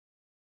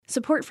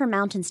Support for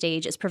Mountain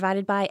Stage is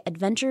provided by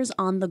Adventures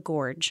on the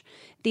Gorge,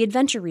 the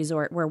adventure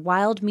resort where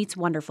wild meets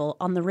wonderful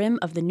on the rim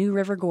of the New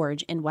River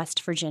Gorge in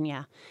West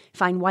Virginia.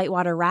 Find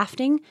whitewater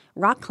rafting,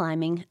 rock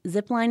climbing,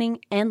 ziplining,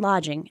 and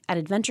lodging at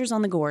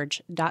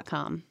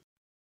adventuresonthegorge.com.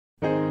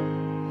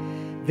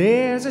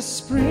 There's a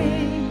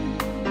spring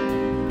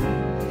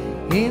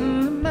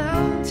in the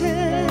mountain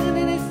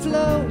and it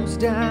flows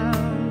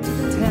down to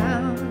the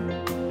town.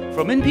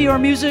 From NPR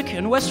Music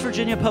and West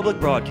Virginia Public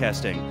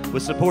Broadcasting,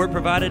 with support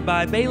provided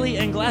by Bailey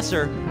and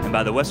Glasser and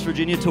by the West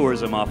Virginia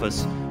Tourism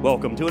Office.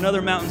 Welcome to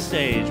another Mountain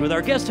Stage with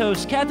our guest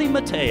host, Kathy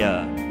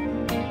Mattea.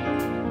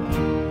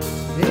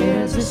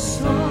 There's a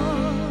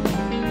song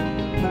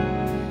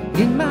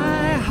in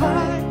my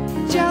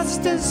heart,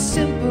 just a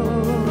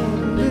simple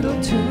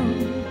little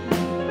tune,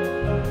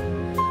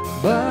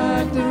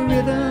 but the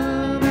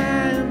rhythm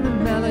and the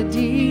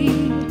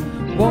melody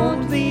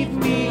won't leave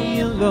me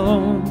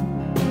alone.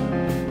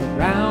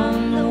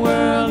 Around the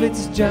world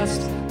it's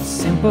just a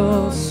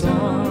simple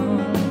song.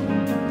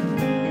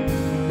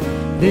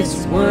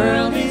 This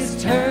world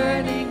is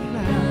turning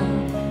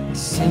round, a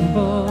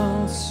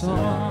simple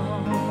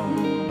song.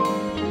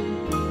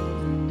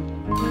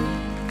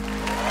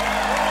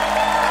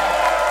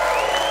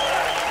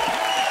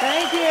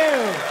 Thank you.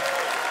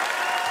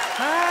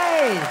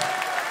 Hi.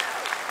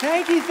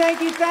 Thank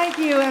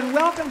you, and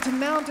welcome to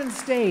Mountain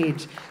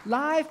Stage,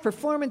 live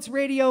performance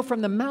radio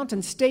from the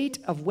Mountain State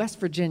of West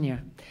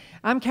Virginia.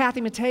 I'm Kathy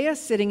Mattea,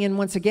 sitting in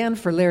once again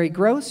for Larry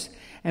Gross,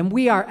 and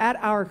we are at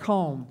our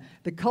home,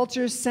 the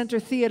Cultures Center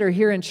Theater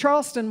here in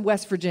Charleston,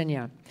 West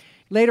Virginia.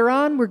 Later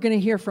on, we're going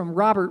to hear from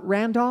Robert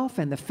Randolph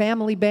and the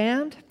Family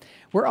Band.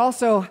 We're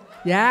also,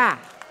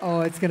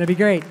 it's going to be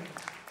great.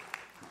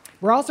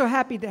 We're also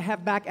happy to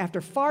have back,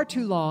 after far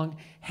too long,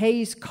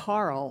 Hayes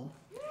Carll.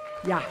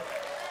 Yeah.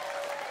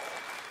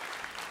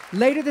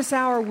 Later this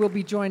hour, we'll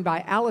be joined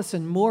by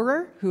Alison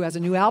Moorer, who has a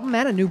new album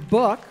and a new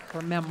book,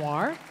 her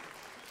memoir.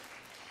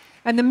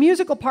 And the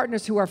musical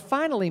partners who are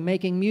finally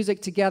making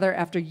music together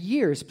after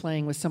years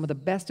playing with some of the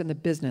best in the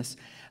business.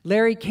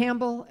 Larry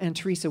Campbell and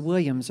Teresa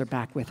Williams are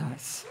back with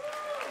us.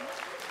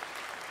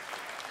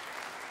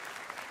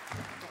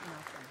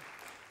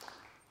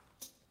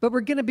 But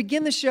we're going to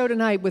begin the show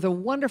tonight with a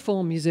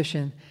wonderful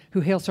musician who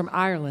hails from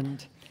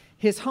Ireland.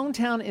 His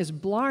hometown is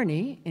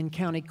Blarney in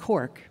County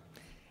Cork,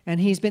 and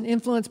he's been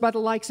influenced by the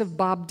likes of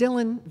Bob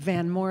Dylan,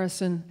 Van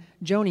Morrison,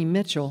 Joni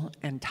Mitchell,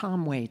 and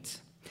Tom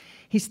Waits.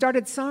 He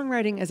started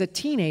songwriting as a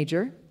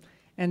teenager,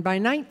 and by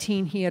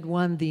 19, he had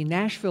won the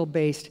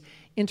Nashville-based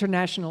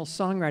International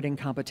Songwriting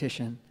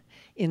Competition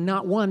in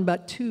not one,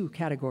 but two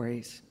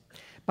categories.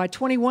 By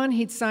 21,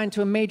 he'd signed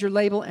to a major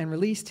label and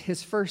released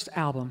his first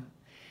album.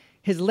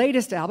 His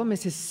latest album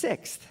is his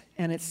sixth,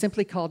 and it's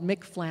simply called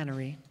Mick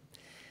Flannery.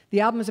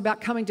 The album is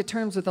about coming to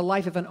terms with the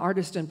life of an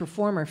artist and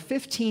performer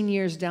 15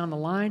 years down the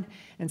line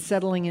and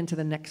settling into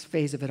the next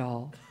phase of it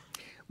all.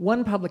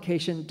 One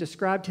publication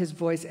described his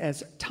voice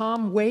as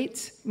Tom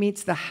Waits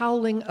meets the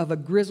howling of a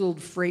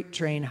grizzled freight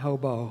train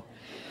hobo.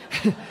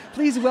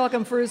 Please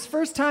welcome, for his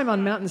first time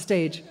on Mountain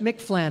Stage, Mick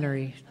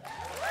Flannery.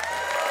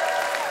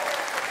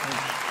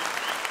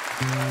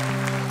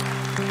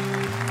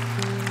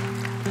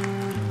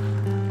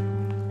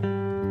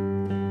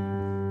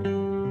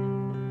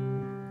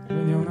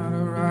 When you're not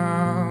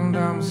around,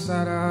 I'm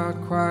sat out,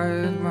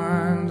 quiet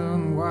mind,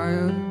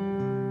 unwired.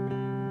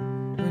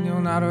 When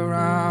you're not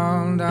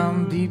around,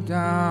 I'm deep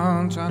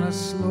down, trying to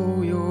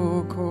slow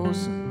your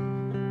course.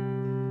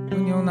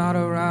 When you're not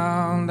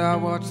around, I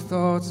watch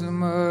thoughts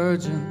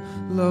emerging,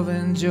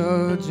 loving,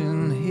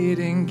 judging,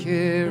 hating,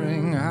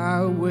 caring,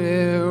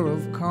 highway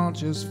of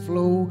conscious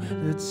flow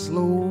that's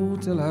slow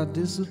till I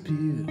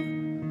disappear.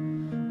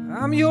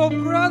 I'm your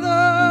brother,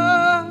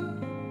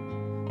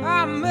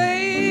 I'm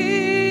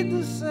made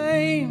the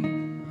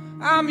same.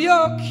 I'm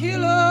your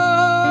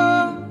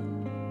killer,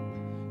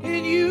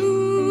 and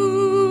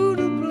you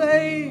to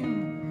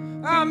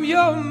blame. I'm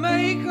your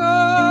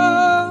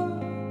maker,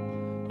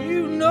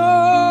 you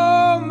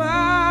know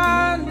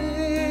my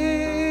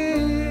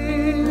name.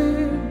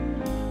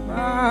 My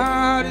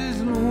heart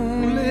is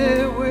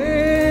lonely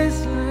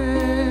wasteland.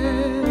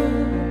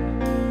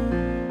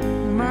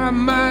 My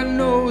mind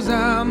knows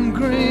I'm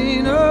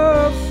grain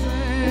of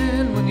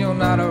sand. When you're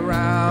not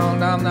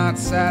around, I'm not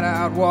sat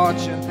out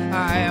watching,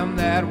 I am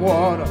that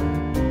water.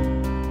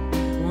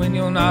 When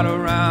you're not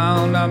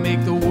around, I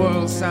make the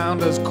world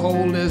sound as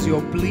cold as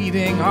your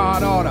bleeding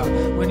heart order.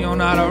 When you're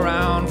not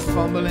around,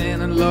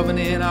 fumbling and loving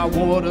in, I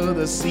water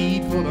the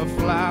seed for the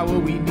flower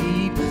we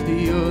need.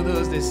 The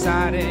others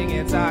deciding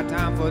it's our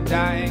time for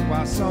dying,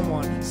 while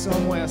someone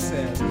somewhere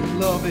says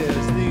love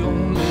is the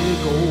only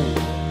goal.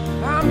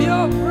 I'm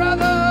your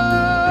brother,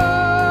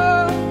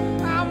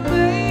 I'm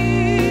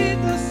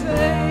made the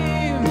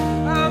same.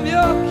 I'm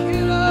your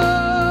killer,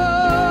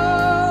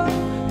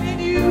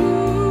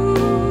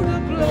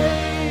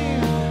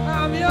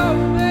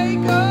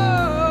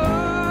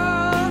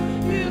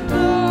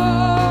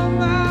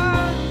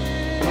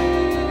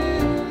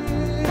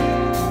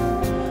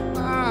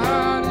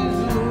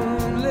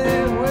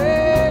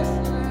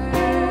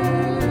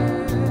 wasteland.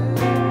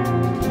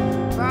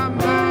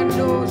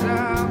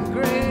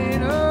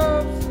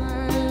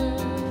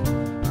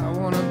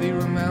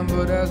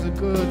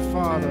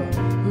 father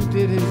who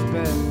did his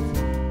best.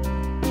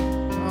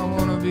 I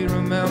wanna be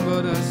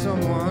remembered as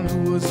someone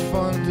who was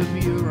fun to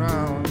be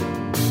around.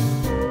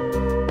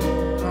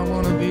 I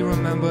wanna be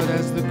remembered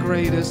as the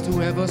greatest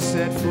who ever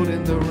set foot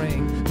in the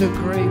ring, the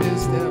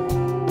greatest ever.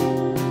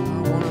 I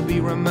wanna be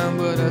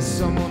remembered as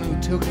someone who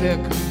took their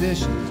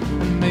conditions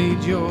and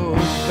made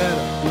yours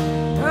better.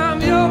 I'm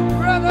your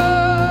brother.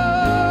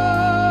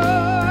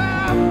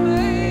 I'm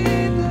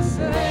made the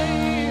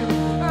same.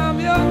 I'm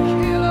your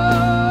killer.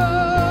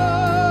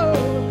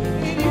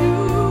 Ain't you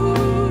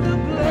to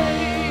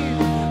blame?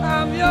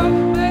 I'm your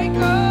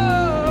maker.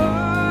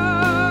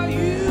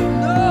 You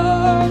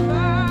know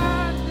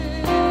my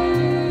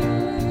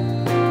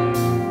name.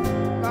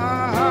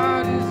 My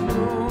heart is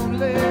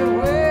lonely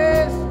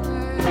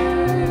wasteland.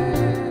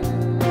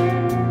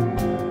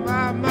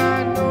 My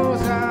mind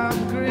knows I'm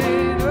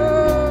grain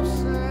of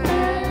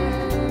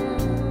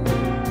sand.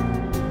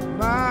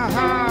 My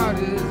heart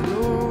is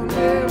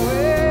lonely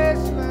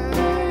wasteland.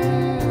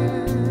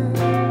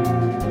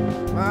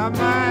 My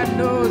mind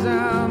knows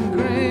I'm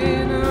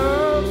grain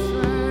of sand.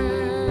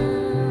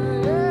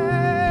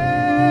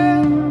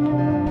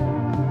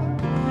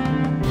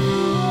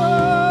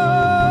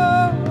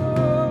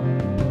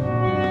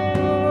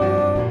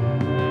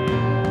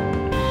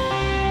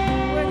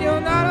 When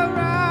you're not around.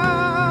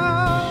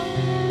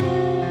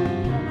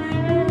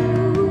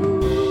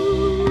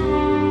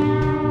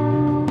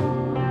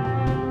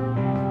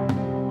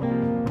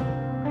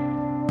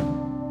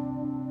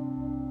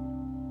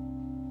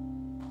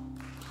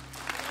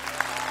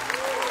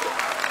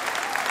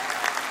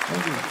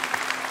 Thank you.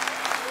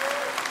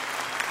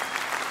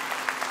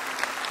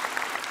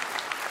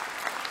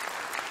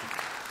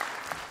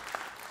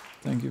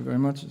 Thank you very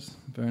much. It's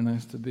very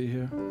nice to be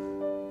here.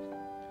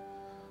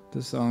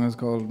 This song is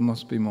called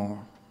Must Be More.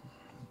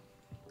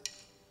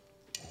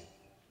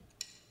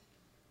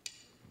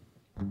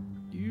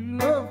 You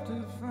love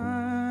to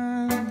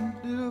find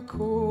little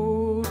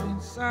chord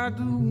inside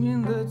the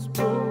wind that's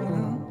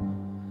blowing.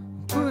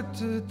 Put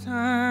to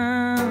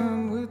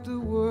time with the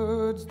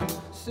words that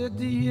set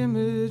the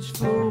image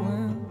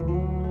flowing.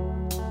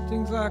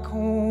 Things like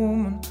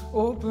home and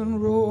open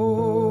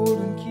road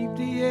and keep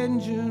the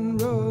engine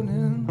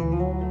running.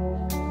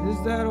 Is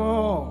that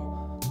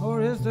all,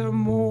 or is there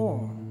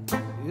more?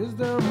 Is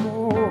there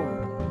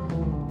more?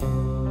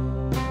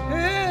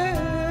 Hey,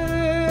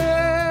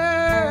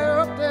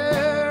 up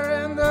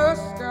there in the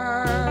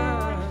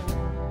sky,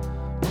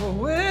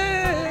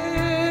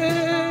 way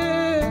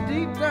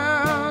deep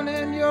down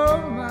in your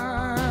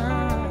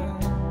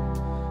mind.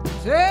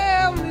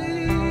 Tell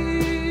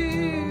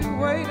me,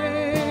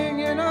 waiting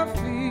in a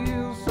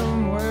field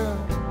somewhere,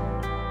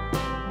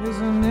 is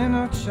an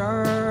inner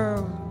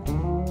child,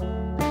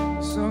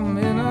 some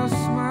inner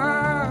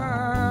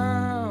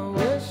smile.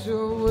 Wish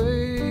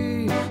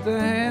away the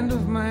hand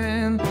of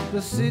man,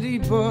 the city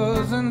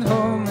buzz and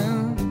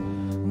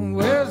humming.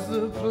 Where's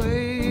the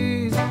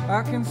place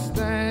I can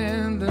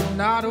stand and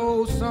not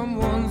owe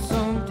someone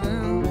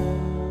something?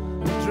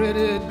 The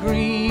dreaded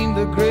green,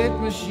 the great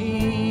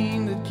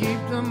machine that keep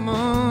the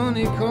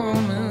money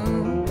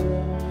coming.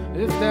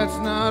 If that's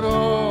not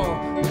all,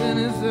 then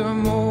is there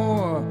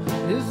more?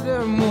 Is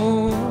there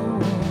more?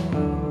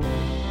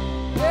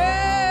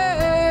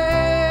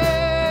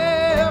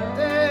 Hey, up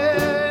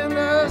there in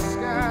the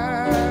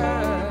sky,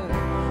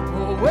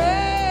 way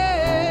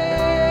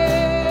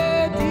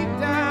deep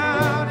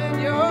down in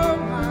your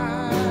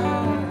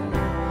mind.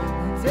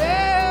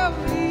 Tell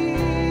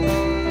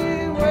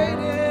me,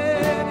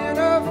 waiting in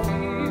a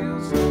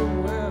field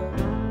somewhere,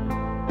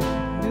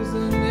 is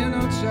an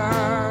inner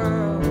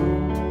child.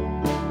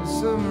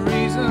 Some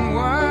reason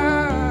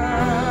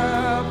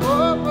why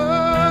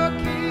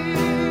poverty,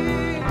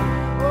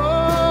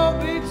 oh,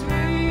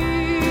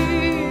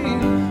 between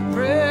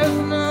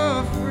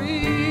prisoner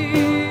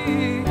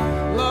free,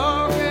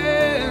 lock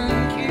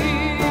and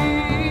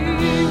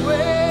key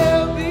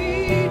will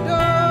be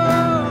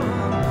done.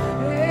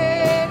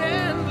 Hate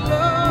and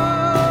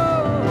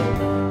love,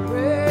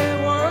 where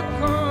work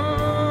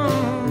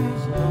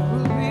comes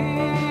will be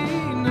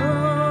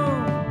known.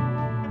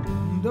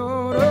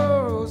 Daughter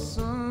or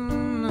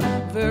son,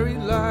 very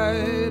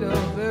light of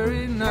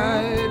very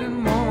night and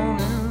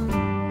morning.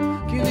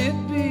 Can it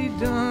be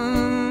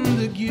done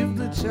to give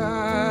the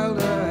child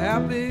a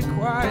happy,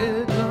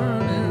 quiet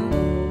learning?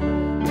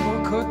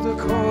 Or cut the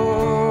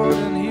cord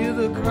and hear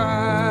the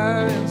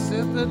cry and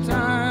set the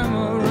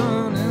timer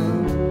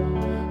running?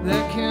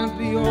 That can't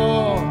be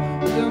all,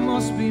 there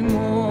must be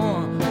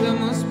more, there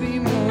must be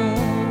more.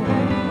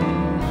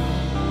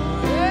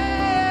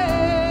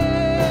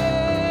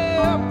 Hey,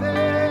 up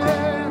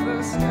there in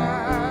the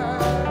sky,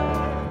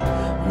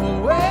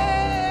 way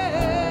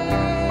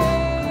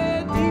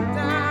deep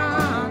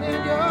down in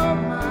your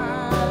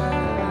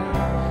mind.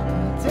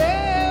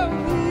 Tell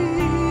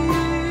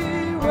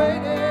me,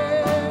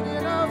 waiting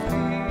in a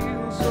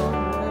field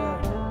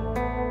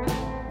somewhere,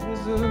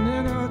 is an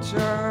inner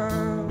child.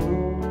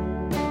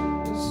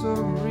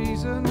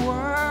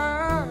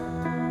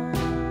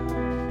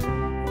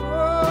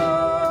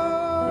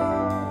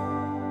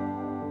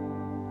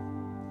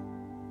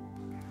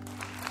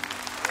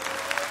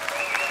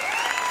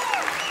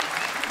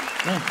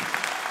 Thank you.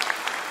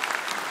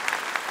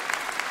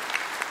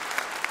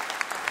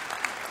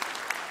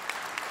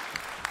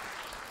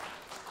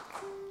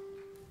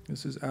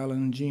 This is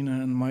Alan, Gina,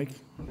 and Mike.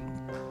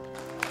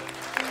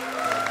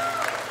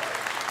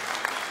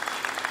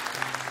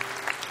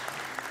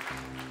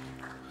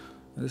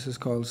 This is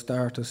called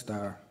Star to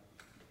Star.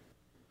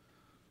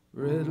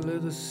 Red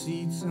leather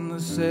seats in the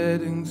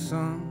setting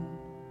sun.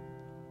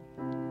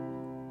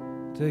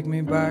 Take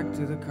me back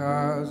to the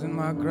cars in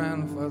my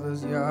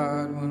grandfather's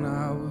yard when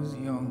I was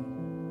young.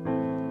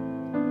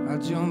 I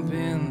jump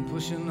in,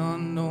 push an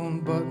unknown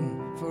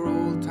button for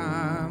old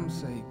time's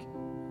sake.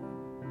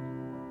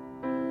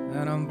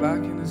 And I'm back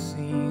in a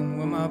scene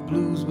where my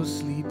blues were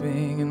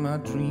sleeping and my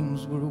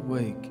dreams were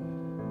awake.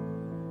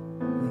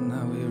 And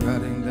now we're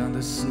riding down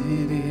the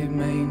city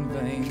main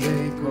vein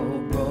they call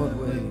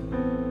Broadway.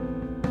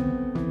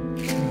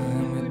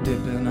 And we're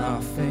dipping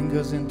our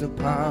fingers into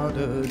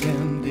powdered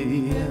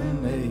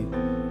MDMA.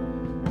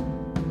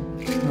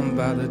 And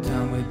by the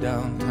time we're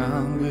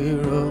downtown,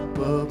 we're up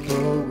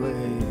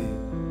Broadway.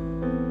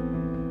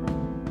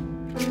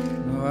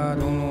 No, I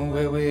don't know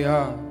where we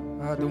are.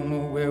 I don't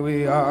know where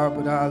we are,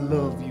 but I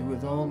love you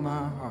with all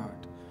my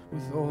heart,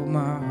 with all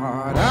my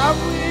heart. I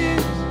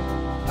wish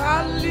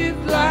I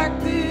lived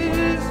like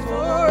this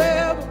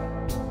forever.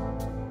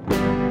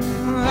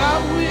 I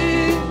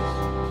wish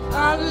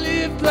I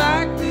lived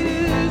like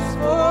this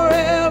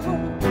forever,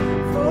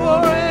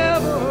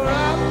 forever.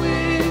 I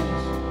wish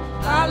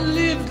I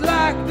lived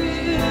like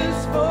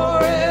this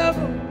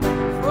forever,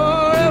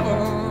 forever.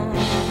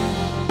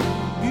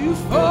 You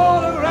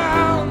fall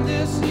around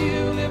this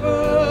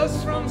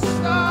universe from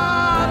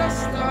star to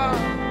star.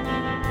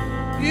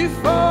 You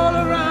fall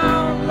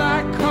around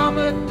like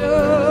comet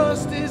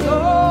dust is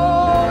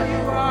all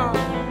you are.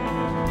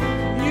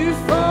 You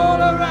fall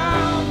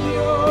around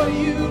your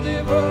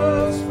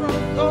universe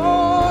from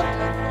thought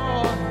to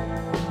thought.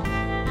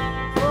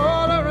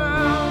 Fall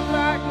around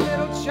like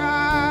little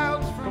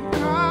child from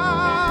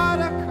car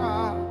to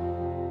car.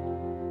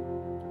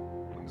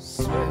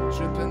 Sweat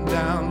dripping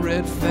down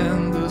red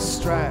fender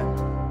strap.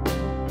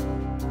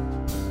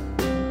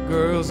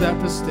 Girls at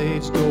the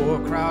stage door,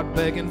 crowd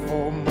begging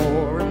for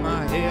more, and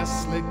my hair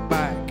slicked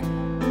back.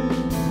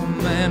 A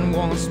man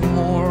wants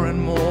more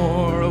and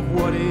more of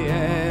what he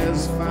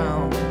has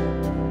found.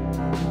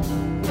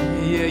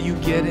 Yeah, you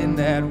get in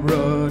that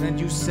rut and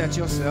you set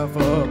yourself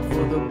up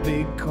for the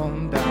big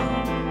come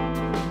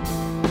down.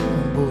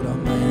 But a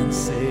man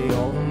say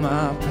all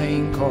my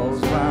pain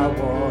caused by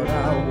what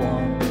I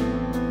want.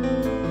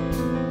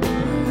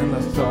 And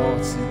the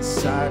thoughts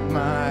inside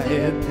my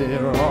head,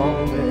 they're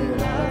all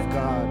that I've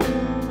got.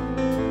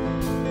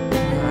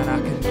 And I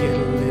can get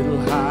a little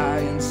high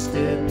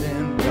instead,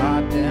 then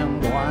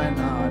goddamn, why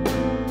not?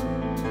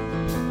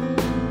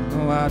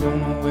 No, I don't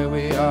know where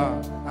we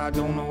are, I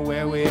don't know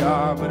where we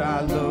are, but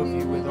I love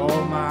you with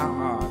all my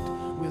heart,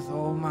 with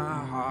all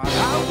my heart. I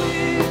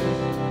wish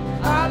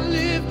I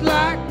lived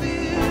like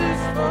this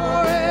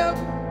forever.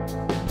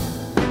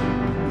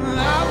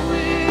 I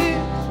wish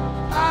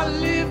I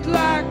lived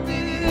like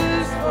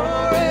this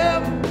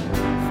forever,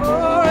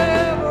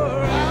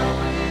 forever. I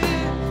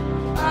wish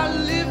I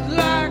lived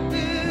like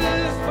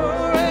this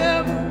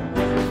forever,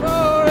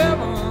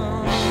 forever.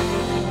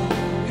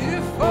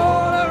 You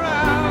fall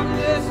around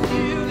this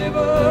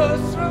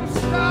universe from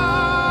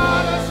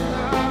star to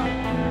star.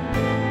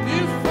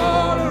 You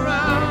fall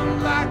around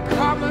like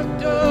comet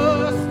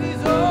dust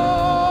is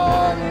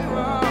all you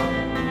are.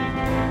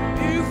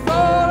 You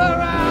fall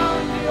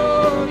around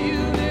your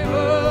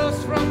universe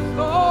from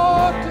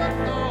thought to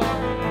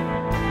thought.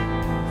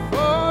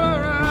 Fall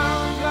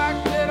around like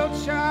little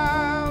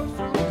child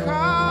from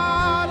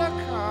car to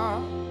car.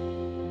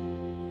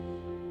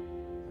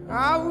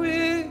 I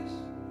wish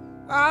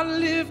I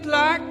lived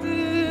like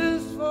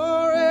this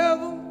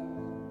forever.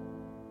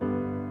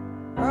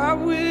 I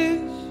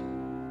wish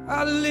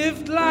I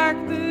lived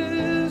like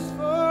this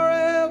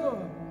forever.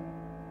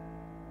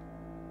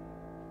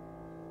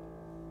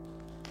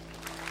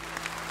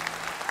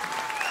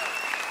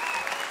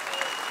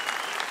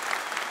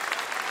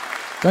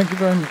 Thank you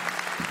very much.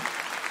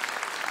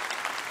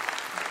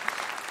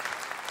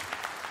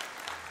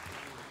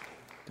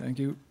 Thank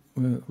you.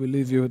 We'll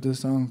leave you with this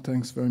song.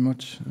 Thanks very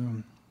much.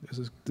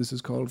 This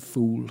is called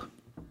Fool.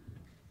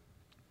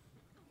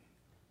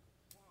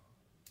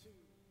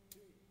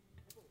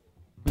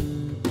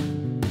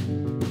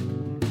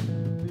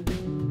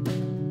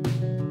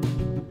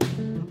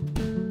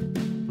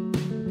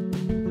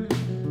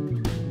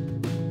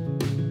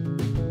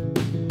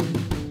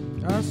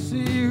 I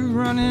see you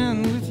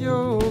running with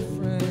your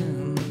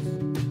friends.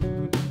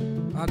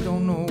 I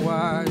don't know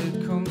why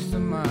it comes to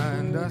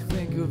mind. I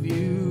think of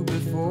you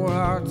before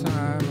our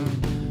time.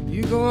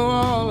 You go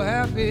all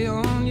happy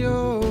on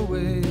your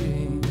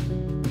way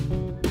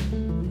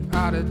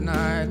out at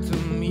night to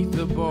meet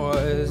the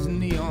boys.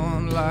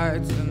 Neon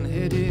lights and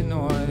heady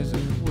noise.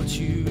 What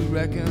you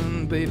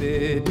reckon,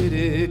 baby? Did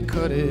it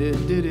cut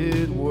it? Did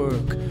it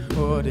work?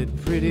 Or did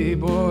pretty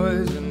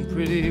boys and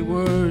pretty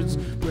words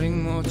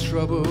bring more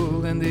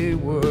trouble than they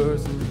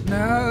worth.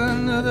 Now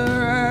another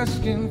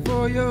asking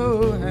for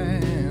your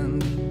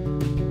hand,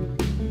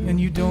 and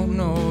you don't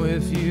know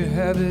if you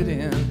have it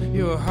in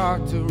your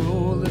heart to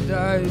roll the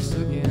dice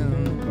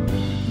again.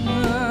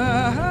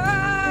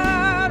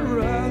 I'd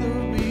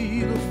rather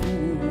be the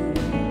fool.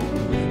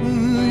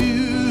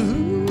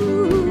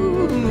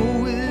 You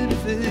know it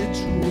if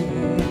it's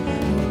true.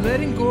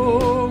 Letting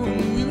go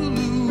and we'll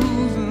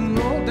lose and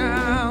all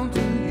down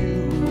to you.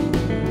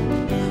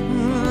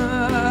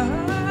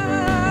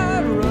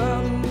 I'd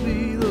rather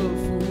be the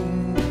fool.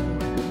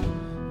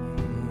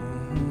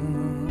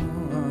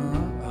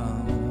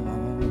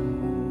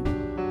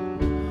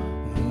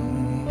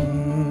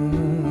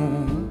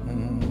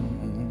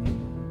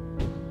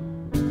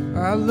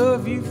 I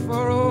love you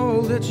for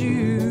all that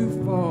you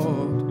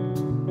fought.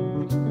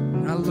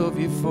 I love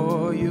you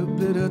for your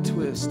bitter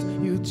twist,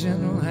 your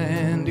gentle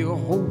hand, your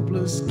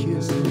hopeless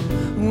kiss.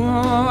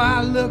 Oh,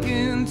 I look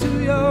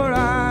into your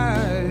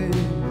eyes,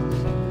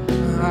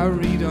 I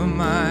read a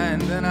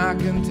mind and I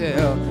can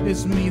tell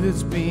it's me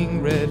that's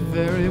being read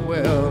very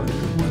well.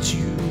 What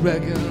you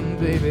reckon,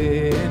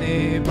 baby,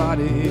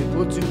 anybody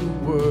put two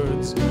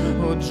words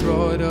or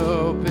draw it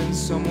up in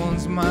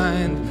someone's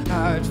mind,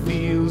 how it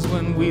feels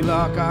when we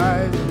lock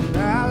eyes. And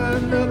now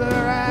another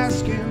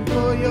asking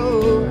for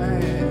your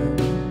hand,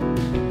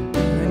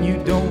 and you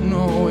don't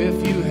know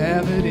if you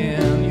have it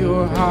in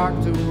your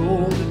heart to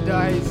roll the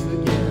dice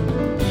again.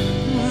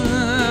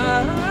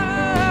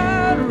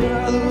 I'd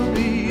rather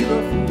be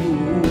the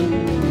fool.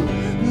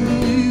 You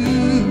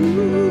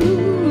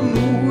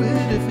know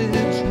it if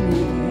it's true.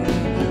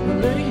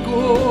 Letting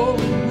go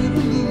and we'll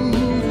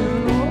lose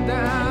and all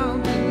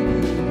down to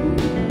you.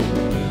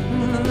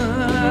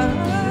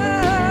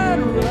 I'd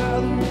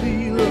rather be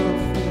the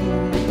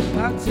fool.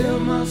 I tell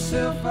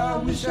myself I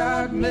wish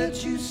I'd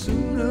met you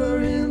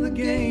sooner in the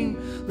game,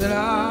 that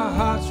our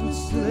hearts would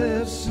still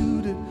have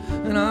suited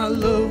and our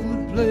love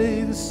would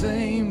play the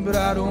same. But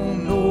I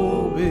don't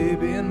know,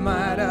 baby, and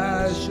might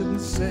I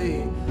shouldn't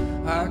say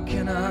I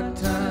cannot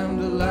time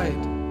the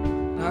light,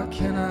 I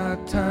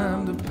cannot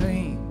time the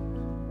pain.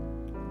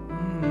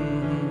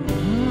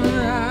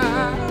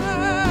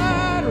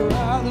 I'd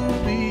rather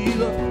be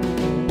the fool.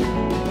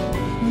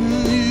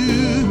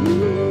 You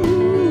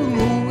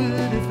know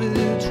it if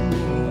it's true.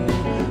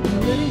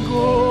 Letting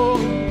go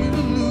and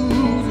we'll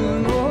lose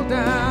and all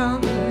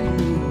down to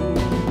you.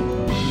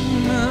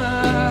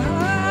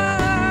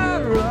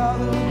 I'd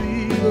rather be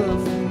the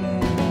fool.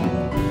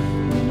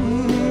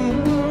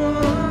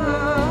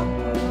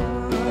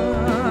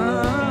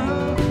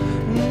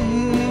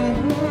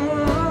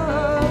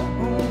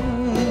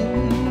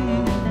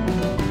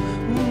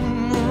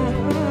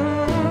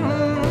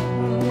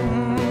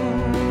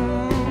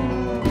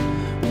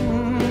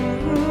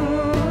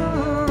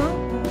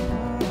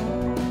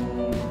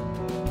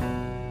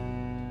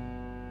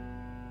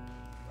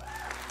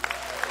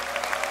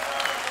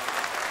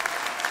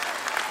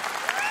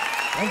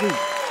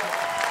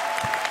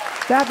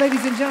 That,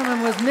 ladies and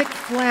gentlemen, was Mick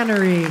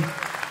Flannery.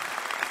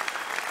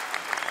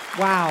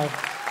 Wow.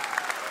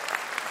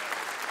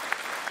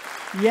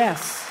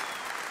 Yes.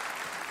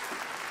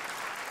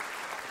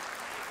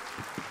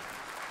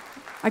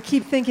 I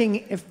keep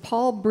thinking if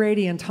Paul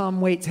Brady and Tom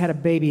Waits had a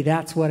baby,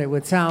 that's what it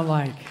would sound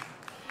like.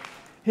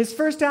 His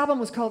first album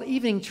was called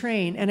Evening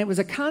Train, and it was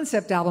a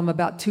concept album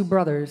about two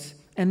brothers.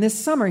 And this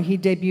summer, he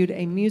debuted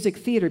a music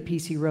theater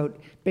piece he wrote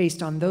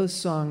based on those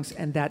songs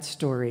and that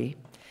story.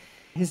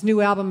 His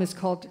new album is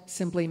called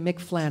simply Mick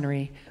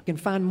Flannery. You can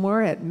find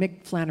more at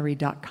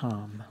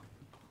mickflannery.com.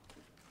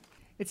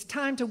 It's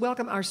time to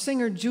welcome our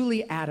singer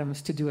Julie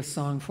Adams to do a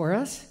song for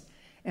us.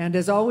 And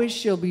as always,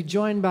 she'll be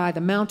joined by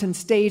the Mountain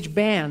Stage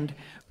Band.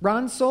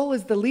 Ron Soul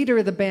is the leader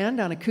of the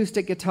band on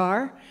acoustic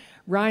guitar.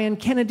 Ryan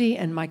Kennedy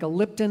and Michael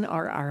Lipton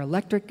are our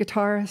electric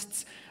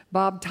guitarists.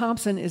 Bob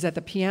Thompson is at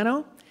the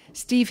piano.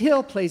 Steve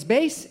Hill plays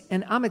bass,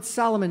 and Ahmed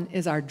Solomon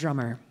is our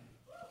drummer.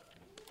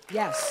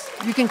 Yes,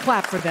 you can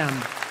clap for them.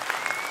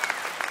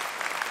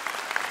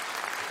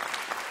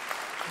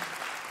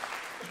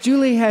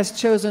 Julie has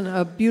chosen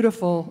a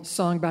beautiful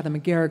song by the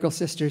McGarrigle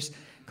sisters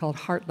called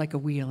Heart Like a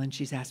Wheel, and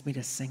she's asked me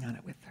to sing on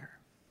it with her.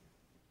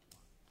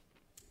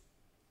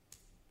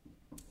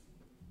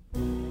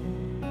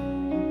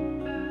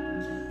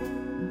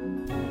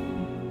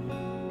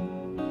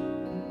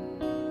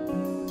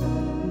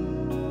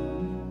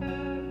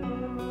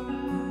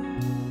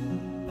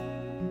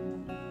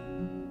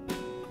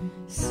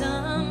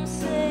 Some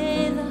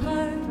say the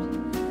heart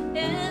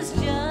is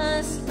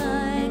just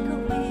like a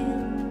wheel.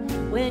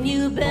 When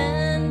you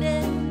bend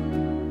it,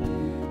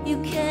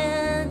 you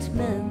can't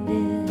mend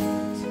it.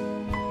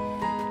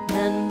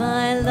 And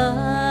my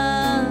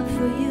love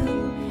for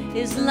you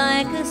is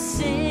like a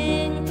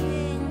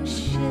sinking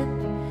ship,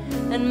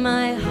 and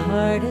my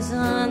heart is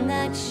on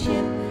that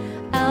ship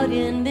out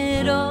in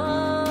mid-ocean.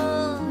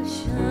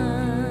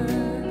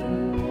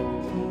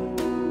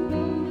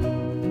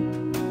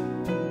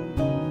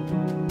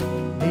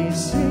 They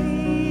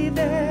say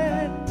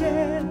that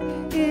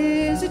death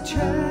is a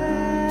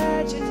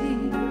tragedy.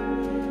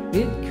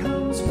 It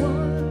comes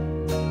one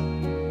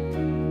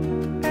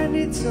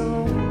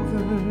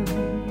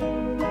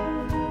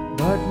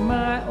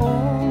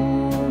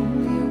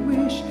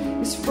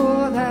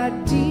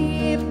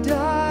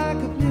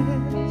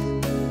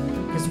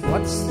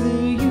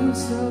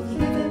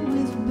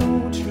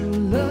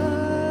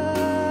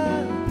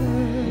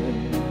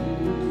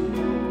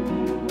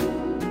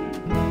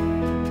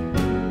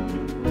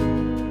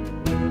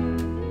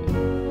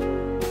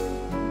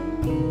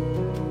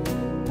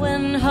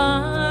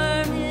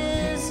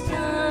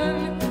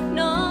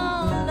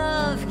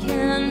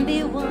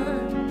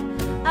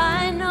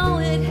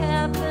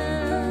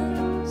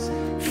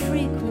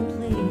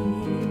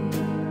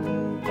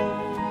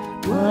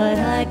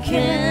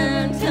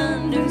can't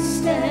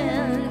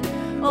understand.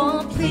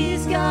 Oh,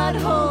 please, God,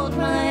 hold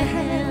my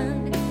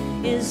hand,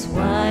 is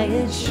why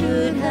it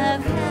should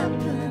have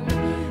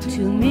happened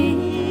to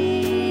me.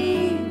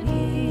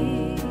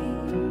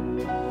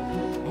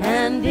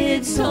 And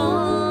it's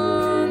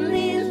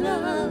only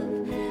love,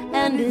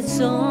 and it's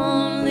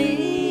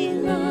only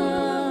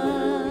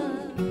love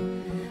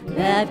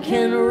that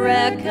can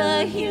wreck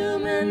a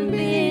human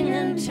being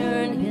and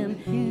turn him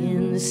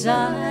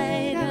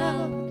inside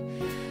out.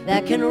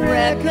 That can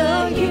wreck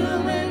a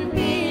human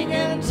being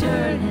and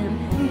turn him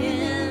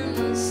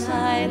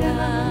inside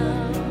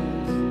out.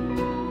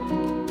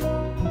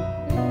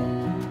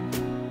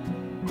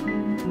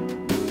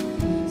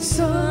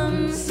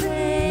 Some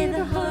say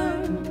the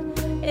heart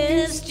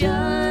is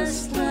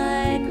just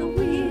like a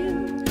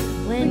wheel.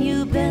 When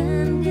you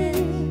bend it,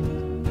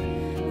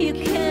 you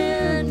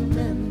can't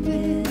mend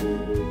it.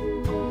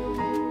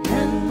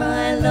 And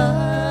my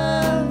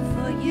love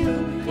for you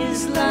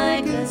is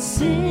like a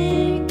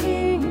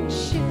sinking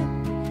ship.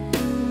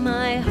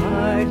 My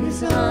heart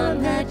is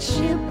on that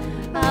ship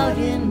out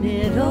in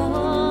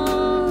mid-ocean.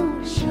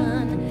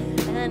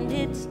 And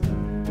it's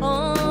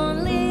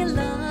only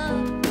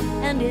love,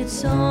 and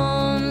it's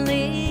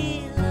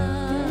only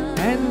love.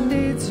 And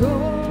it's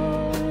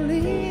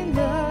only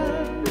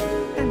love,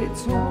 and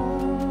it's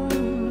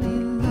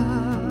only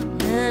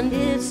love. And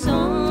it's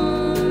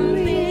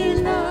only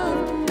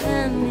love,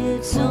 and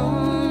it's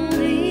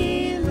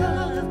only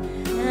love.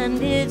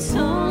 And it's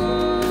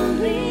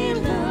only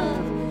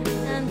love,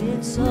 and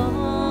it's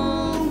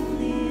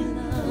only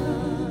love.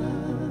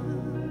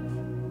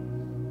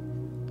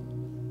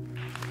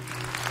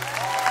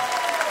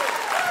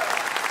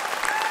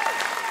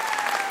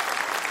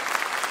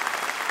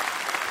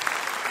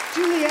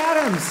 Julie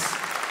Adams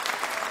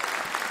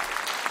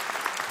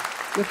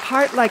with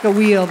Heart Like a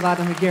Wheel by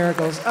the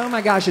McGarrigles. Oh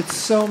my gosh, it's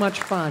so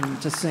much fun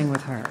to sing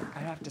with her, I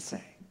have to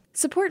say.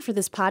 Support for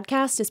this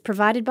podcast is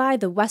provided by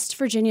the West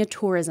Virginia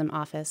Tourism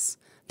Office.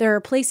 There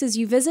are places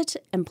you visit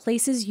and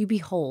places you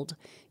behold.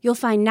 You'll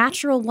find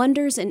natural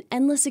wonders and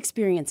endless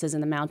experiences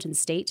in the Mountain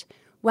State,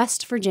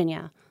 West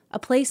Virginia, a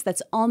place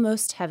that's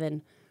almost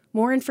heaven.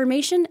 More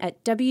information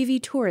at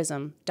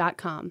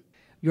wvtourism.com.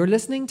 You're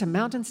listening to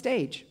Mountain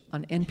Stage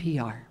on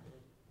NPR.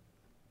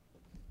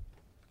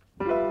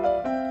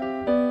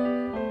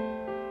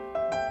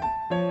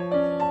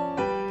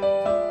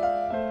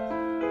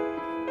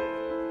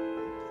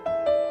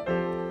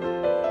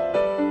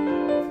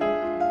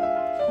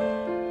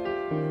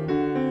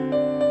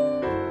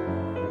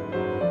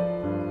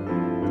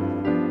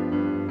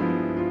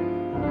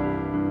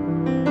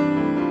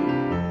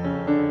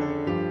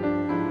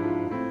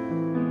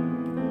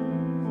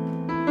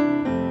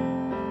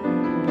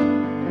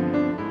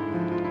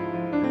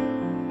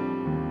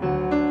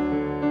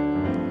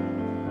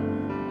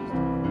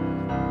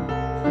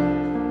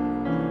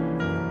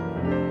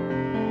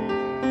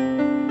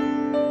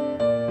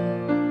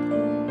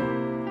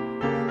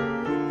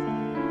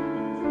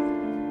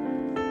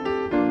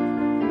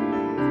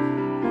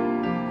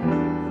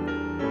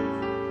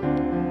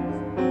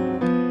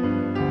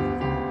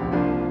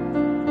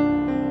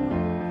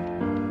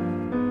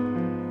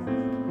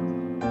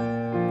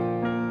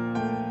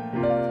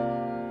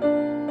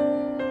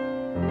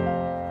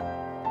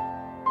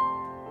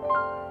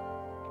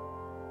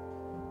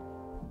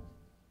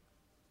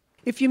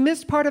 If you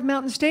missed part of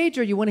Mountain Stage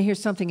or you want to hear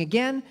something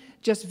again,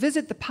 just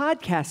visit the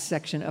podcast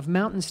section of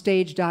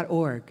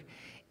mountainstage.org.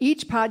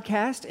 Each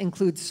podcast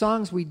includes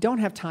songs we don't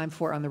have time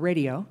for on the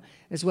radio,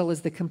 as well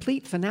as the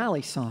complete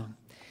finale song.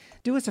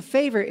 Do us a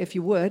favor, if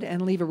you would,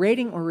 and leave a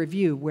rating or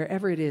review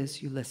wherever it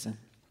is you listen.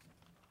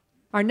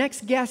 Our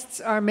next guests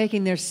are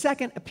making their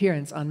second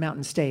appearance on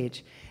Mountain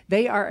Stage.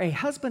 They are a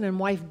husband and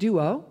wife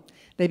duo.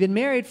 They've been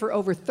married for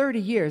over 30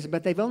 years,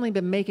 but they've only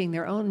been making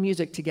their own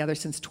music together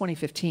since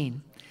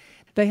 2015.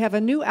 They have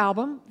a new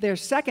album, their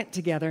second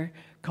together,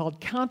 called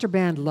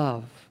Contraband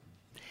Love.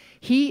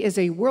 He is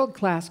a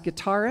world-class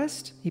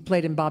guitarist. He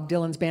played in Bob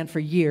Dylan's band for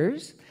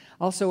years.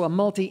 Also a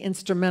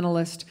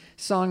multi-instrumentalist,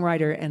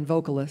 songwriter, and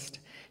vocalist.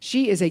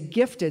 She is a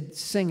gifted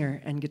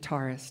singer and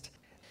guitarist.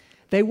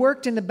 They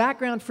worked in the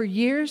background for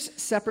years,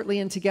 separately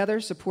and together,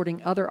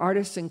 supporting other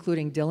artists,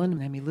 including Dylan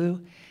and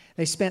Emmylou.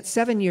 They spent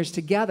 7 years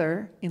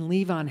together in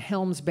Levon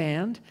Helm's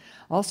band.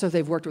 Also,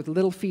 they've worked with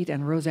Little Feat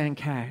and Rosanne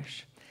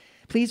Cash.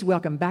 Please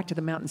welcome back to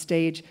the Mountain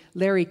Stage,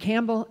 Larry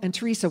Campbell and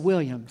Teresa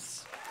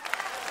Williams.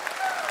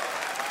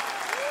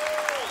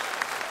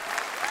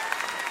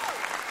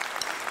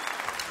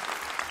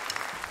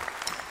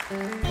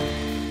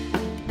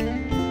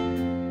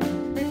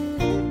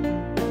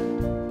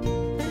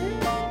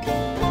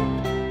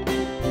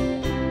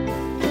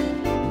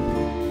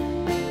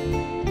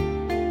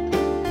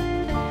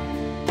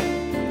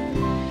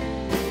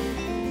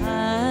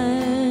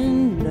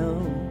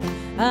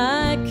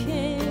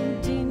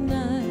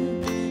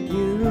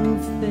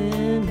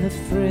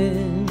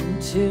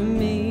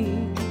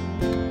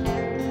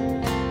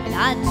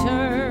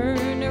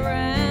 Turn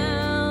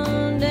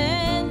around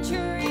and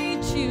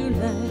treat you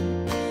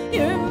like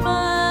you're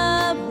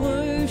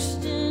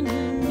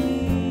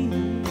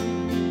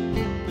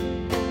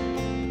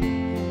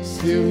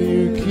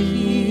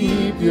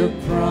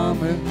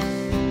promise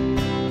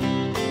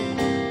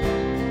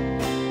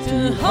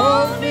to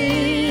hold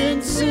me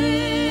in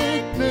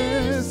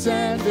sickness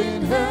and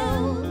in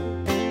health.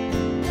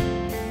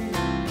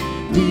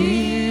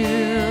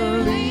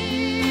 Dearly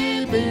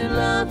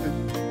beloved,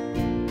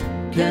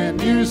 can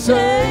you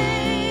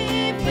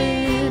save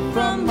me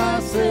from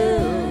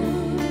myself?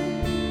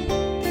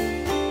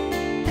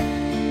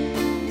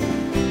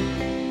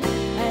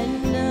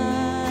 And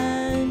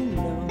I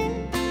know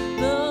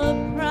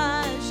the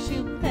price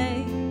you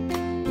pay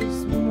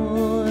is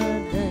more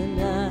than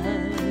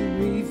I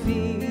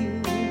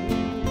reveal.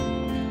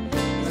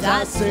 As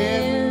I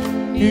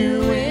send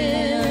you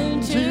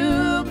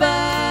into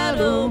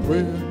battle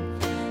with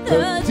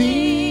the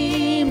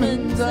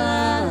demons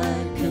I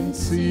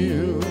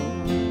conceal,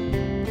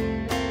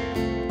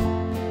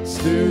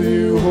 Still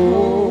you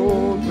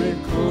hold me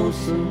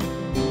closer,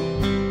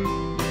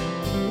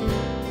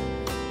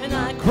 and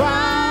I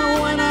cry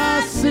when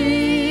I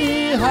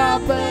see how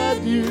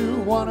bad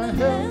you wanna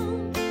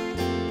help.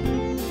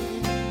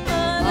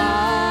 but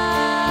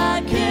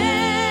I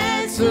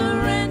can't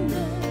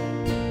surrender.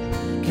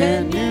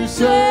 Can you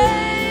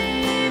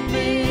save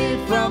me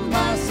from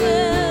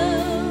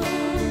myself?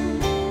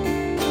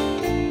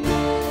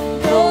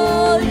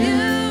 No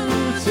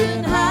use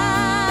in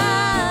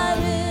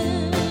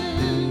hiding,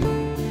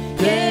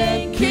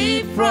 can't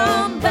keep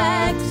from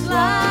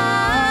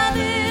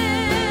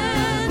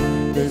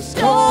backsliding. This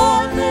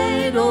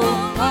tornado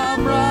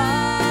I'm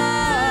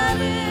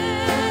riding,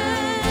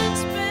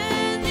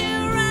 Spin you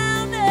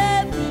round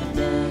every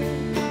day.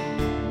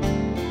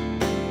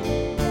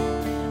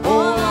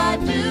 all I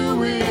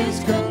do is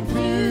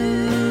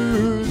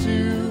confuse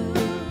you.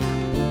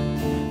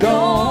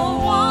 Don't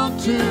want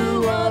to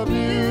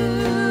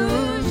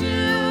abuse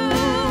you.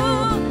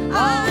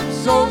 I'm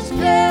so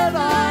scared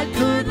I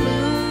could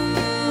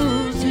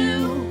lose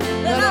you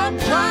that I'm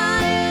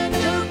trying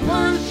to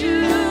push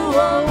you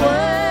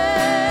away.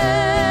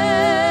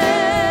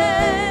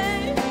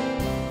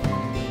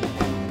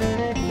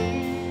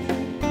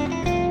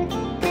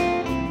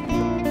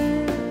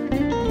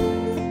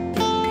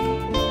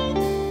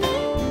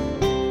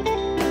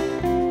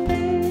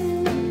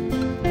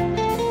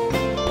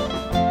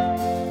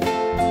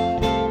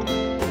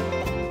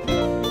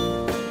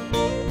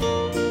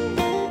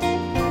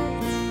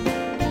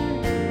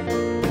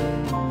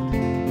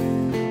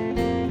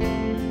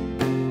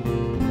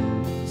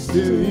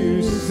 Still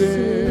you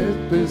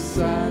sit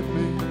beside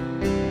me,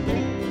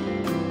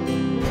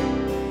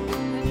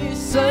 And you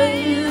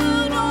say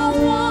you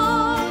don't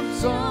want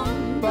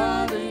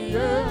somebody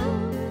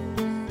else.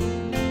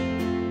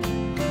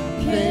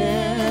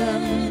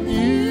 Can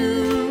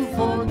you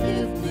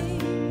forgive me?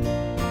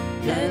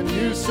 Can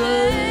you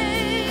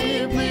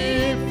save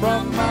me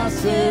from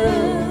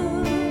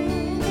myself?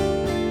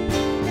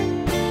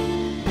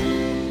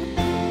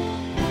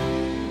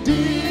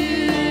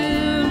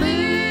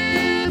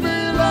 Dearly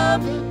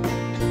beloved,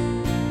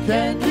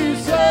 can you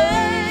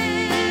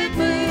save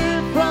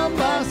me from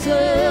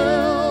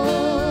myself?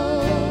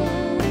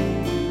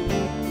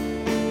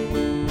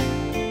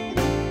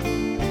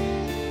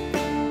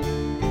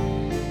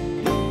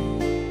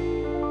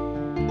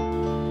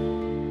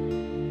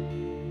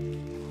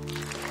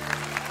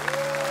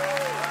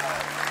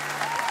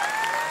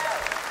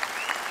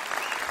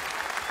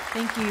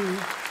 Thank you.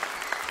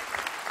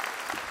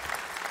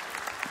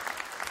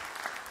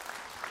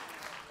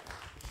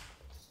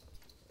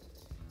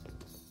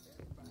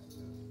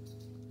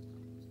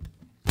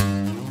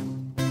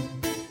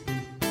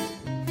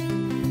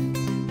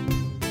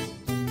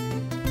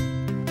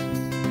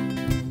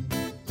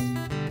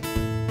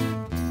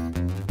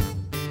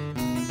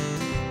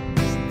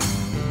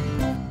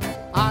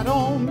 I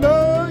don't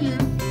know you,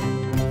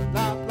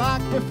 not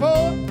like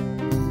before.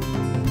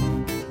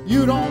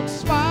 You don't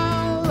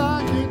smile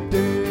like you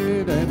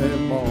did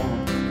anymore.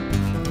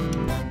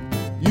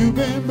 You've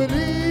been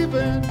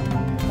believing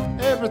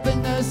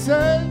everything they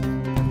say.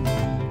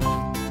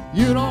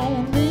 You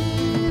don't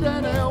need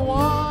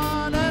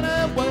anyone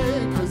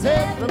anyway, 'cause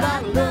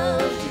everybody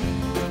loves you,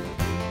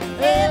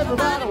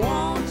 everybody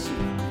wants you,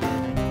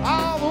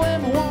 all the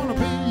women wanna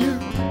be you,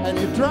 and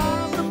you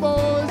drive the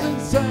boys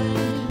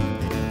insane.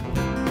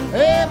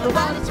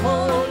 Everybody's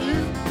for you,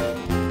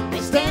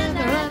 they stand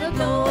there and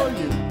adore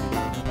you,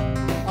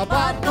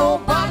 but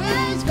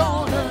nobody's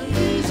gonna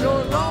ease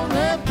your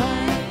lonely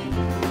pain.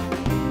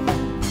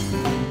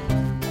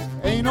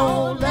 Ain't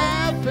no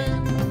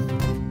laughing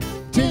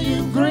till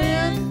you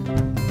grin,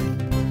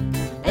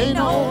 ain't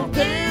no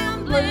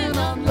gambling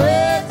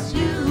unless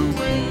you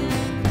win.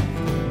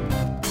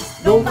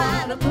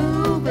 Nobody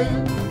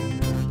moving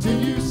till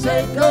you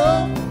say go,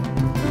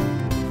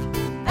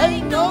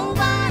 ain't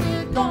nobody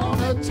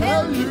gonna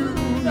tell you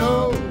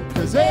no,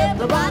 'cause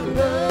everybody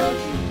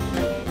loves you,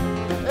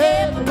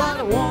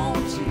 everybody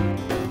wants you,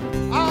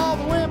 all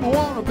the women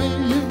wanna be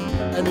you,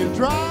 and you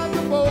drive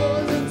the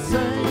boys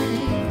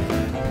insane.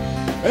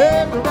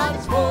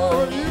 Everybody's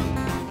for you,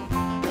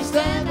 they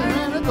stand there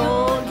and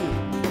adore you,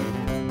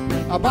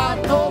 but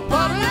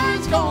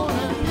nobody's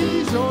gonna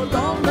ease your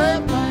lonely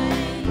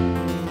pain.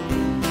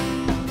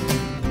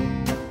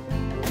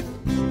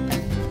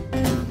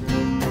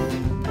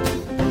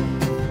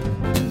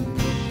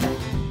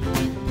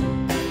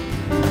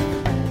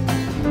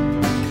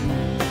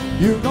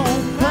 You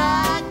gon'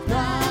 cry,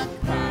 cry,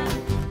 cry,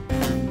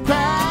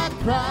 cry,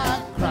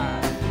 cry, cry,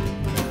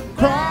 cry,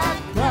 cry,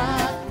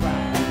 cry.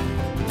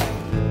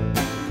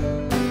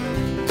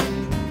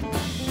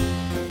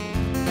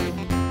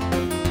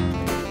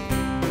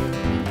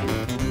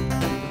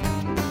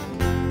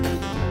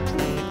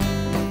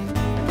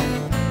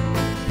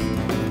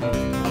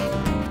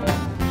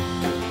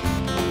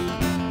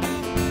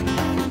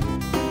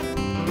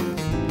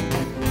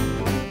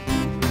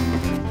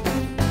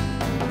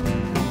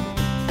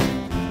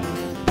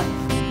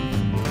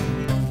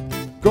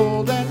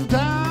 Gold and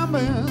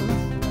diamonds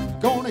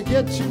gonna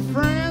get you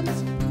friends.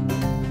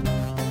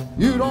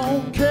 You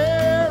don't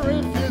care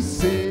if you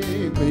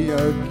see me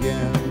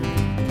again.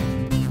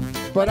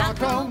 But I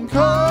come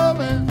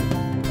coming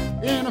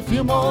in a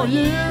few more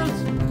years.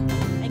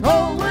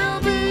 Oh,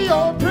 we'll be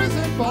your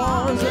prison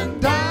bars and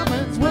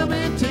diamonds will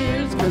be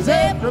tears. 'Cause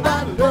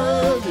everybody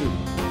loves you,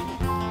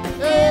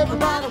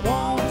 everybody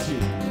wants you.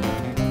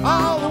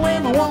 All the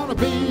women wanna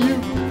be you,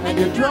 and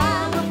you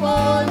drive the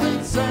boys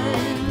insane.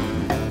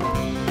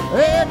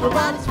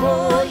 Everybody's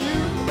for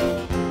you,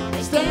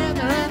 stand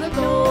there and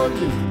adore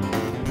you.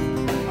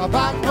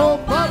 About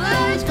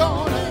nobody's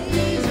gonna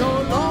ease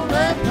your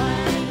lonely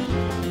pain.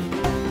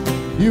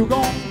 You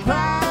gon'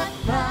 cry,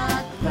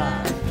 cry,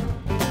 cry,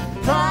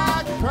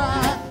 cry,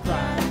 cry,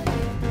 cry,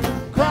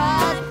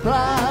 cry,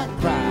 cry,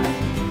 cry.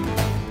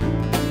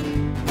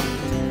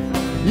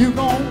 You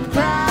gon'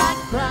 cry,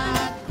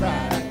 cry,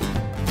 cry,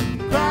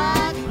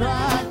 cry,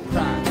 cry,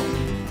 cry,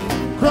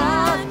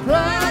 cry,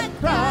 cry,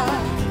 cry.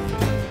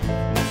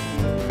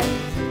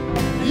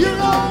 You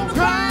gon'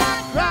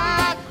 cry,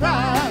 cry,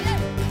 cry,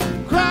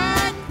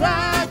 cry,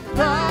 cry,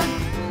 cry,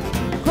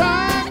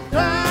 cry,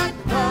 cry,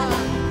 cry.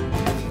 You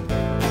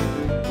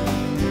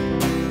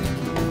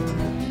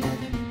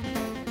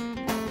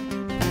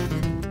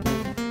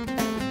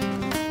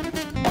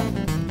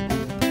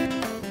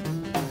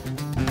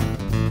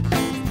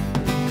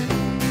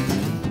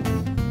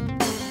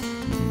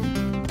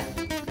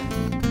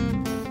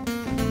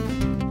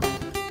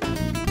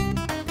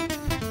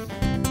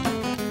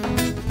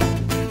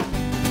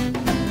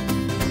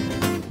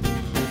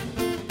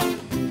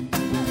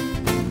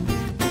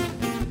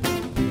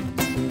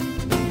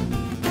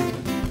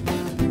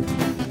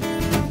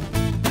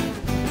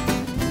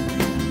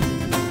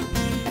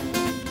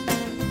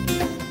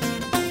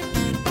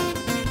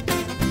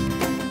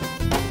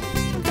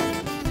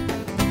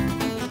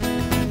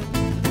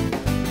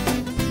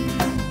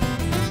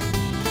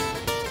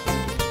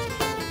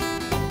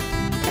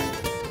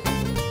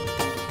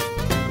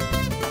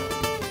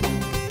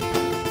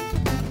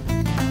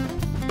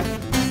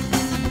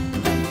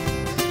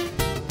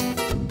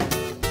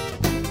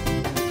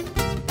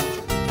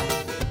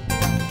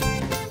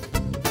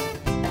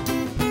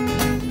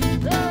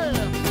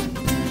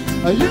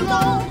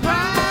gon'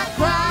 cry,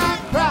 cry,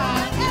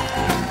 cry,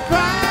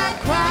 cry,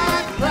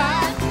 cry,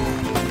 cry,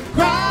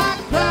 cry,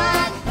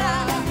 cry,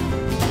 cry.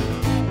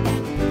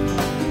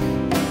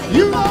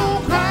 You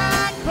gon'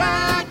 cry,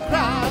 cry,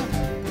 cry,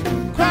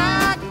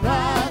 cry,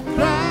 cry, cry,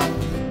 cry,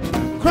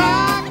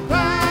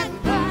 cry,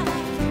 cry.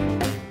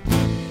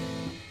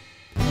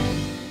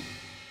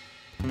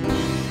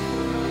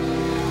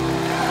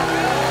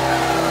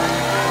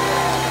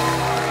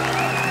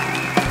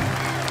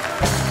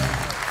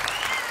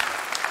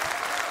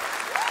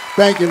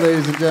 Thank you,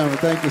 ladies and gentlemen.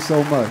 Thank you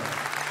so much.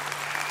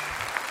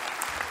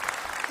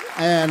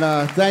 And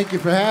thank you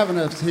for having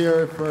us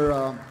here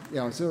for,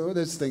 so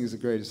this thing is the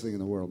greatest thing in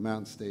the world.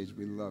 Mountain Stage,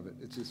 we love it.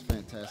 It's just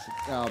fantastic.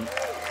 I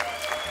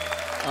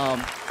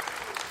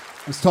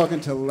was talking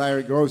to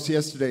Larry Gross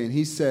yesterday, and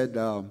he said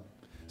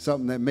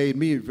something that made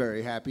me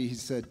very happy. He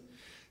said,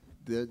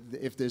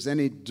 if there's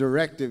any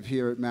directive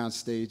here at Mountain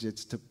Stage,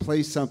 it's to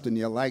play something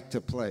you like to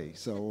play.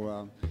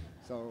 So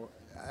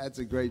that's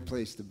a great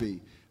place to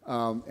be.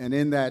 And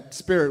in that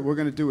spirit, we're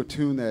going to do a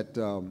tune that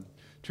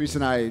Teresa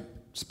and I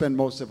spend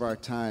most of our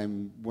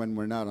time when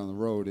we're not on the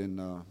road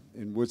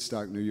in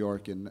Woodstock, New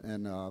York. And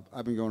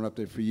I've been going up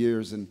there for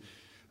years. And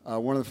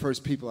one of the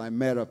first people I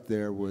met up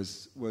there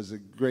was a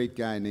great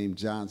guy named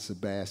John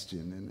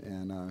Sebastian.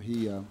 And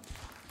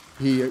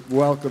he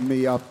welcomed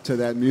me up to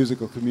that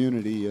musical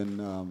community.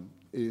 And,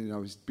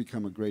 he's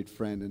become a great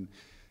friend. And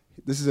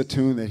this is a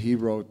tune that he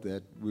wrote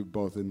that we're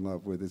both in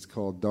love with. It's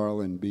called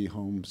Darling, Be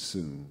Home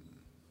Soon.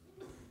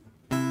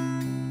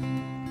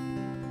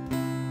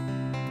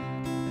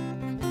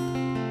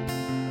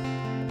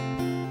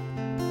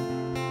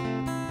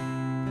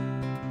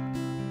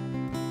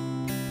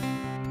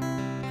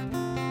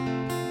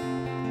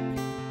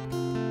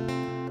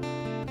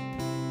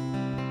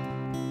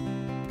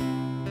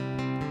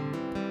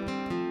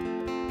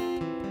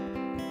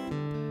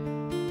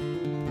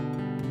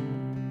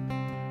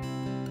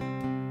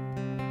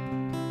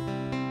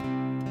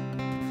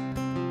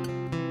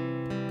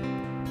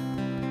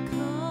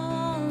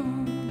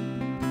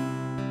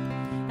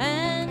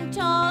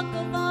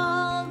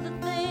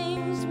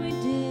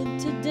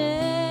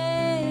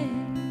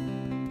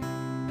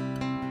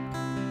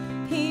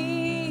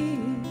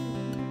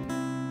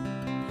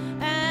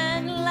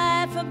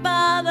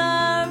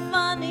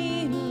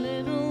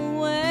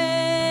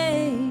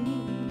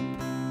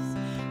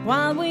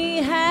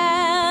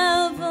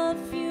 have a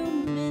few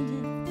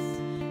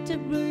minutes to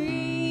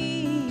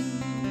breathe,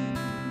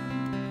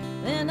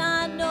 then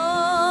I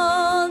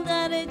know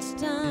that it's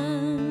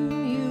time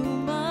you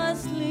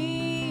must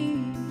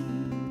leave.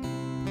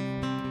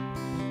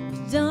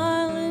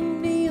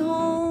 Darling, be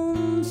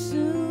home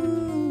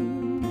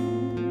soon.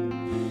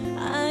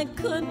 I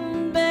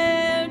couldn't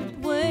bear to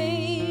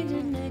wait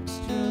an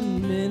extra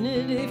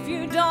minute if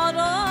your daughter,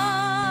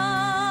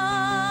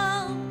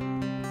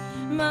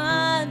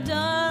 my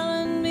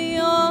darling, be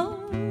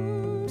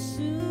home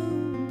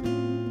soon.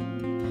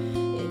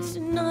 It's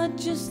not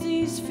just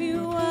these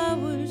few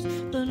hours,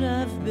 but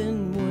I've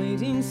been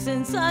waiting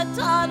since I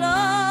taught her.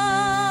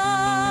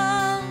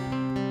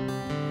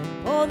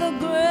 Oh, the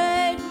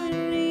great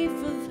relief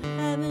of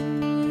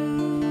having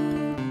you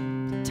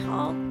to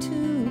talk to.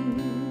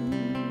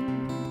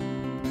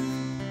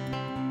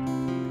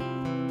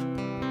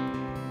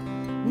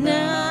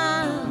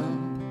 Now,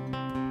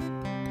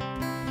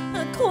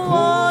 a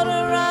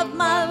quarter of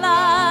my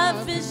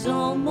life is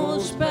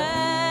almost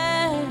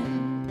back.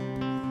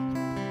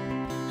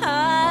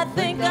 I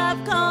think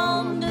I've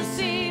come to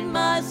see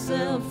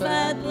myself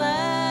at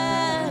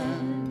last,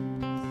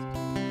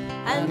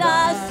 and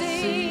I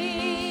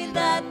see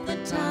that the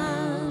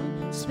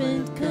time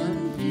spent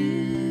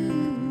confused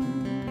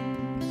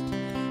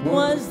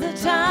was the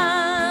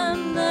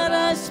time that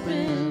I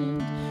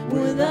spent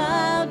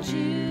without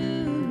you.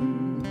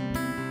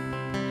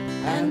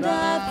 And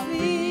I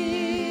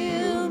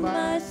feel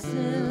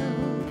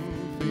myself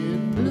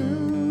in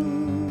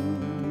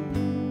bloom.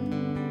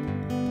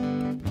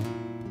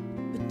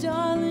 But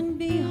darling,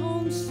 be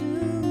home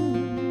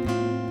soon.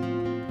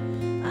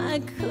 I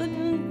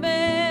couldn't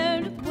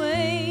bear to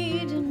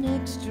wait an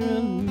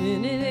extra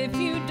minute if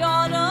you,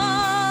 daughter,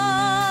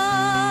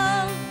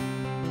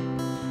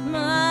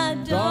 my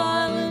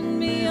darling,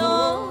 be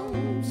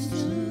home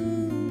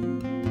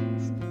soon.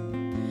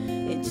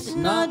 It's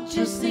not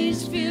just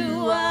these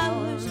few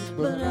hours,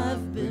 but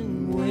I've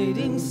been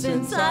waiting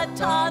since I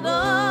taught her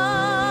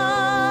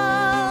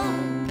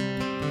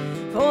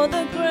for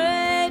the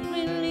great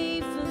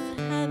relief of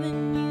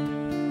having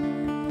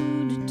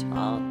you to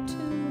talk to.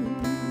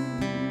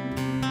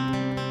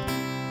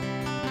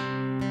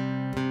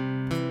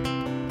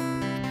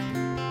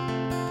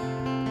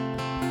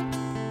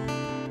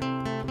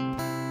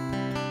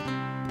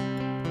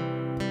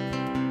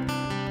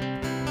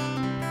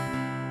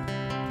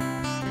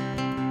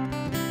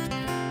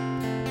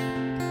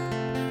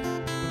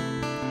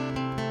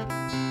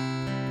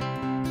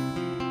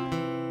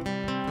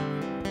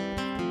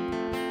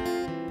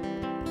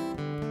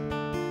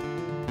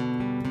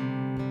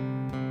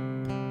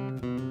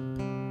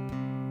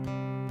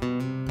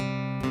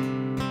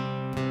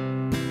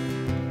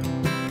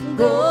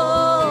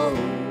 Go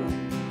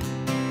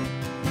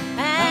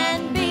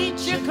and beat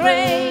your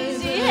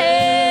crazy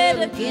head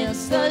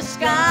against the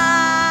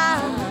sky.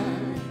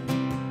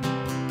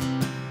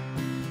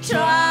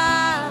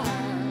 Try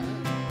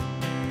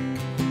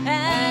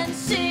and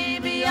see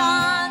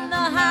beyond the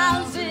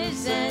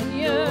houses in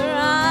your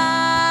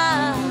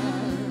eyes.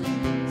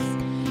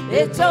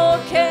 It's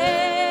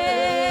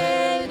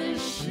okay to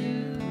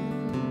shoot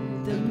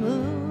the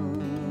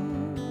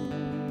moon,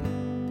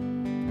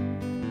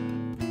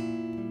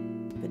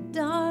 but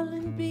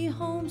darling, be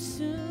home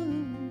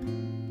soon.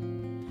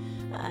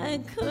 I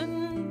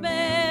couldn't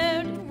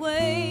bear to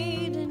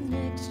wait an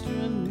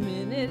extra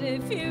minute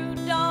if you,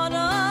 daughter,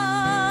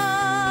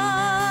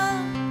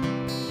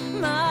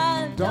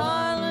 my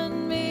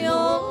darling, be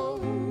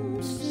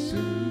home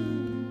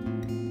soon.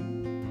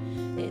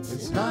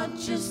 It's not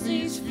just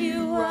these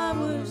few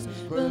hours,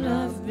 but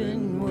I've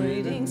been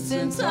waiting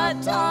since I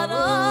taught her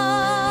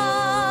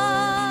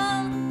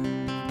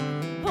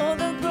for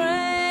the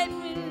great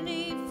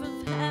relief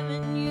of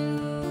having you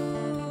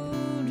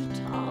to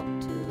talk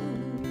to.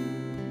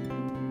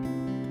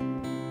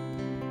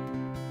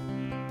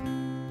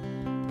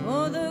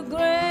 For the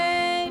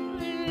great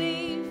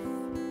relief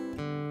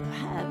of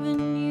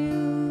having you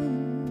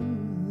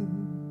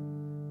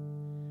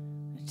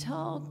to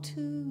talk to.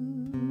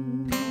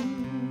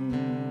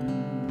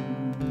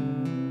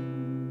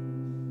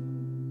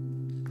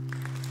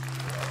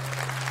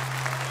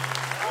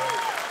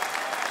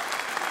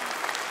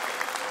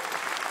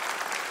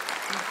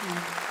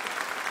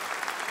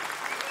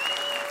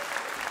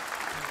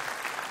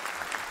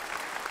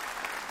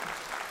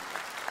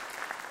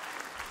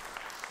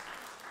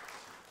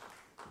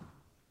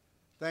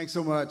 Thanks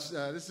so much.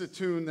 This is a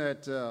tune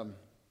that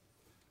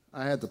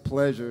I had the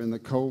pleasure and the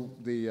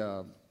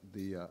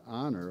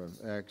honor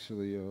of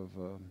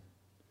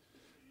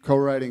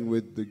co-writing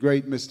with the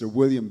great Mr.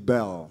 William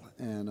Bell.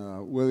 And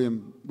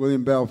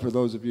William Bell, for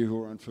those of you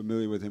who are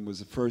unfamiliar with him, was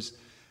the first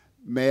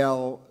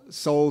male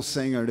soul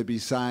singer to be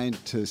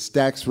signed to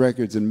Stax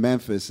Records in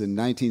Memphis in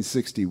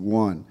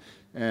 1961.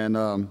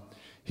 And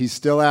he's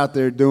still out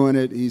there doing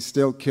it. He's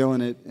still killing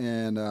it.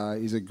 And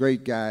he's a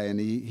great guy. And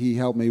he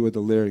helped me with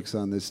the lyrics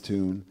on this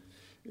tune.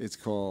 It's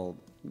called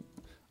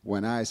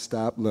When I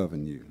Stop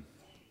Loving You.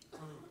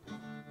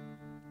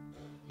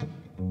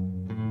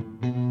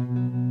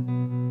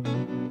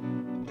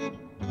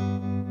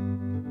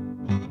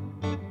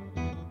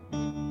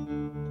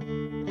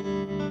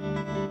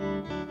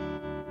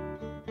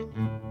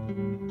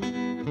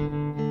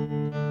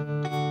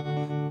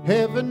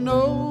 Heaven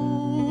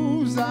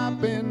knows I've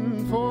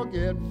been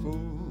forgetful.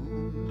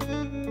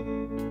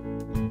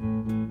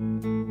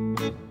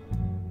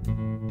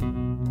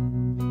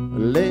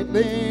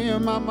 Lately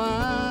my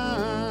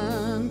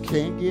mind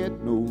can't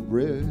get no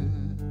rest.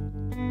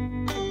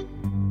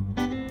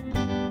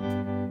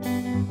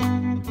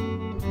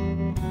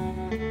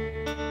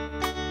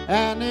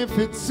 And if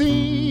it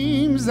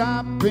seems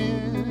I've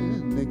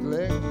been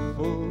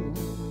neglectful,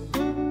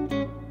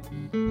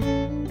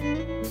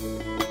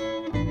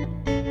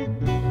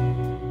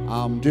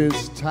 I'm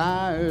just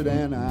tired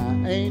and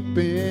I ain't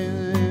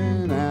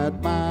been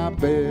at my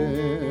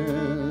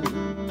best.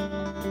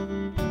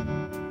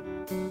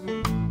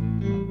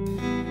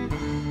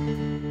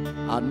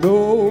 I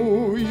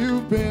know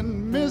you've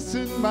been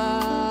missing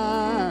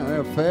my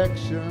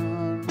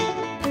affection.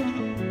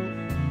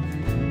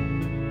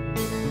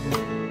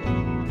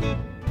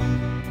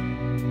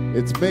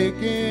 It's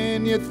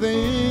making you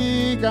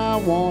think I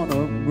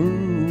wanna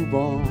move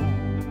on.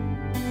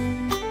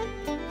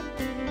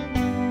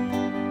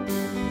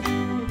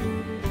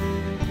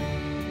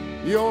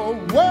 You're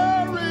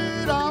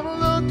worried I'm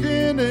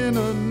looking in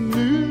a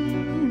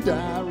new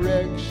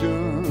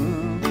direction.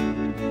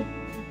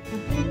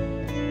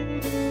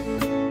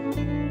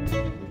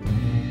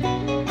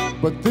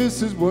 But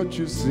this is what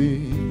you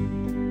see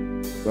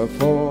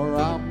before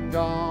I'm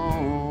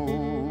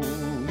gone.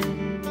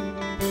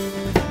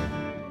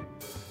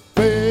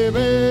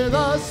 Baby,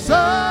 the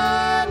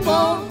sun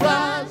won't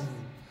rise,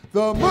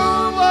 the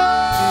moon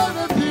won't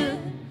appear,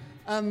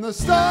 and the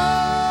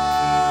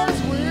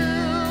stars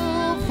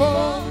will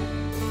fall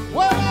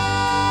when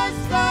I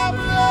stop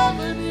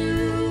loving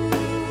you.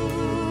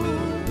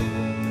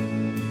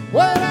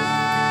 When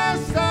I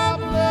stop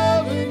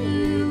loving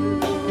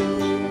you,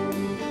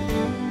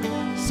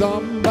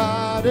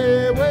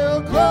 somebody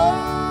will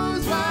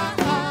close my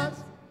eyes,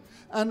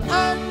 and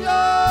I'm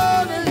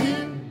gonna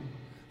hear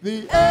the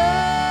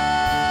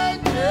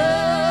angels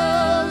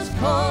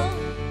call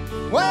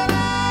when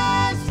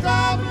I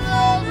stop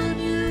loving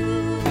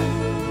you.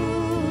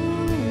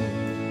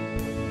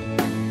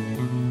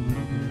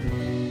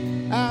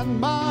 And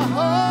my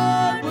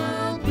heart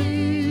will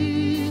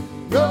be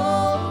no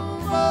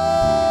more.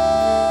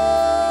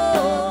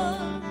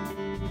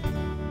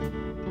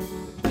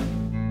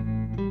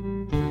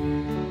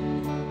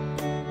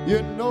 You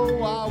know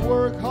I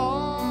work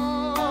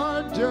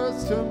hard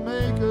just to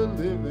make a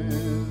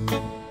living.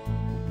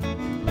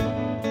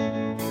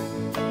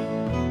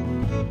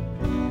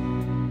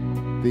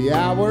 The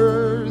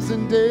hours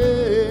and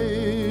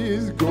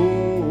days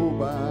go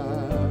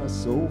by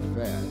so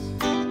fast.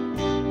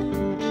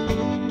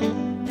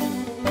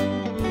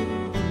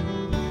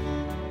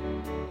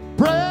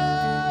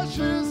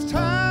 Precious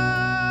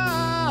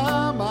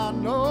time I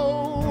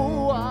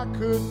know I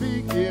could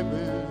be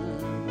given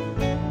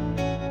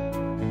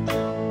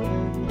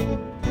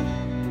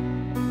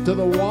to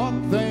the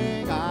one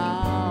thing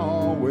I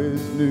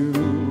always knew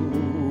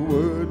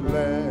would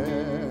last.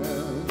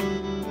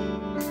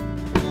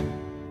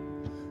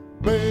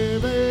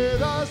 Baby,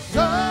 the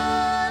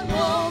sun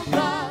won't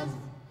rise,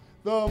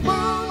 the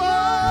moon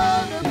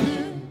won't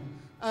appear,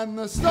 and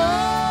the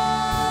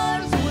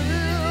stars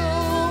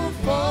will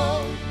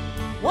fall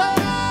when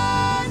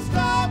I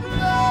stop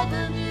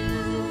loving you.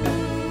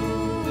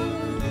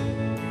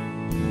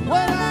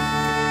 When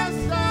I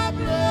stop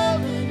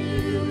loving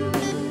you,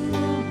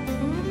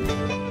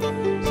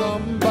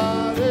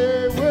 somebody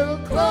will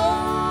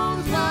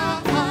close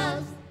my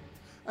eyes,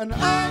 and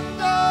I'm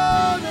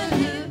gonna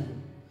hear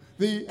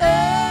the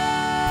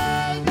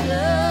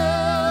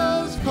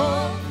angels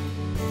call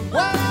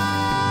when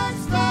I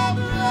stop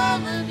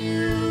loving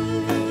you.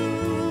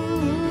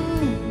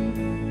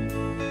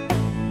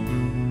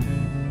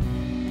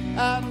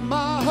 And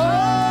my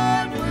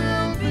heart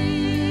will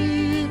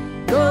be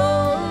no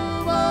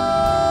more.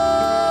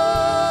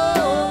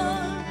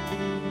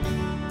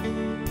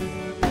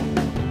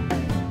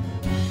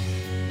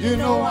 You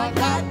know I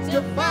got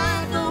to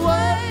find a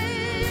way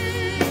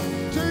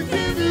to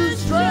give you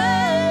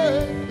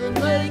strength and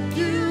make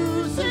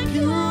you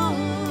secure.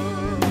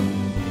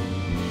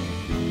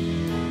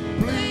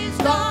 Please,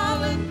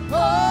 darling,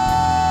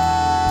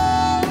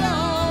 hold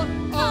on,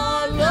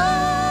 our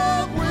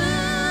love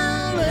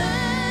will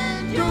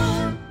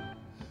endure.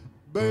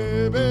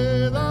 Baby,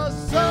 the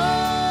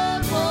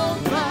sun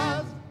won't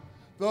rise,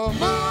 the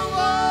moon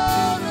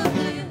won't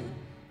appear,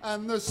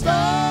 and the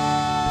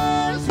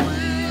stars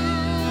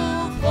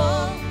will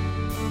fall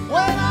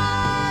when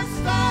I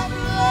stop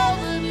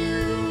loving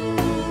you.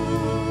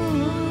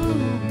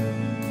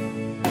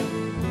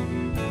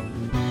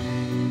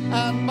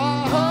 And my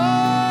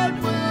heart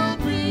will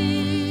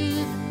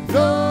be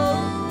no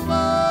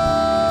more.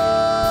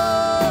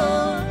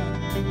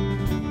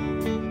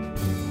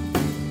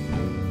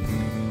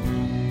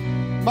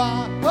 My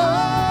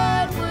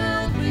heart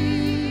will be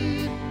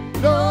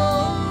no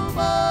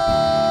more.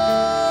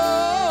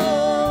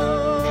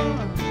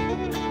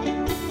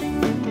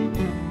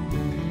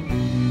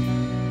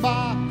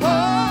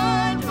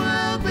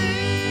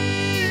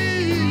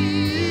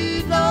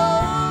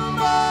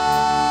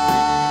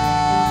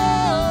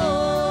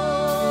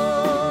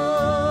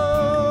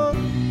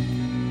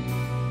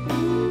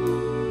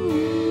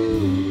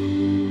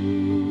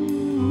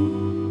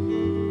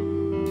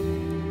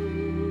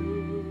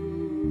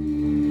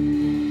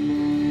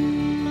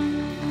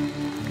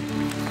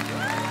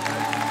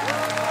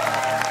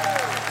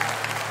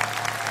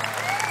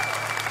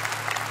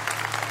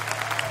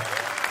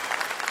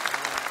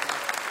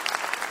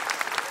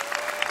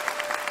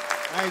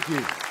 Thank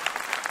you.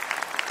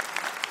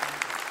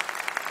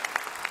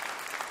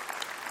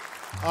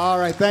 All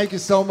right, thank you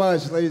so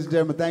much, ladies and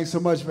gentlemen. Thanks so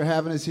much for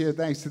having us here.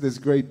 Thanks to this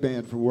great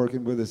band for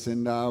working with us,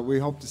 and we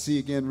hope to see you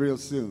again real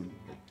soon.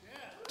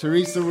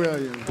 Teresa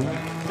Williams.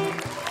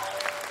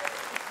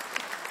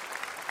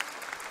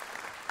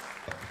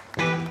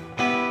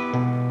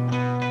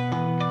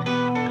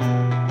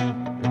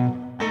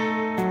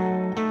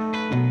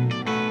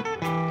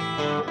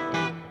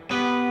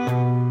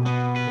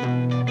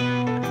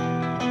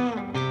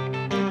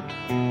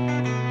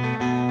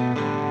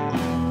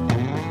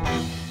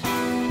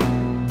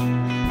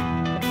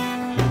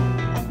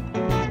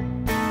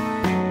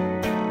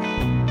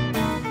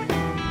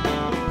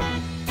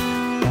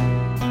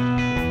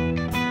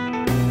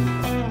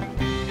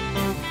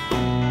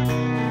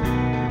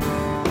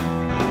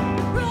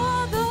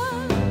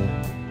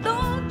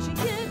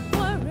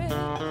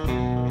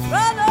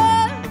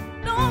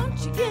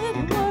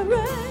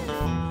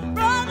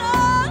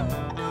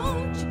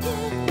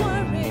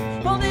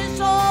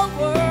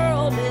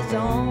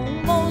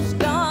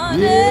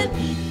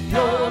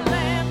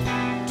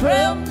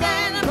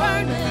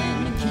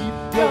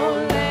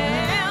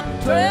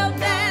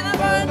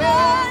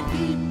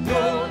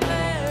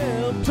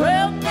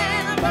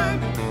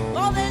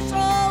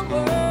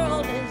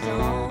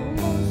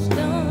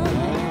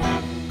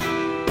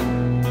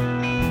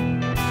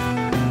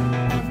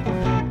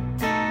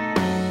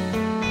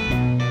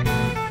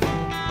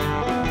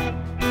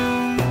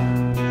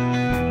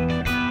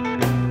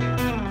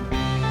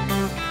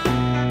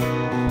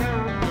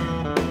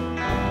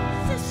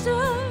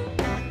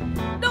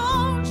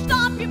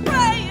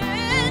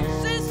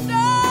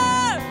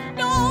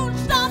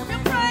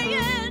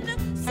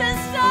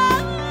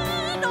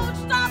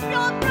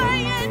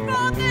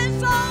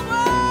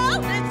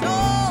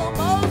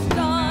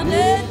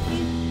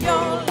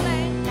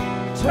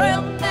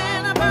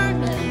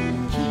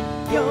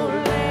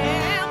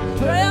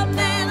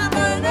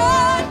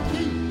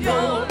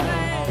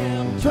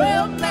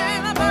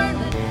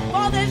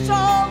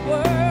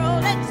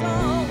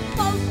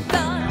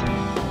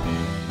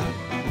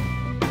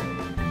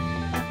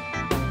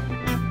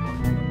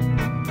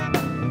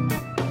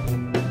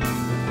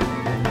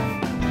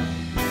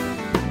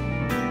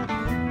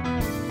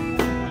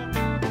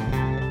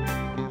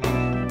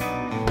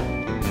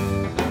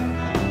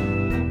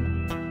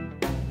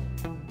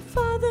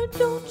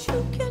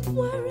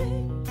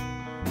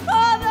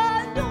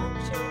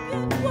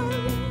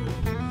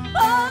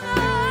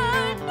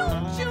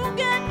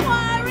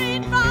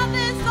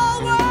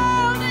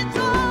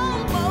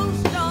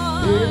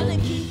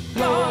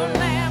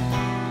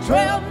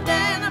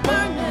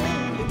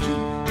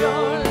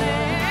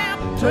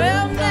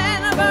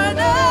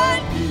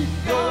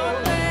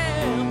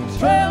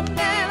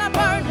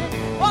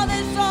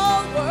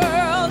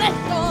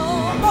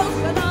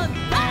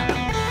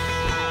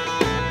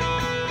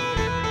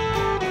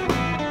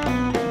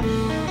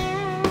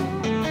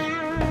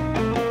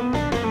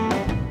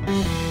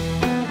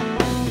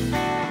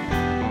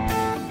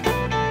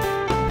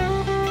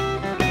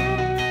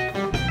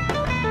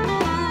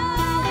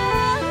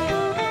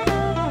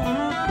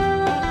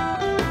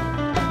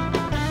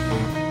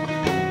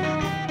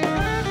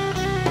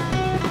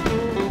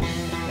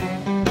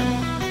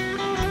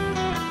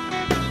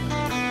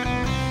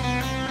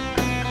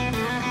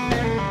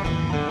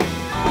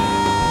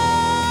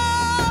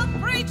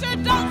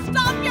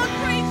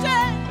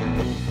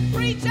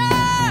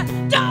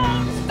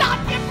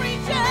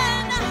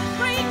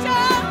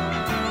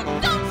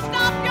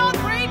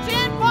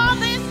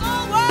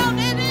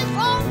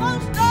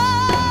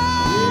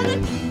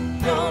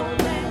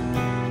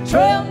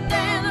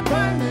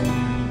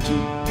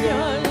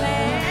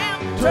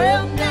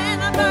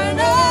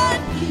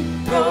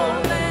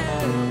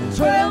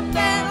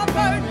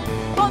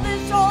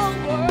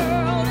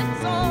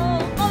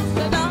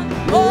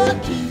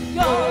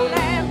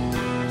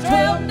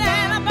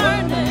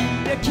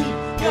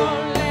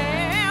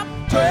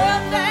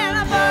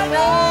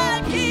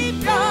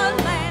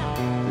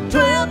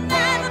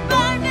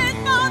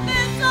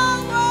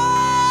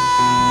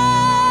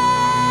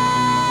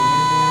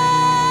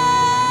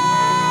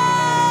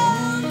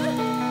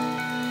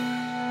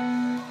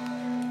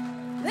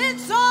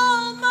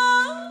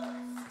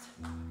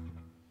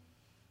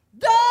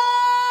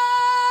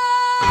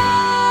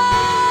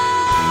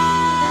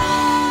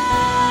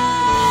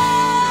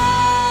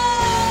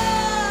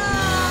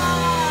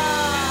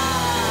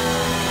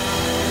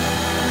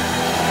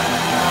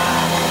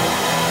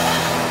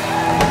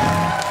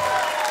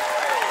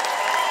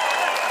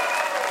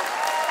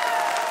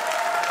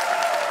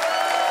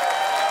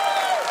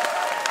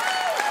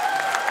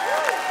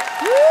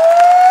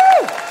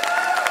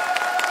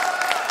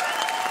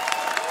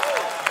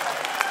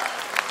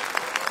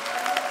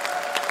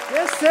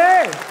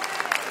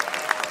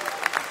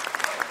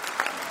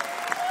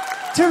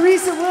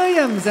 Teresa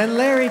Williams and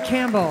Larry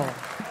Campbell,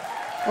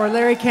 or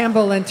Larry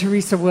Campbell and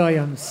Teresa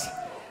Williams.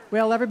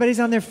 Well, everybody's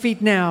on their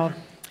feet now.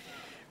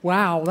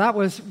 Wow, that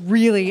was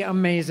really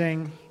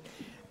amazing.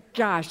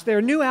 Gosh,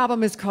 their new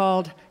album is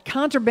called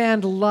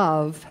Contraband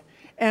Love,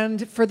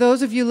 And for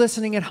those of you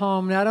listening at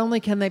home, not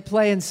only can they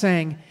play and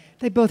sing,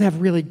 they both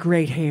have really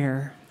great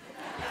hair.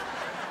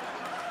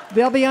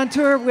 They'll be on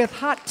tour with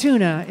Hot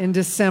Tuna in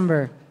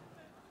December.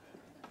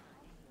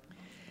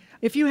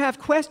 If you have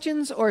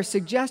questions or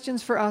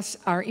suggestions for us,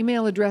 our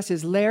email address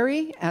is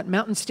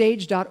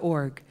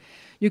larry@mountainstage.org.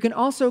 You can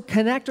also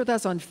connect with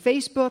us on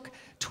Facebook,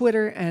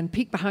 Twitter, and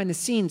peek behind the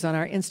scenes on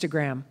our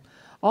Instagram.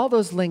 All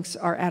those links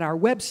are at our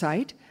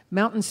website,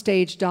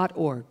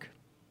 mountainstage.org.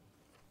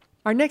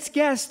 Our next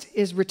guest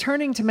is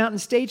returning to Mountain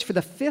Stage for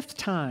the 5th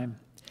time.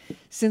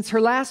 Since her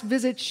last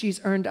visit,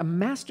 she's earned a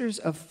Master's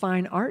of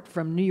Fine Art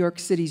from New York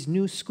City's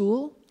New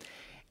School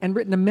and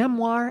written a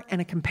memoir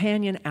and a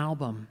companion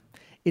album.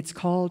 It's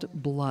called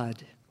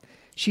Blood.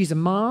 She's a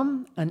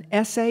mom, an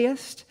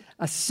essayist,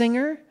 a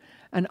singer,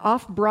 an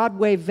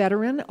off-Broadway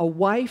veteran, a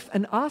wife,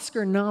 an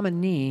Oscar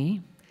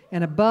nominee,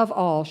 and above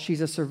all,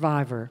 she's a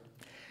survivor.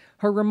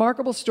 Her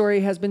remarkable story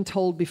has been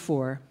told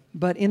before,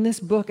 but in this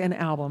book and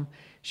album,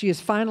 she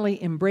is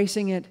finally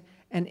embracing it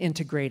and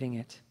integrating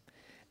it.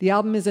 The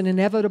album is an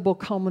inevitable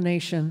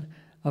culmination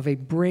of a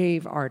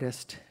brave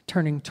artist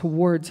turning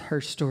towards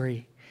her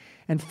story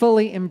and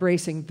fully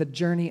embracing the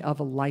journey of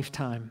a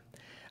lifetime,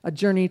 a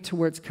journey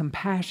towards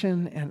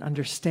compassion and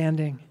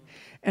understanding,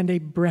 and a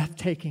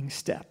breathtaking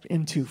step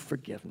into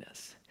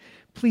forgiveness.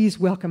 Please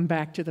welcome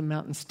back to the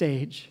Mountain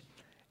Stage,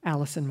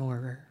 Alison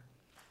Moorer.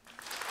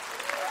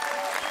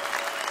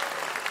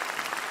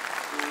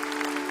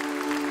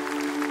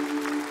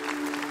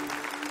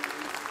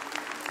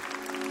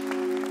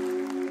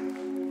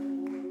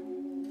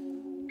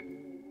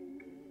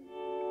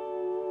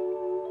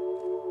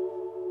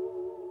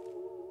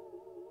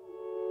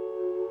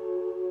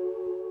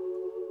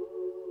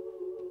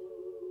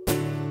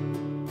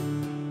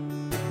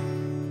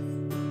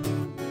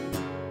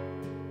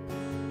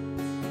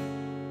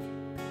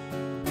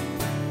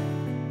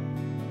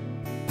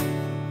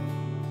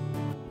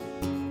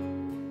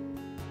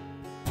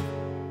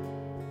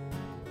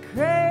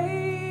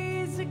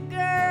 Crazy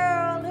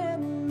girl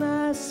in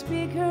my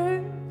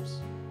speakers,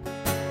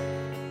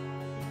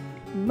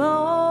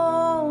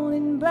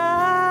 moaning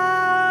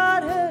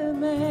about her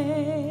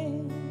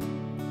man,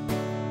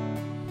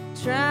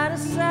 trying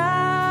to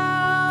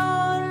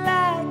sound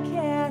like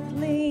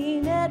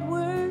Kathleen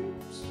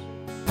Edwards,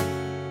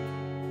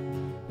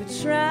 but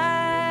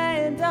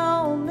trying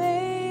don't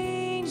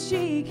mean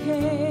she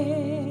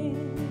can.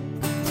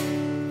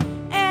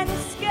 And the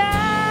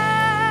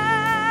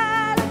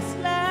sky looks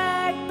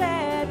like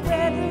bad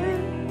weather,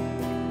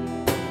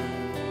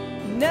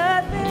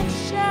 nothing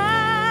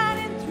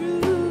shining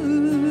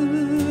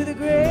through the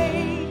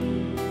gray,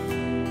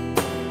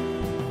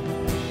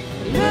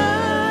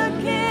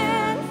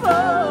 looking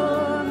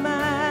for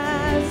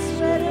my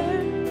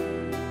sweater,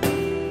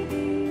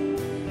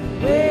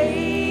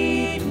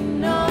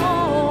 waiting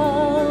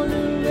on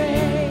the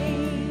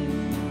rain.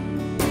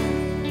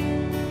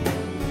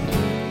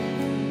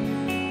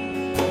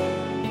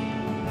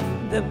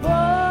 The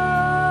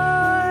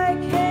boy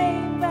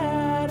came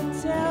by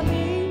to tell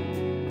me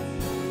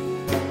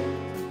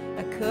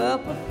a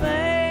couple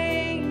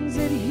things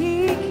that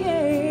he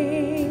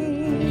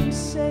can't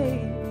say.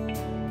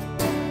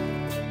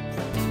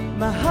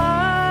 My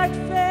heart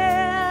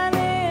fell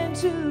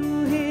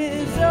into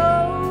his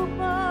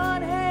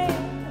open hand.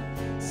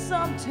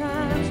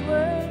 Sometimes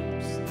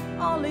words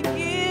only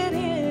get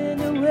in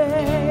the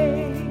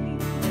way.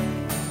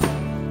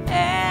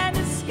 And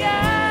the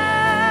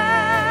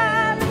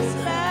sky looks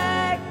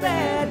like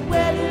bad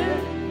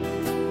weather.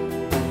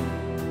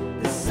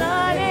 The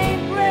sun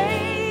ain't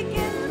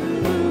breaking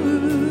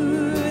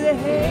through the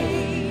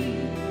hay.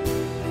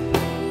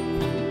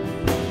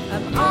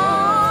 I'm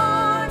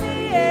on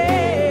the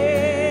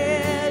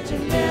edge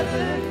of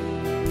never,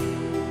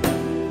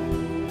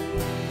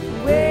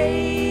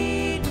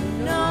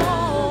 waiting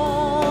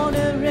on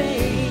the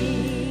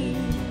rain.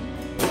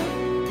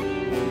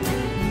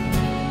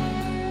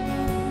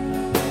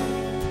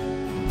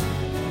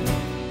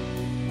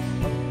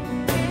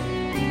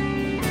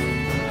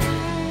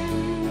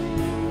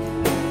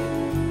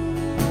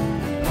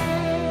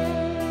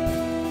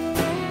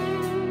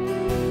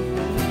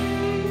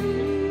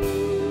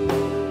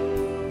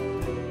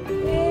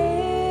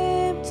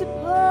 Empty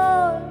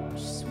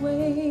porch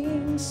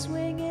swing,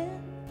 swinging.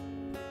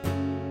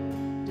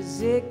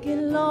 Does it get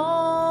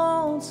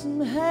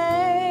lonesome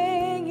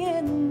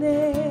hanging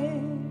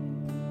there?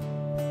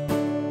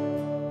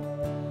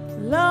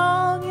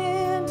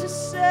 Longing to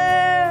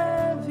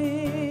serve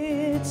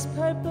its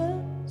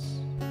purpose.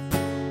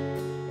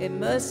 It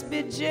must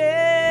be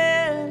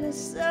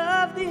jealous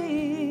of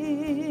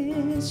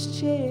this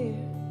chair.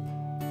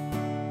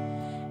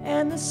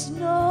 And the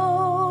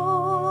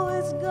snow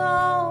is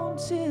gone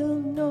till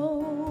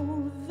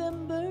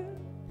November,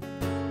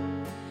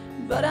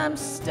 but I'm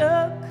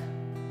stuck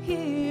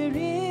here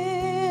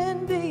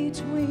in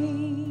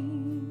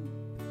between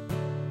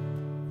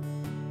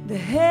the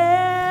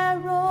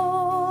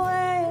harrow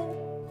and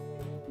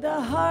the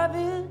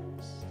harvest,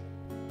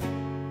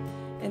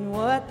 and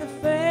what the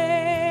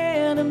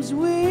phantoms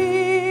whisper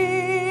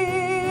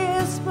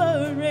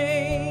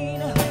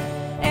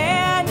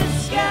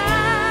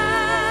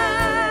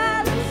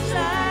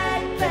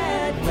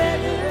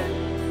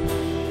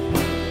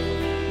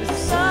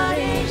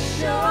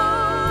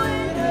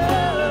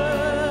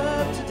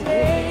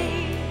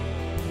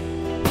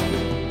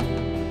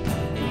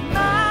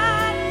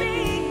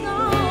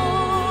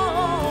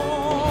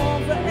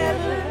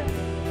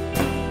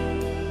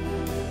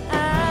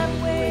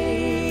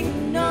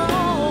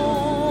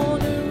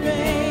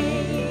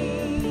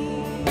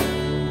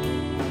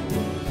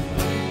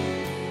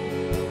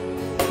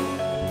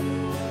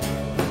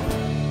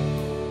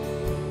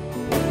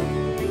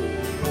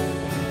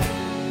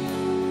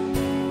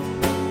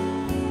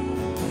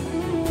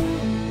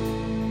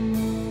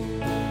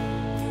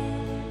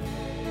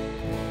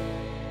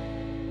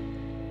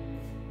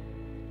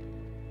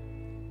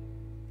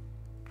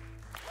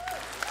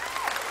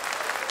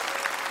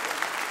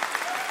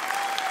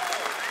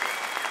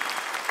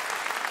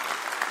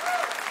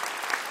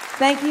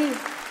Thank you.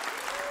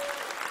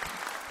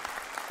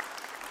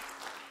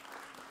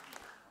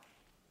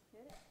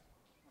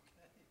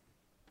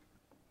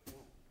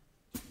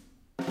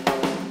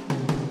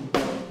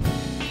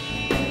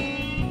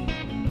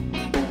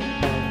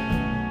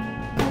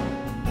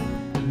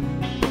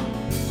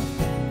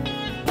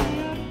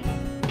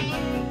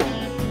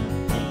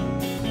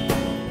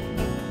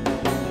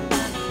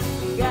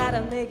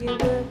 Gotta make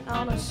it work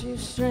on a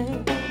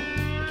shoestring.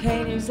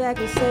 Can't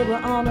exactly say we're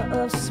on the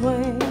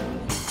upswing.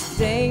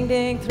 Ding,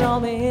 ding, throw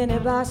me in a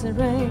boxing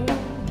ring.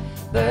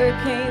 Bird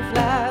can't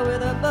fly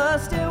with a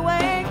busted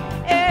wing.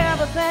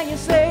 Everything you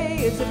say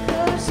is a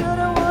coulda,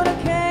 shoulda, woulda.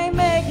 Can't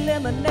make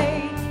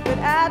lemonade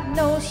without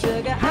no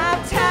sugar.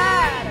 I'm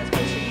tired of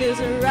pushing this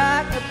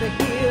rock up the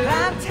hill.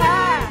 I'm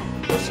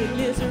tired pushing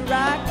this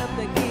rock up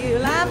the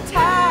hill. I'm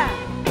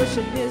tired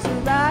pushing this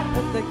rock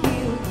up the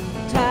hill.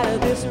 Tired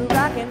of this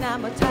rock and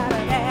I'm tired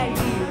of that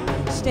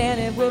hill.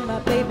 Standing with my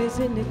babies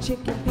in the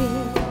chicken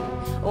pen,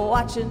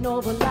 watching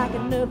over like a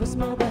nervous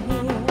mother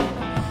hen.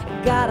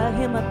 Gotta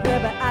hear my prayer,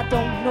 but I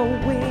don't know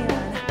when.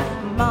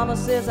 Mama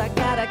says I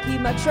gotta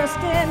keep my trust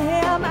in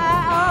him.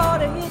 I ought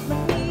to hit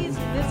my knees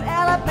in this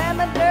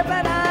Alabama dirt,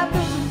 but I'm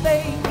losing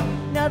faith.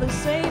 Nothing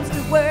seems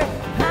to work.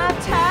 I'm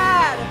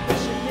tired of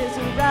pushing this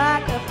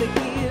rock up the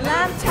hill.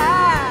 I'm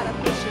tired of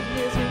pushing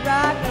this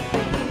rock up the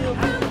hill.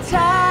 I'm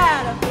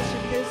tired of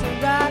pushing this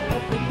rock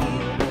up the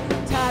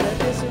hill. Tired of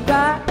this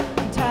rock.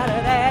 I'm tired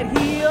of that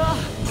hill.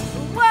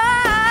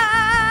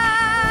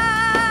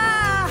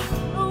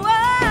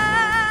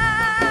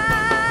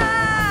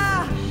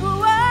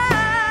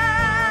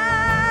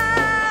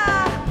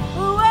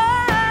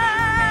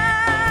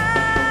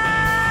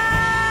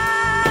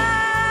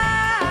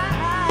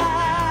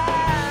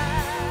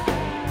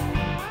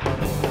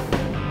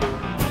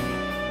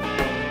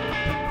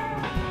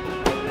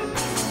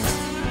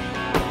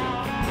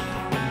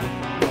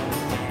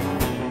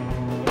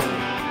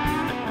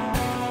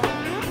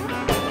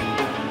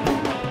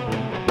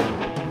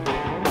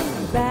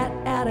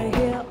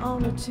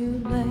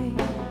 Two-lane,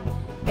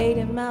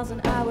 80 miles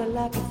an hour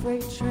like a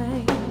freight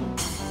train.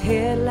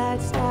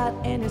 Headlights out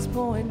and it's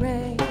pouring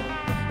rain.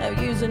 I'm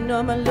using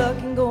all my luck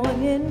and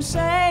going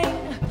insane.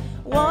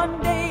 One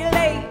day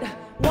late,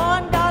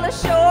 $1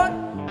 short.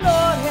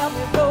 Lord help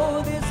me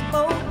row this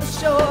boat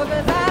ashore.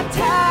 'Cause I'm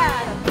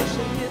tired of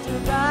pushing this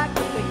rock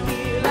up the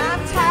hill.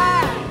 I'm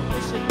tired of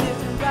pushing this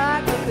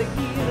rock up the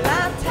hill.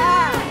 I'm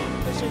tired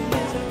of pushing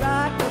this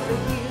rock up the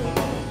hill.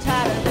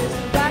 Tired of this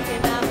rock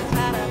and I'm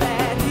tired of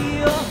that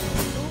hill.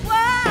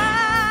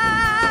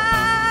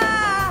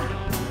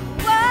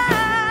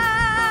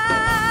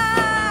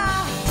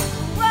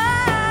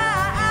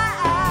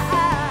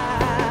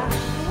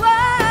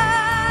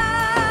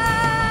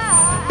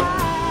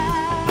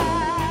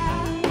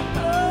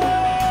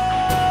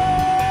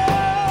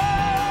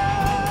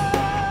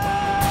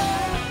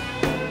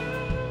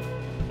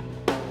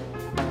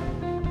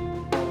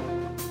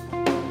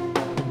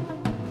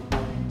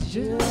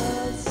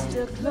 Just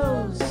a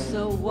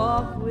closer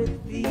walk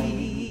with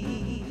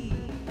thee.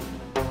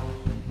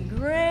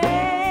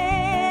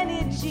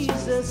 Granny,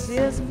 Jesus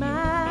is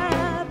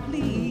my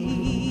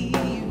plea.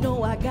 You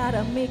know I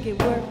gotta make it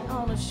work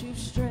on a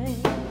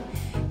shoestring.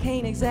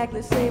 Can't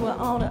exactly say we're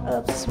on an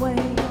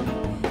upswing.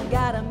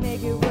 Gotta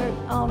make it work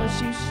on a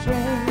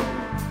shoestring.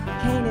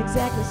 Can't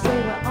exactly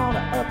say we're on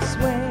an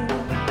upswing.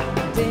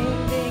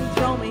 Ding, ding,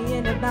 throw me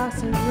in the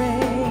boxing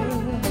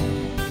ring.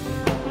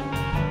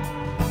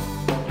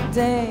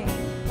 Dang.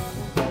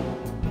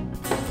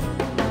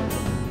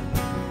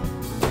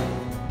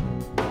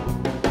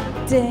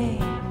 Dang.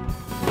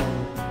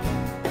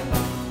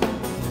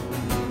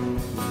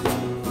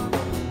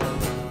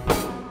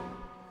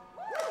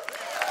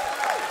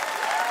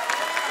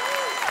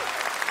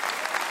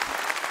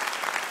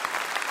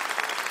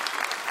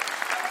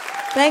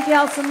 Thank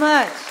y'all so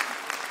much.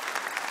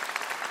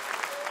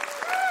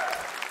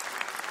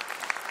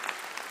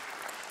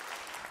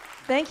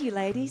 Thank you,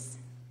 ladies.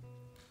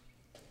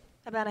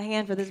 How about a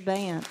hand for this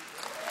band?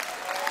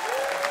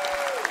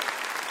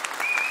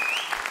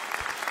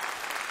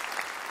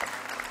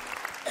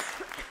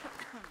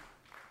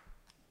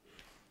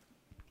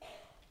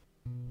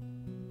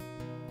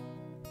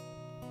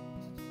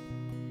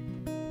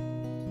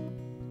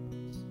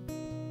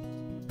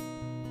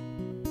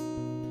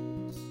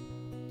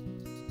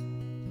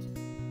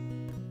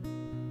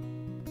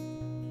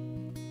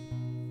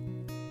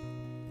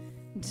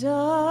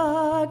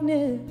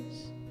 Darkness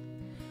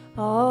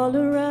all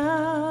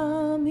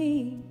around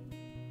me,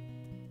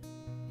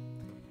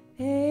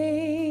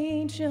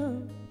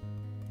 ancient,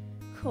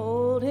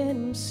 cold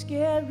and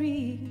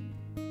scary,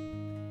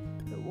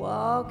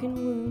 walking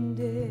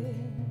wounded,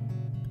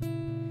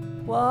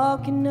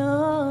 walking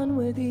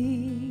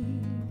unworthy.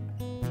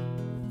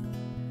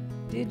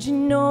 Did you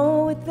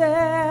know what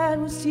that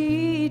was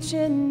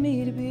teaching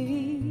me to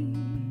be?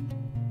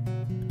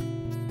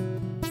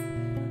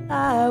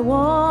 I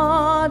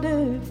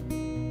wondered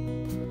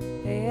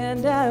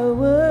and I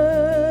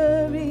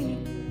worry,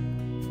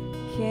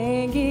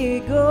 can't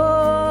get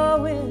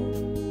going,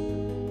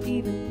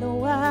 even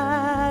though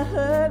I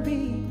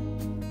carry.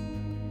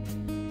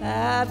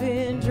 I've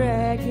been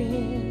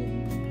dragging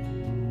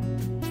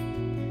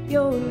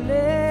your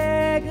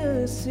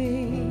legacy,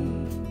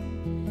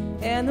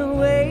 and the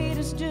weight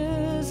is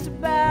just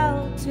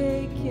about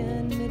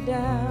taking me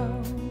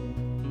down.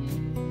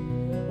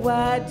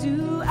 Why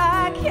do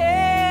I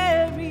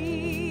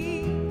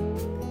carry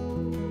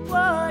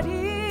what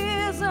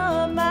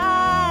isn't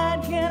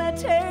mine? Can I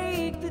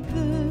take the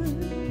good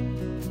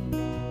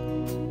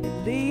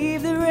and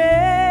leave the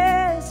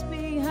rest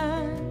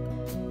behind?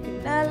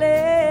 Can I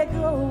let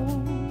go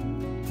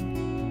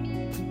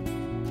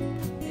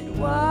and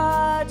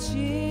watch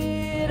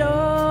it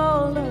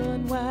all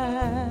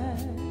unwind?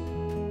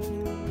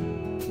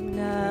 Can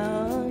I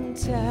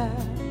untie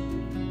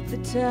the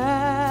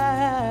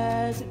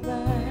ties that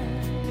bind?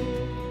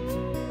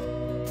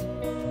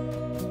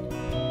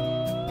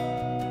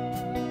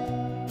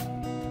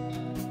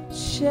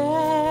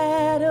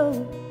 Shadows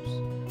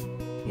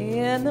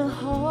in the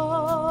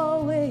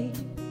hallway,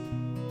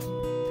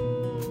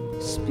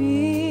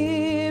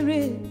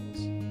 spirits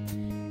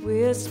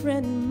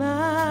whispering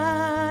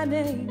my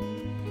name,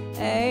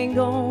 ain't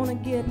gonna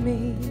get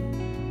me.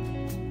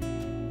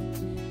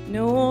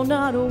 No,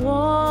 not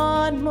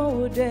one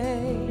more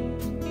day.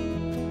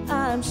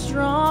 I'm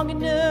strong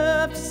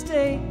enough to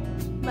stake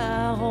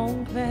my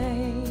own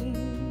claim.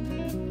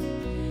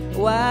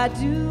 Why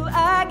do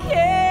I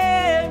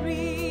carry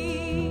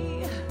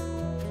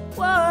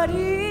what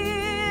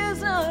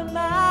isn't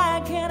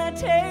mine? Can I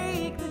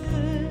take the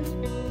good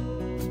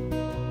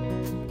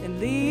and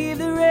leave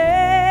the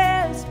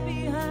rest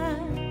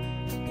behind?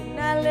 Can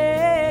I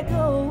let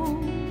go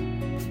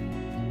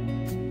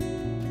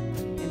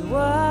and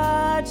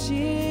watch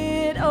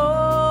it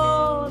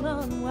all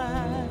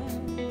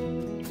unwind?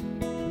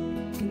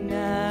 Can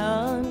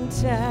I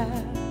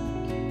untie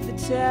the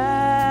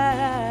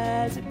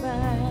ties that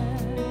bind?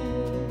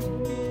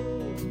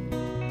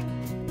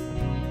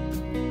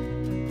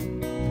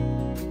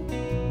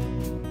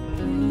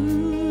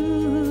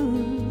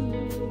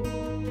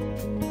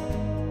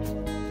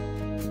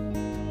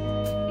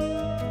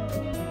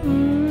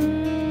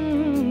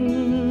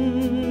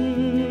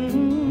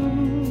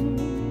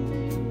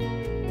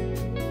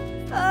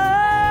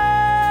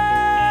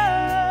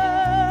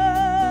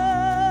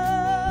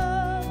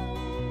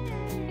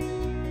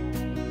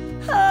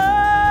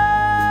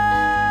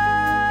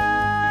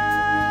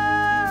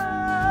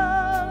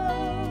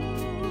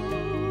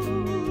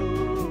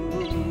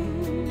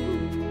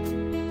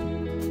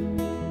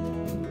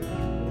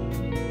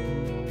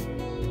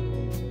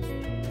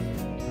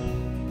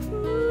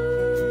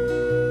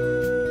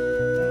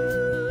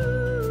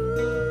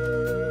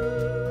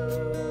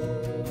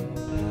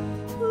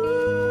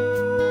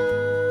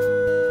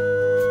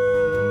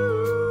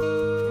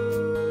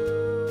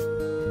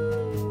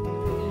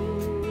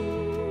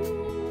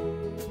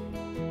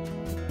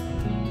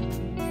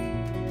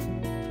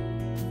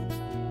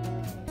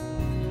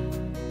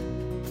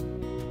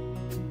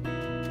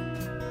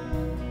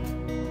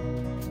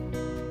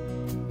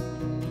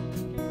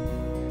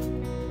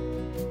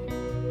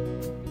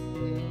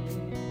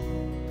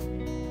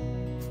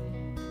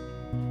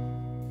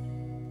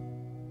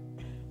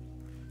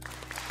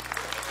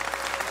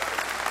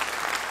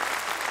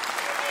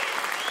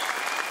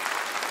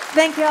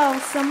 Thank you all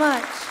so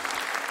much.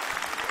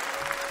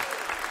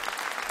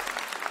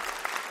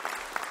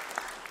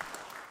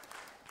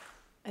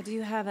 I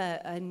do have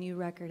a new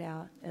record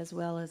out as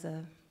well as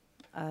a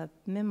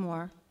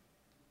memoir.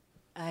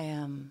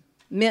 I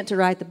meant to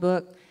write the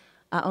book.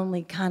 I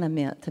only kind of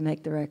meant to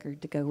make the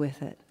record to go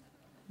with it.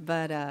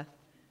 But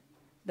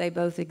they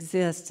both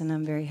exist, and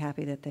I'm very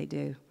happy that they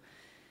do.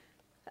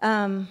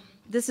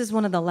 This is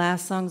one of the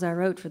last songs I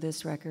wrote for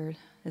this record.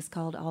 It's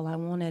called All I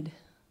Wanted.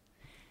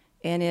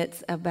 And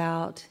it's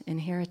about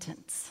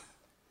inheritance.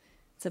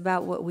 It's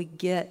about what we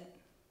get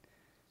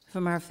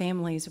from our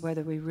families,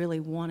 whether we really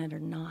want it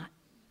or not.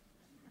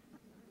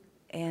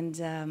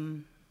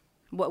 And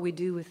what we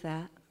do with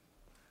that.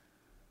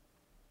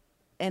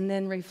 And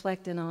then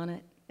reflecting on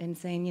it and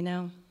saying, you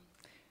know,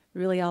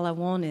 really all I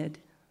wanted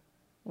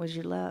was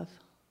your love.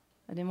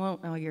 I didn't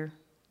want all your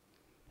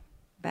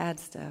bad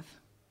stuff.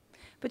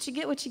 But you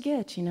get what you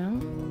get, you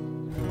know?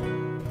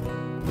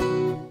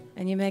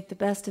 And you make the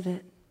best of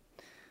it.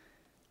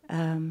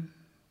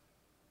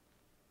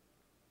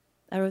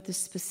 I wrote this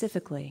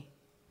specifically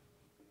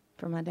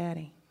for my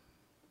daddy.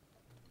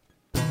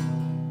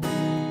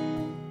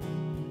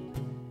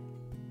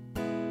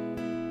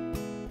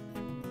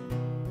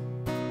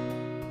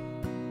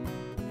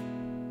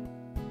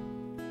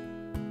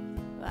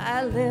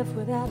 I left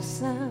without a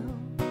sound.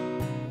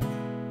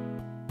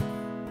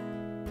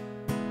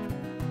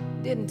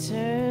 Didn't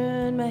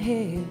turn my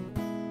head,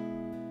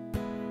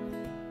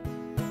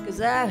 'cause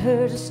I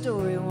heard a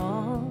story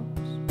once.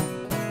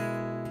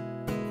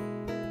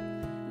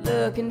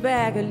 Looking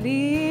back, I'd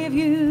leave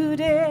you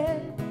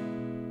dead.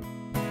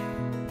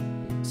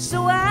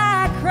 So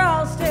I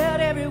crossed out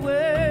every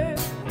word,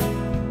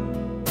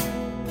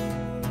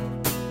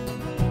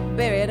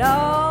 buried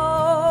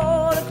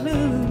all the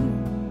clues,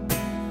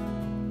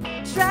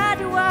 tried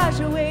to wash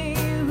away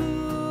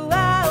who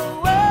I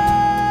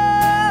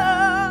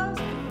was,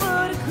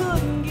 but I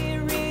couldn't get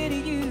rid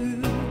of you.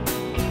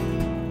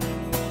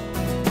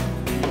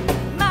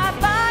 My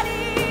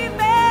body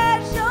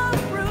bears your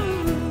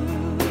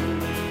bruise,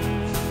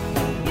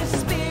 your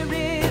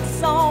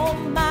spirit's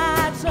on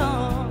my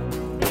tongue,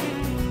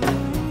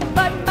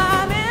 but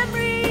my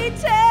memory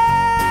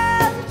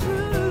tells the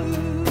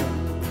truth.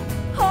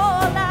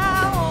 All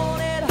I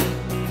wanted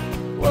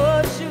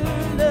was your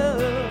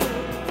love.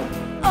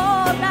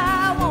 All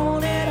I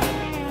wanted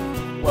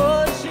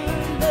was your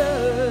love.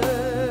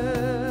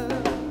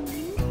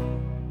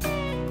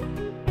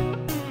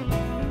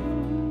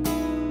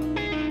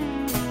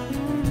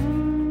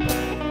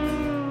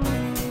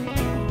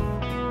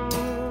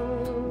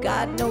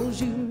 God knows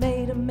you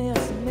made a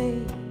mess of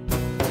me.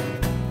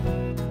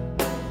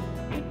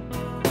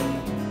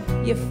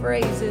 Your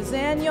phrases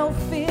and your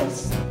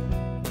fists,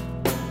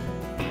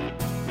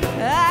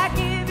 I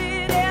give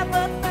it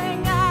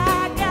everything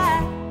I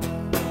got,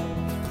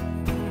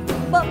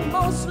 but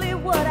mostly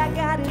what I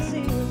got is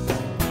this.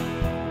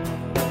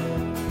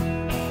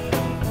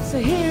 So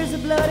here's a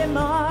bloody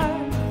mark,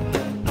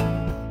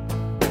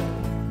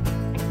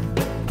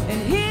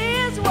 and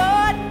here's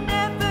what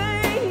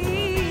never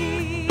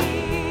heals.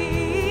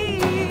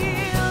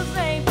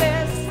 Ain't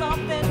there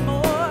something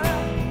more?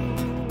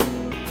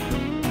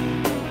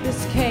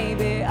 This can't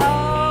be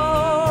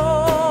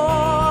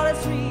all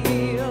that's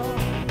real.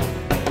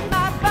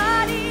 My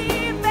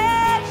body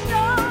bears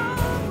your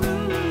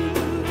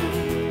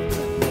bruise,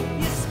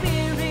 your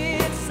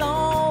spirit's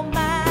on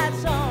my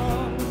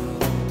tongue,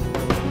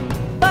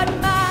 but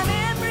my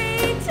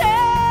memory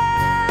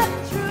tells the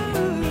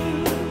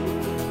truth.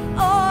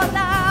 All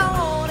I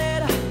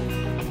wanted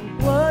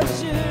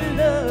was your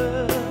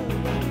love.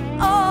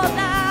 All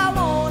I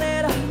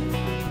wanted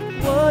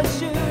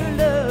was your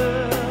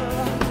love.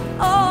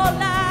 All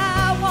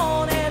I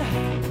wanted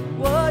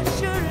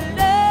was your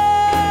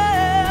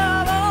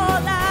love.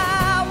 All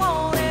I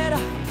wanted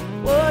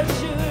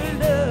was your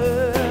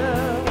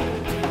love.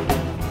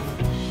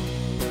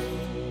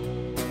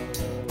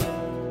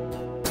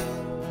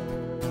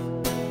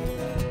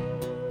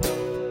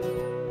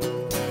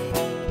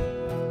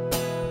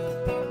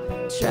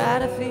 Try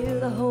to fill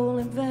the hole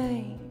in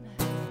vain,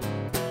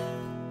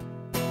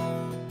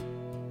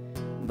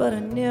 but I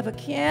never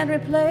can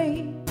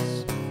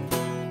replace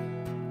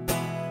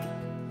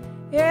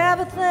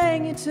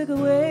everything you took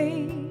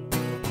away,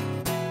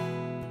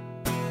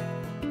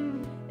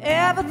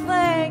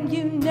 everything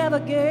you never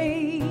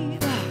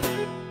gave.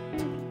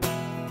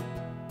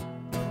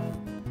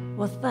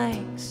 Well,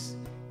 thanks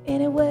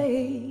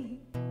anyway.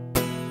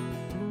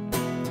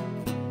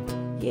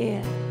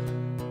 Yeah.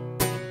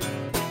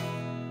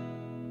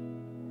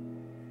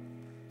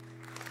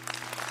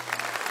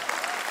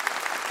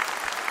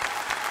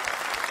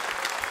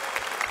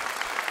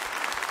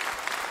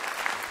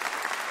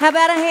 How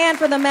about a hand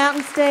for the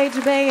Mountain Stage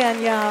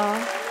Band, y'all?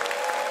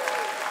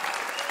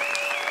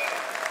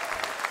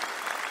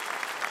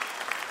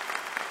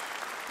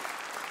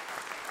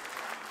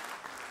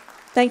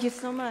 Thank you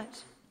so much.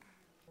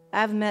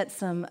 I've met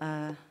some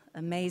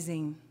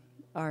amazing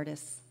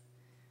artists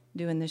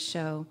doing this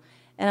show,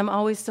 and I'm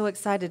always so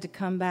excited to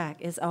come back.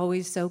 It's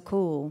always so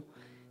cool.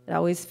 It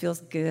always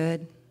feels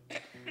good.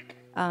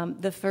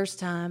 The first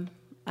time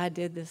I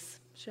did this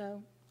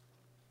show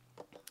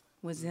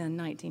was in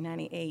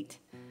 1998,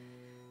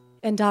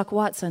 and Doc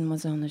Watson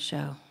was on the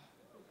show,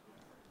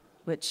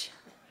 which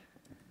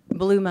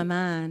blew my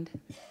mind.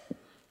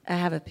 I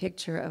have a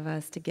picture of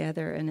us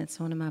together, and it's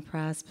one of my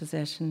prized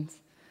possessions.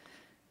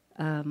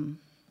 Even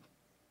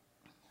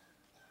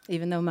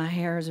though my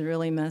hair is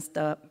really messed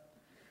up,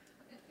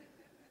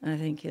 I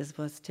think his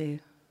was too,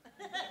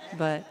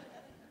 but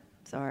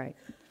it's all right.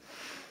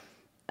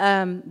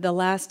 The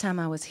last time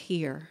I was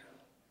here,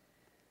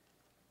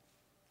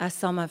 I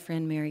saw my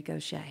friend Mary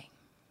Gaucher.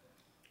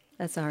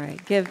 That's all right.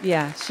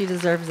 She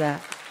deserves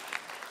that.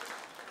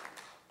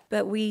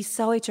 But we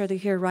saw each other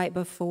here right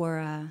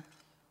before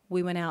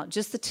we went out,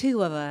 just the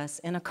two of us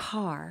in a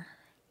car,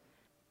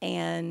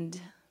 and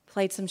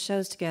played some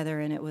shows together,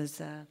 and it was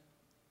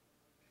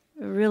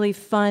really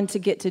fun to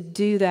get to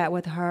do that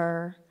with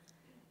her.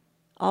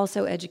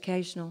 Also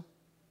educational.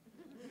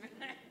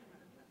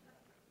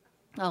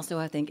 Also,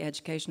 I think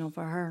educational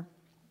for her,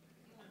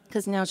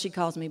 because now she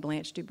calls me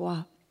Blanche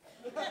Dubois.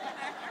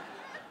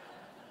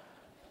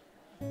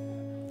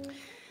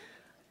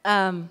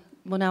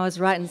 When I was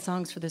writing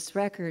songs for this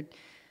record,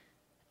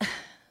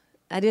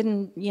 I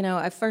didn't,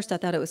 at first I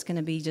thought it was going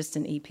to be just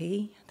an EP.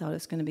 I thought it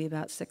was going to be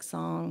about 6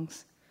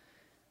 songs,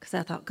 because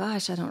I thought,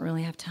 gosh, I don't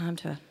really have time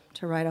to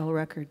write a whole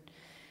record.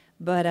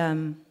 But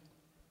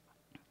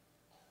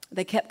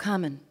they kept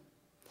coming.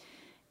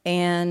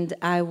 And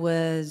I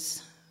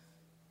was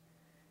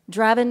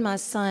driving my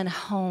son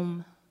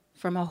home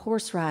from a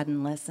horse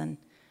riding lesson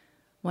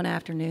one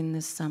afternoon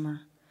this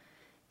summer.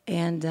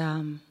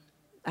 And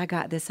I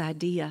got this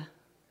idea.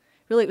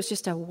 Really, it was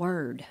just a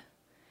word.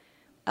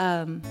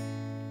 The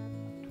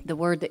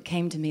word that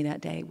came to me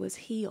that day was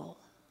heal.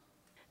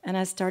 And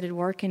I started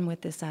working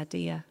with this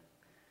idea.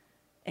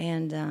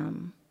 And,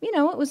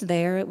 it was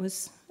there. It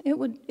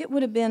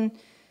would have been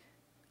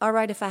all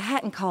right if I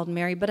hadn't called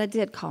Mary, but I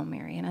did call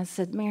Mary. And I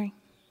said, Mary,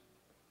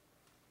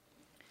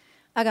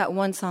 I got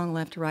one song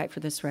left to write for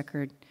this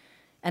record,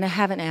 and I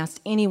haven't asked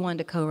anyone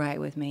to co-write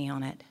with me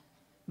on it,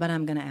 but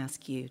I'm going to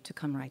ask you to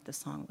come write the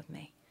song with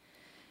me.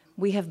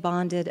 We have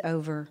bonded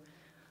over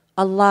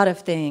a lot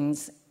of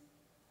things,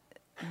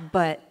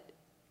 but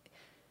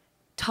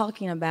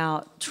talking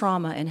about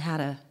trauma and how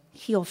to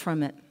heal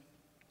from it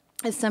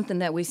is something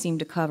that we seem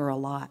to cover a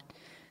lot.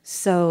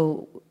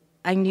 So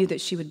I knew that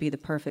she would be the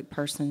perfect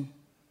person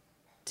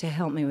to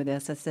help me with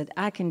this. I said,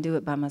 I can do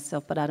it by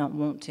myself, but I don't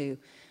want to.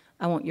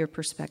 I want your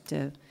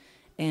perspective.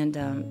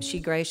 And she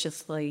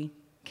graciously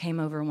came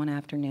over one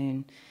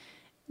afternoon,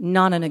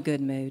 not in a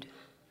good mood,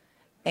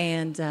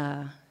 and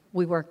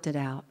we worked it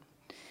out.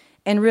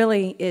 And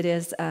really, it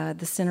is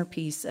the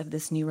centerpiece of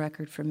this new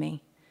record for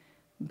me,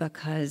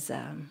 because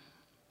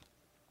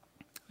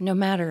no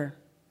matter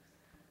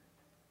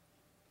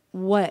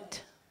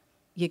what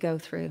you go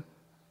through,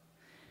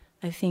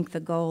 I think the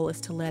goal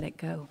is to let it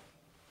go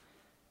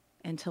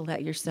and to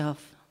let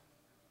yourself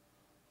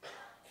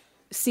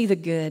see the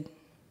good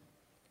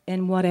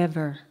in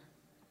whatever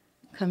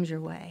comes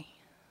your way.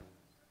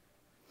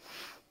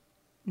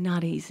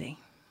 Not easy.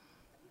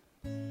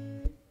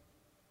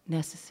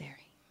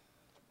 Necessary.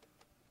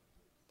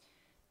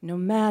 No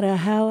matter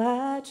how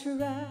I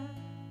try,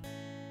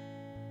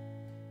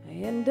 I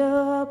end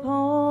up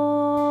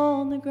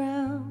on the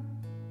ground.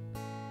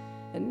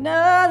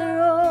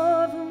 Another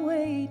orphan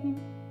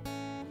waiting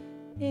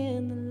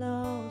in the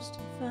lost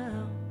and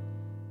found.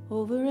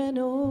 Over and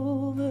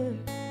over,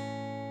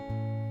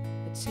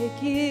 I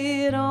take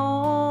it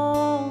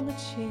on the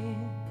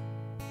chin.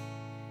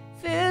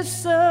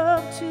 Fists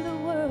up to the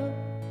world,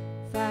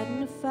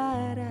 fighting a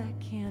fight I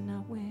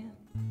cannot win.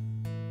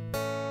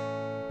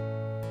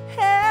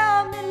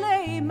 Help me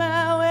lay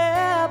my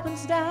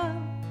weapons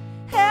down.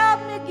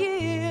 Help me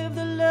give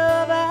the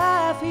love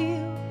I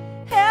feel.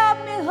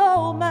 Help me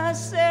hold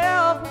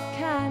myself with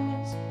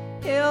kindness.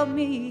 Help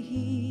me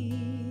heal.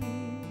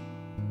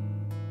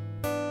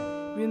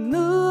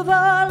 Remove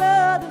all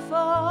of the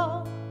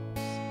faults.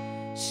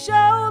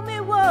 Show me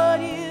what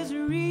is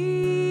real.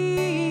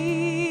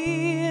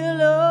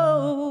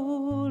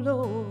 Oh,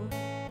 Lord,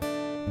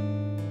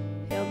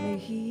 help me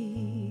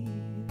heal.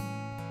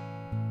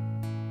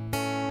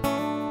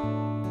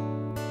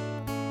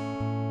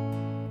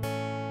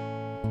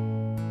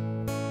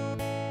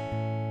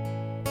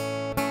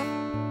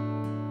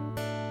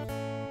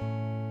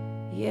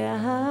 Yeah,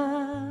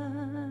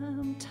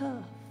 I'm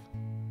tough,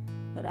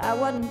 but I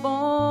wasn't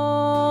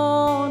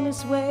born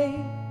this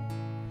way.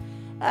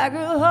 I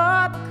grew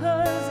up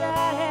because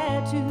I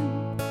had to,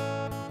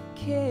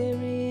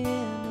 carrying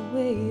the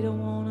weight. I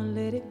want to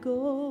let it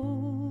go.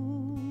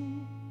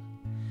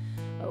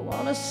 I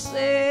want to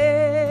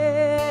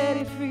set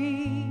it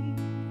free.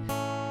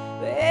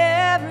 But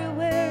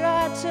everywhere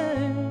I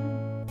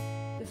turn,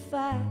 the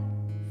fight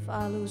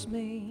follows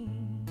me.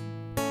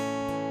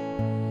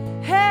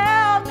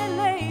 Help me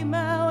lay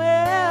my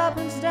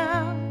weapons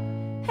down.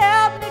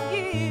 Help me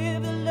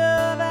give the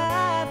love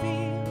I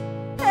feel.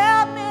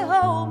 Help me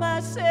hold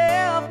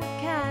myself with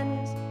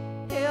kindness.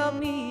 Help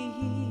me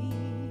heal.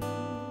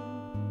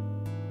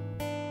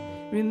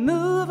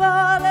 Remove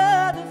all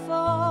of the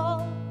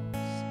faults.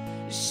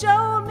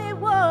 Show me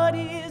what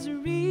is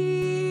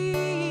real.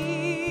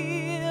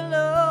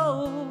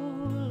 Oh,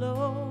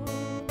 Lord,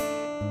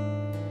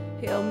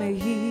 help me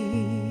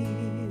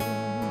heal.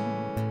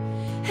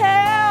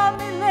 Help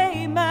me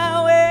lay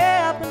my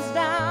weapons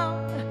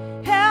down.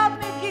 Help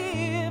me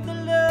give the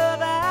love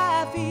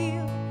I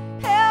feel.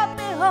 Help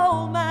me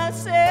hold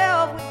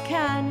myself with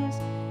kindness.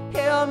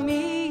 Help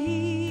me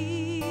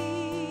heal.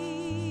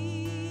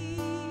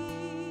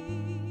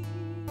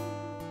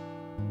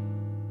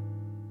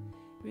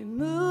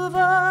 Remove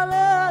all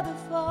of the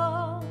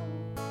faults.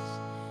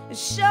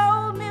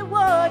 Show me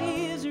what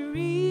is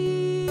real.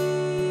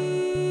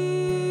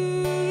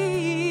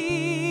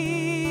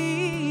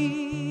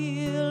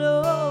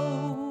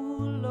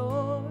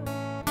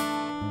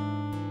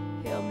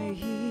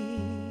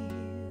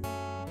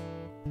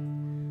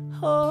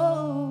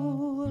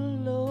 Oh,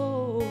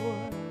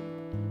 Lord,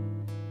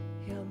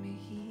 help me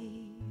heal.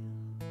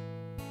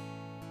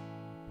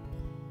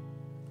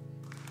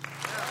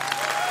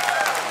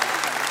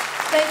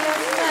 Thank you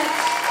so much.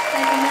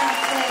 Thank you, Matt.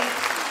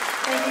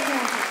 Thank you,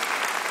 Kathy.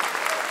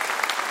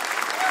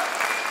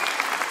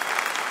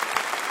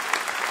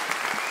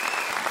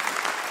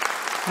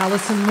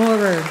 Allison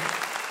Moorer.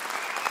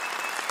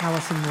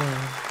 Allison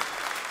Moorer.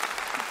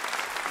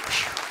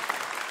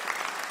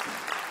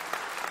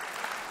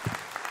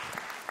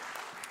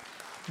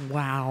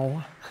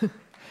 Wow.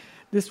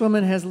 This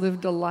woman has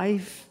lived a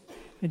life,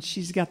 and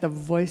she's got the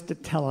voice to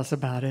tell us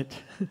about it,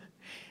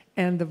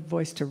 and the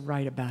voice to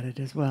write about it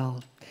as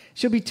well.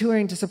 She'll be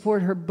touring to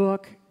support her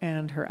book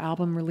and her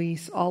album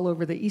release all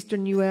over the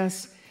eastern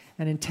U.S.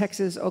 and in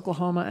Texas,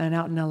 Oklahoma, and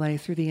out in L.A.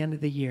 through the end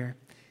of the year.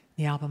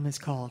 The album is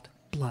called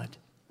Blood.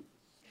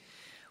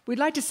 We'd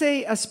like to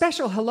say a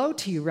special hello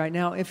to you right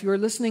now if you're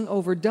listening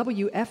over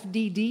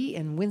WFDD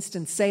in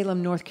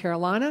Winston-Salem, North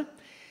Carolina.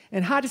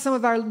 And hi to some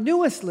of our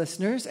newest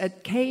listeners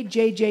at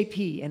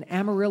KJJP in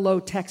Amarillo,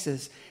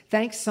 Texas.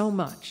 Thanks so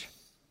much.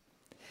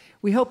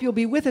 We hope you'll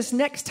be with us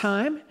next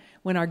time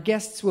when our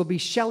guests will be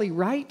Shelley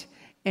Wright,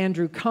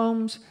 Andrew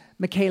Combs,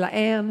 Michaela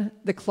Ann,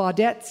 the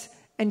Claudettes,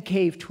 and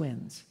Cave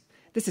Twins.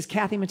 This is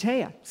Kathy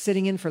Mattea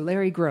sitting in for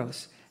Larry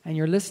Gross, and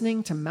you're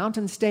listening to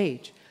Mountain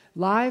Stage,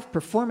 live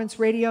performance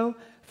radio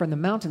from the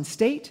Mountain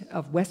State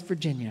of West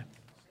Virginia.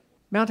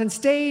 Mountain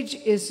Stage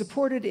is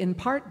supported in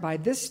part by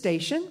this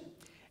station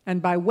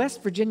and by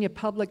West Virginia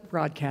Public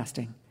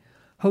Broadcasting.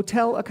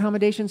 Hotel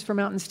accommodations for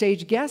Mountain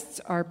Stage guests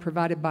are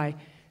provided by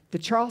the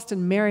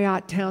Charleston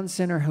Marriott Town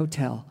Center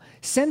Hotel,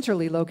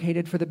 centrally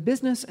located for the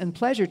business and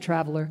pleasure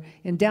traveler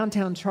in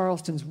downtown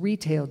Charleston's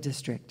retail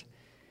district.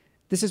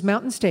 This is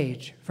Mountain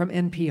Stage from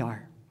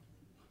NPR.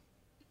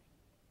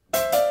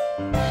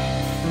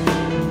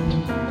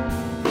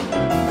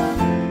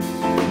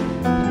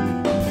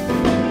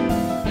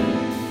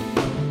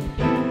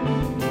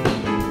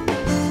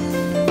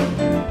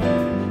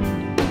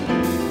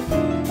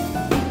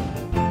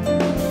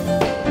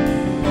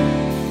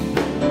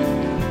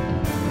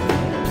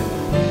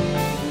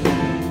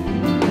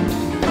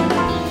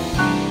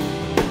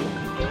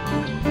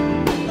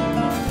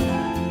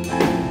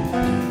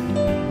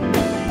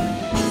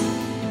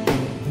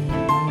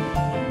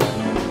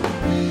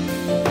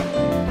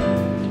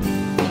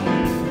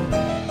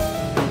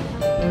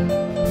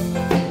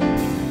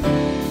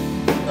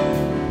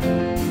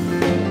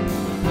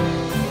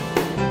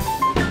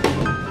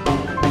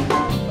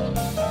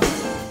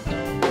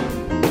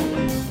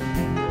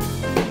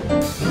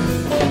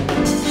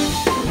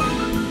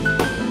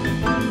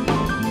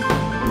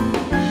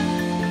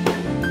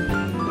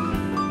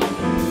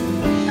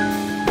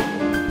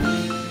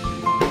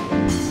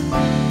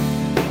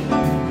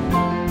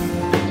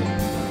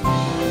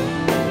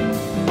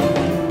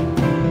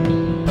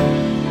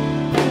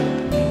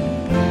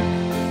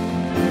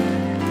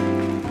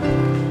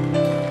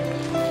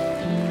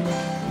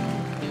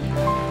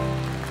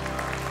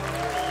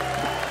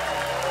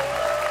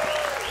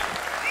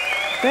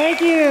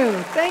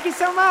 Thank you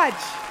so much.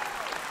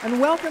 And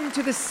welcome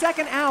to the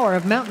second hour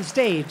of Mountain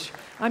Stage.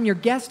 I'm your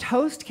guest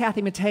host,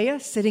 Kathy Mattea,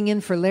 sitting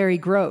in for Larry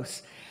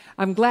Gross.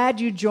 I'm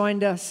glad you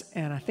joined us,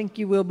 and I think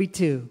you will be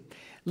too.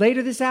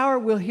 Later this hour,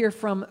 we'll hear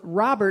from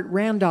Robert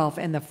Randolph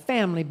and the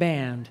Family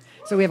Band.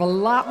 So we have a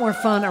lot more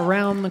fun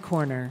around the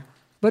corner.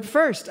 But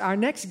first, our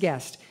next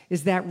guest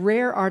is that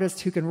rare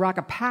artist who can rock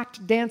a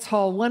packed dance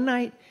hall one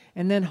night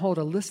and then hold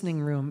a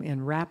listening room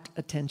in rapt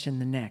attention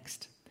the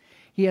next.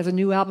 He has a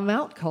new album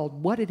out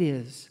called What It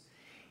Is.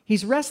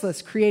 He's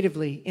restless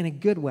creatively in a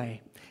good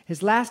way.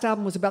 His last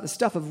album was about the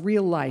stuff of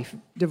real life,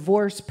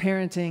 divorce,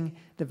 parenting,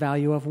 the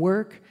value of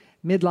work,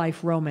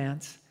 midlife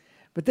romance.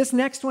 But this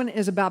next one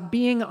is about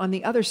being on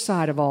the other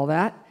side of all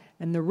that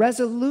and the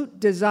resolute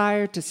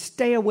desire to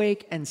stay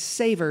awake and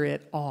savor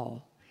it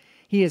all.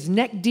 He is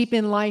neck deep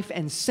in life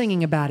and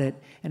singing about it,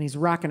 and he's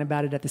rocking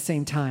about it at the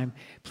same time.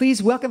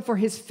 Please welcome for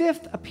his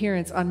 5th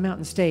appearance on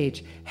Mountain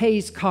Stage,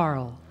 Hayes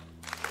Carll.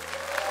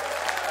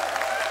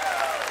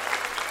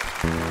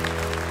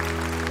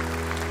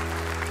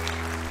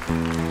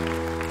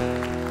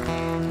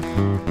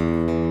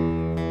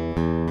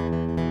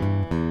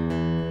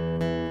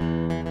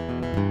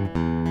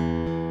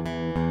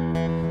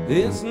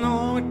 It's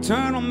no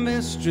eternal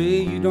mystery,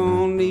 you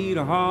don't need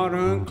a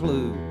hard-earned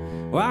clue.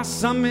 Why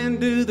some men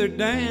do their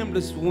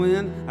damnedest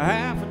when a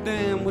half a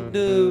damn would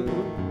do.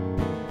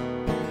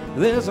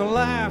 There's a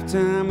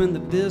lifetime in the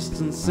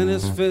distance and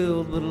it's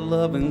filled with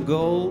love and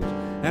gold,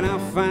 and I'll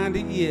find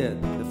it yet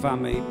if I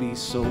may be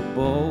so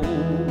bold.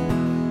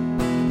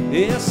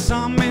 Yes,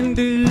 some men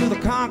do the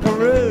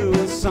conqueror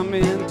and some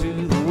men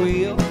do the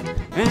wheel,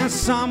 and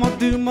some will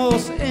do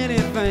most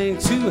anything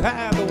to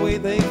hide the way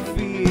they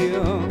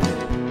feel.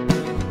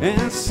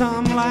 And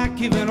some like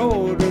giving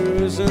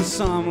orders, and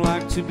some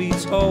like to be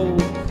told.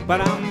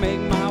 But I'll make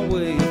my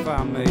way if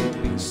I may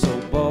be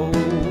so bold.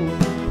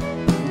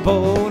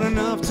 Bold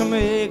enough to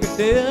make a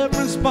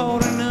difference,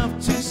 bold enough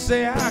to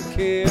say I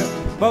care,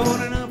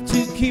 bold enough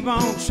to keep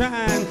on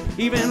trying,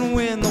 even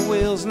when the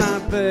will's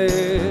not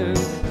there.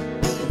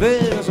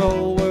 There's a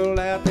whole world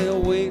out there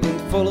waiting,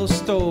 full of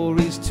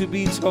stories to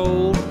be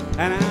told,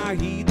 and I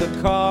heed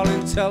the call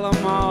and tell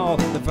them all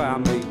if I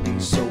may be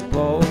so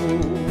bold.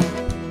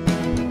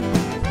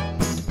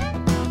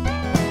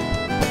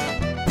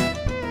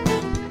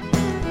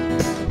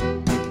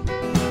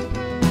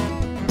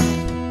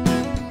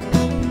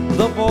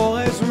 The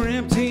boys were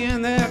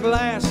emptying their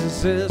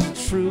glasses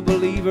as true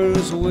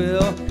believers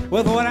will,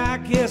 with what I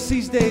guess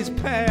these days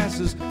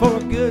passes for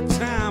a good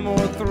time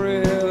or a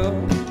thrill.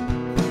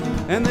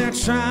 And they're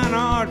trying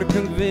hard to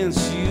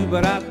convince you,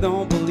 but I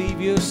don't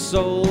believe your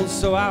soul,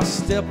 so I'll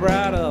step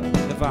right up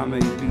if I may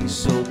be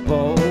so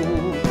bold.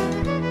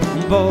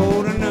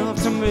 Bold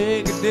enough to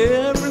make a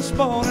difference,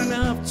 bold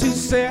enough to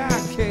say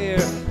I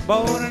care,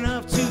 bold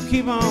enough to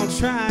keep on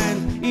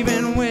trying,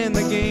 even when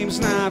the game's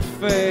not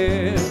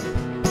fair.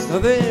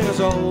 There's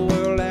a whole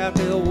world out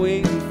there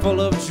waiting, full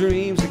of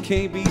dreams that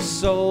can't be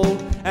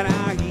sold. And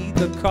I heed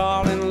the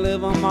call and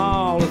live them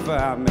all if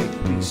I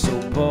make me so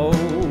bold.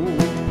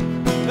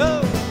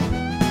 Oh!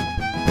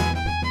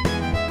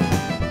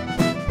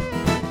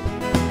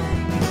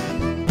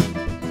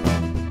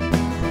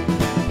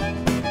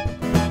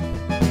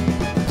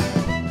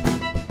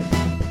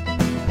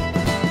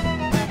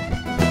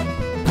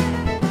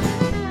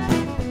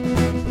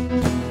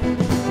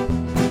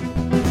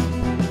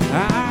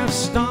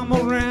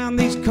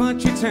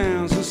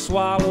 Towns and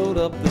swallowed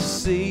up the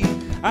sea.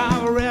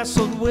 I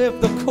wrestled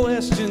with the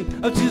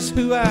question of just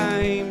who I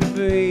aim to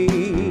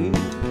be.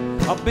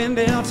 I've been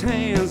dealt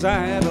hands I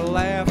had to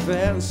laugh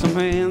at, and some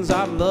hands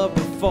I'd love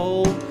to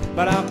fold,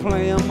 but I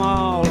play them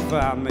all if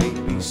I may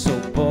be so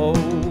bold.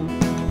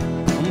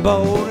 I'm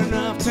bold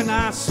enough to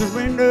not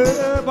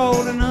surrender,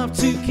 bold enough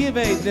to give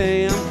a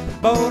damn,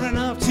 bold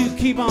enough to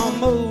keep on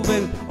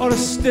moving or to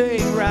stay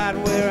right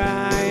where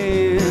I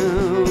am.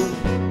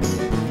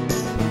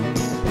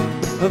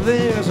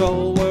 There's a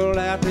whole world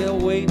out there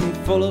waiting,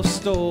 full of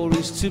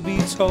stories to be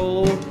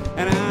told,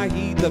 and I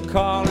heed the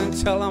call and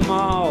tell them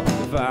all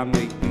if I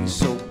make me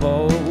so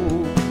bold.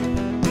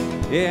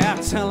 Yeah,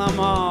 I tell them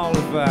all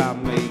if I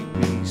make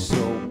me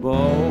so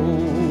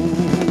bold.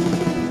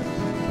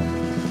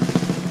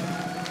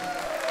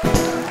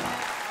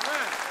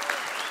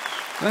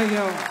 Thank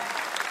y'all.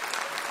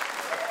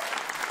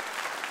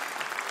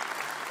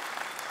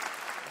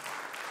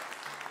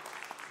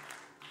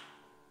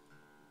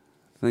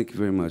 Thank you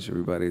very much,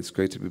 everybody. It's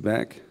great to be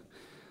back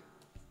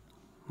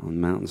on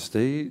Mountain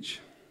Stage.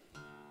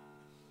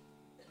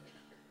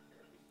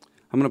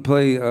 I'm going to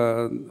play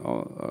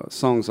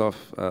songs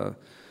off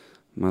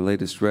my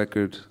latest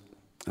record.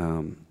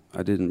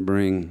 I didn't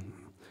bring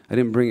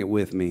it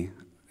with me.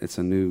 It's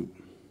a new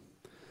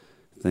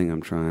thing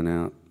I'm trying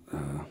out.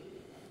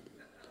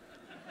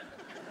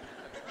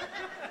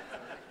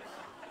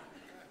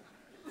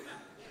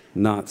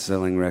 Not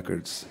selling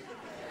records.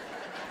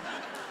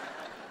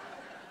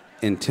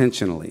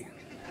 Intentionally.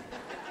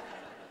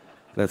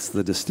 That's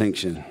the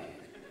distinction.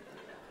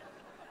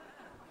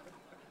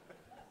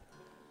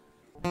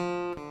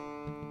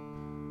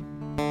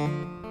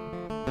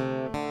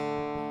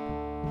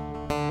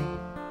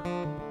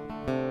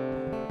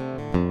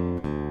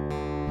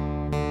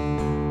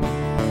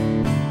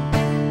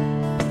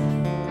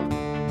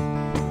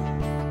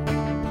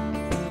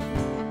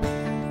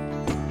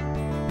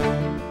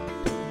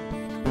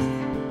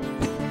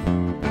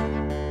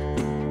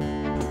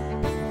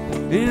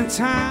 In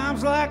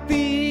times like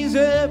these,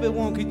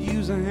 everyone could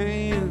use a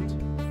hand.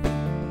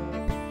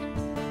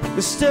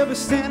 Instead of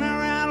standing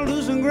around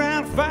losing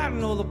ground,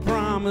 fighting over the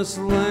promised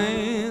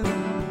land.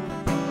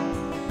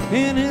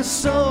 And it's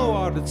so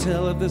hard to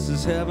tell if this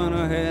is heaven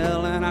or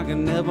hell, and I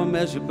can never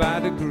measure by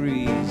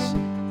degrees.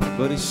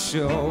 But it's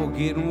sure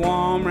getting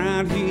warm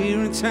around here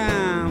in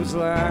times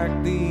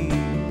like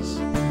these.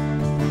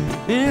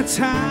 In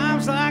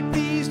times like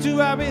these,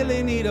 do I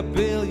really need a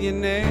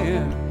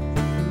billionaire?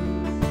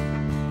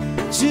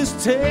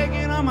 Just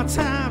taking all my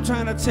time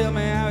trying to tell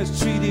me how it's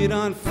treated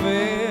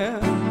unfair.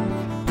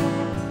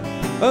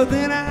 But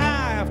then I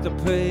have to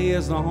pay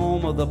as the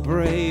home of the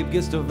brave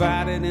gets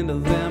divided into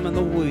them and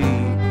the we.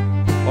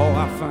 Oh,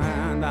 I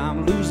find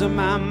I'm losing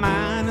my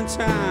mind in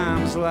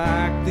times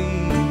like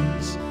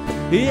these.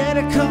 Yeah,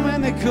 they come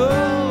and they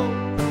go,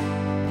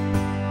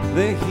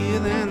 they're here,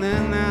 then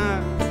they're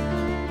not.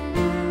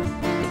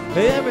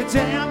 Every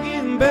day I'm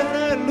getting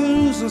better at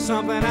losing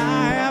something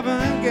I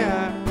haven't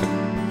got.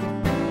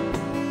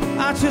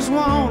 I just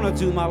wanna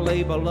do my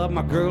labor, love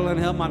my girl and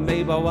help my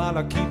neighbor while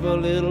I keep a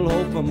little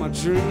hope for my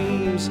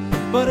dreams.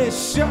 But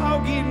it's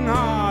sure getting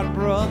hard,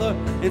 brother,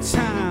 in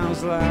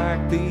times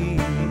like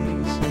these.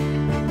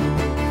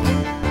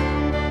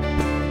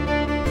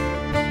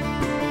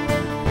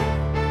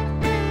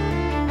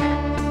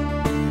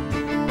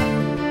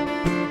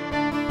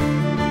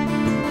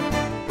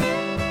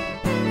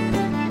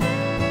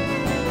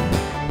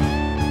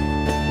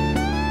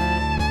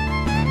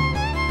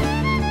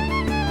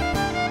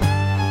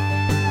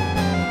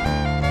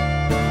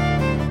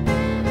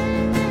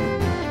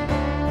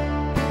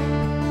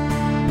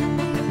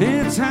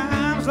 In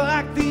times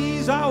like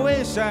these, I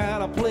wish I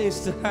had a place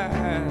to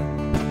hide.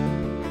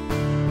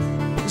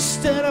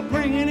 Instead of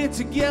bringing it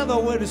together,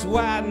 we're just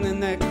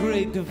widening that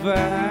great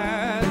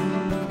divide.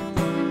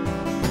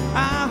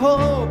 I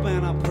hope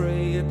and I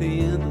pray at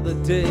the end of the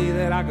day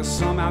that I can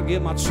somehow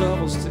get my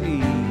troubles to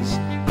ease.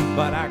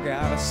 But I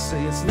gotta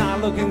say it's not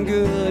looking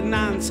good,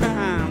 not in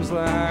times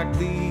like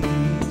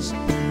these.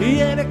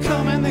 Yeah, they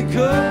come and they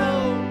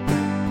go,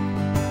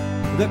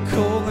 they're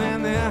cold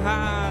and they're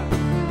hot.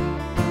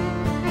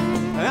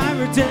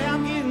 Every day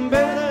I'm getting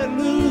better at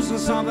losing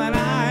something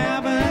I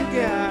haven't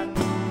got.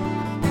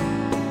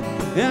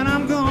 And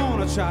I'm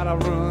gonna try to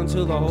run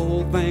till the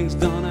whole thing's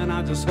done, and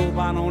I just hope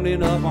I don't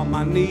end up on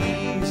my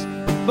knees.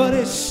 But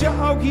it's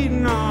sure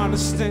getting hard to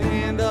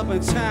stand up in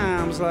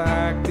times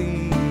like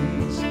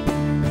these.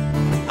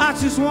 I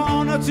just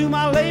wanna do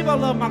my labor,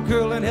 love my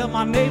girl and help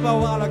my neighbor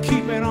while I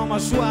keep it on my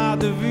joie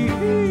de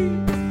vivre.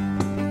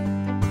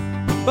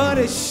 but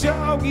it's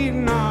sure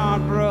getting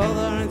hard,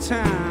 brother, in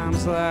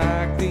times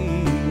like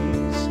these.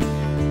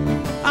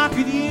 I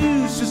could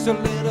use just a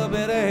little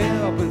bit of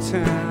help in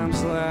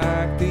times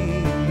like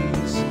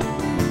these. All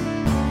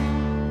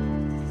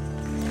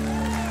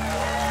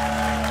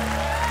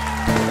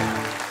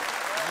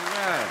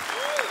right.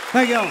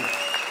 Thank y'all.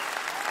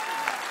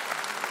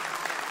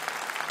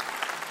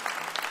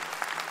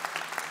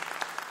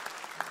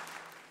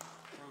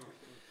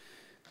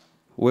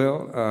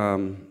 Well,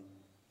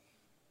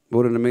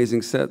 what an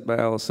amazing set by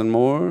Allison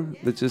Moore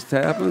that just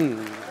happened.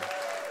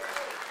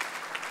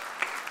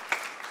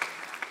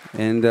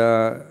 And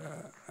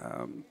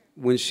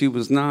when she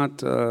was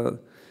not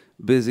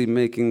busy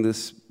making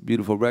this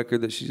beautiful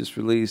record that she just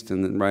released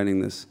and then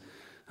writing this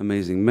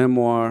amazing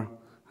memoir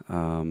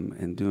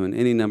and doing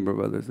any number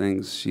of other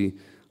things, she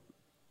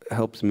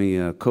helped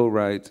me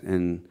co-write,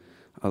 and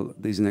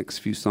these next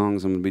few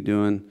songs I'm going to be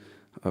doing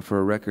for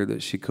a record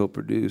that she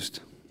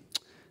co-produced.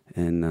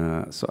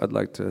 And so I'd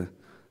like to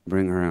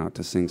bring her out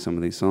to sing some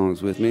of these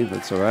songs with me, if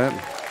that's all right.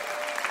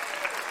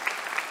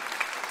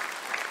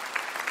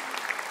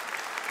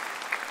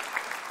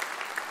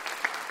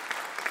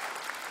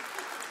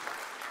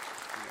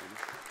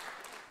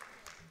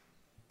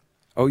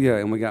 Oh, yeah,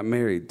 and we got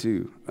married,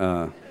 too.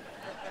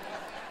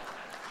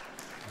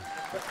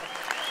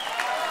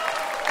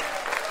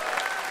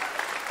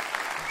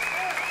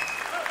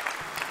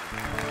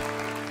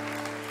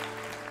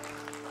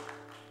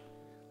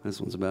 This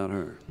one's about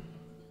her.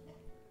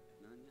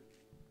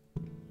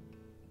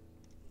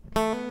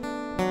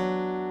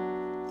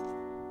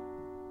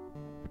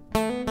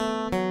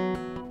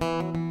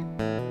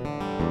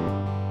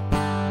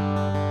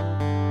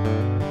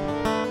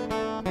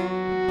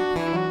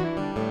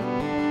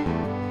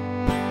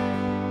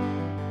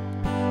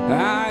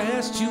 I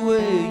asked you where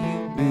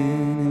you've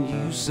been and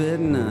you said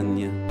none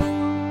yet.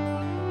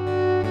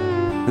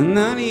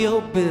 None of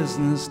your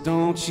business,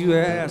 don't you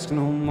ask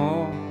no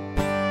more.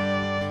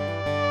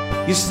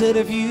 You said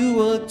if you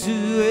would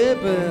do a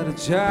better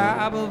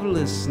job of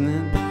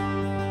listening,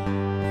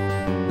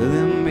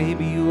 then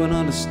maybe you would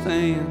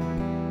understand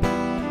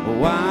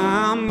why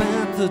I'm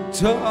at the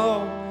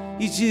door.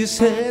 You just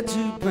had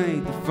to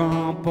paint the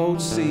front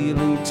porch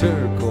ceiling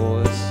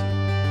turquoise.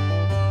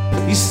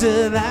 You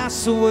said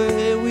that's the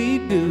way we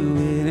do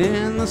it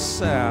in the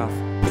South.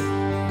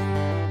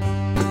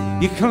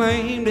 You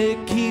claimed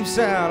it keeps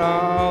out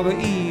all the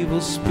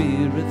evil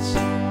spirits.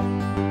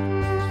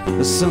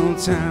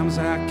 Sometimes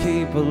I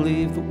can't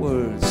believe the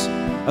words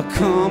are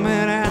coming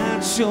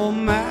out your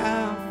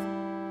mouth,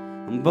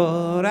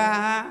 but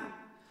I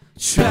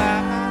try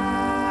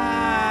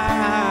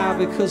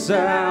because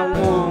I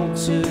want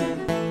to.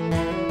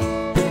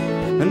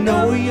 I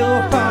know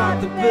your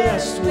heart the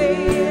best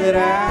way that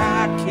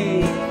I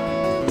can,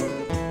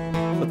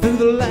 but through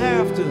the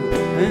laughter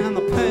and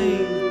the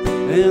pain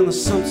and the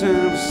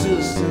sometimes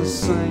just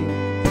insane,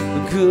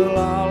 but girl,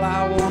 all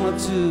I wanna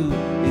do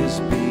is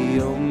be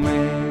your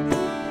man.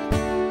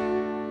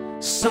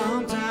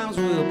 Sometimes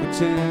we'll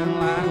pretend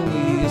like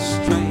we're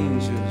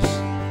strangers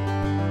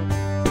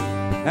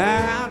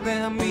out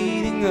there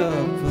meeting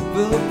up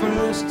for the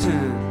first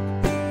time.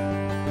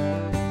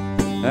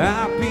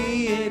 I'll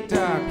be a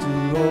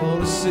doctor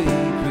or a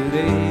secret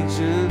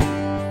agent,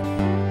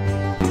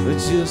 but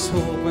just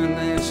hoping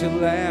that you'll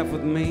laugh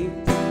with me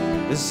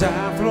as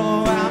I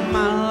throw out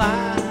my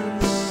lines.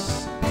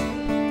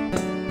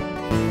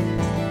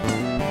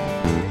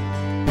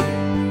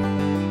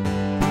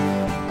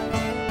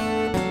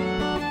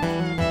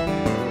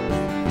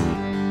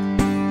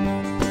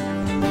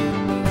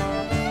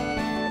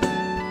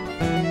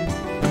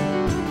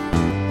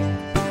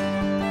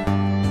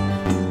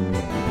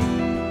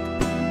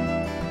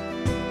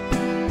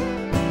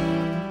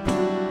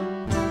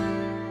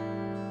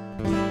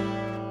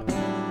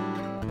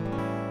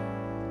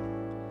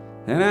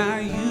 And I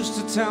used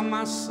to tell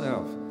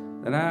myself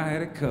that I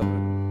had it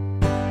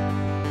covered,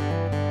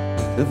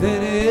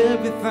 that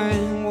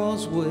everything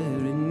was where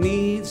it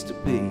needs to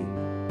be.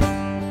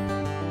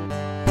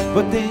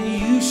 But then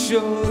you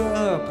showed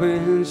up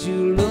and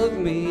you looked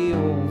me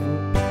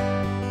over,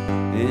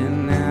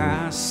 and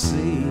now I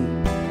see,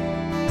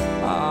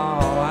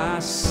 oh I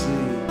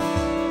see,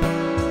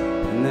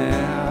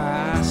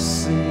 now I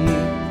see,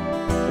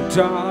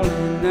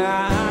 darling,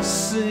 I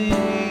see.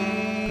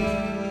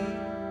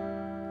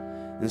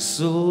 And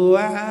so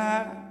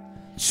I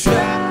try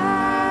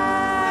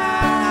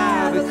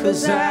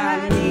because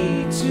I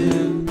need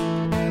to.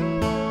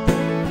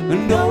 I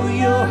know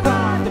your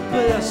heart the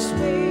best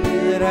way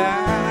that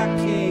I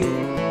can.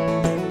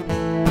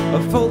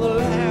 For the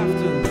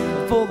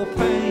laughter, for the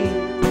pain,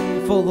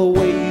 for the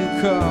way you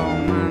call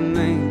my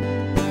name.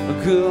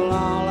 Girl,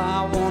 all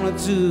I wanna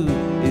do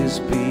is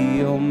be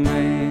your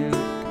man.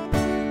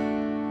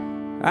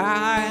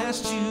 I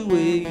asked you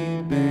where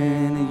you've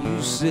been and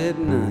you said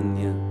none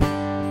yet.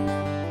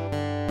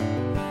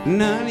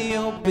 None of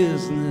your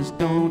business,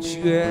 don't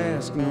you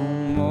ask no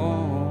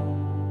more.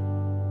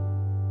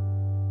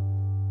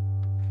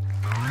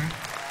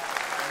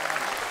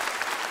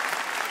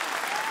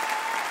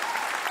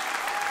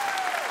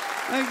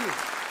 Thank you.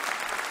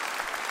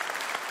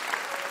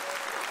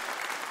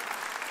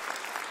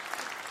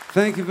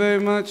 Thank you very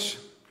much.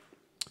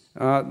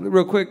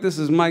 Real quick, this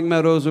is Mike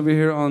Meadows over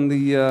here on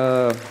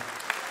the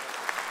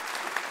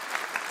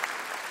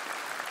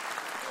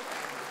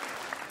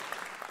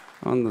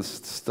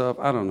stuff.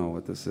 I don't know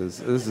what this is.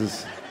 This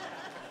is.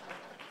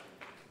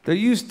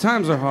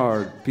 Times are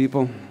hard,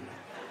 people.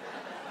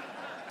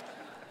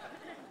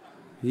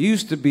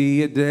 Used to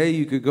be a day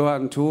you could go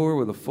out and tour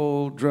with a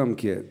full drum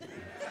kit.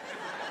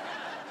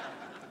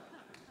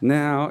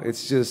 Now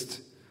it's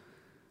just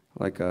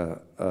like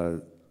a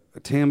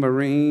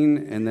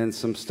tambourine and then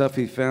some stuff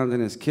he found in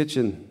his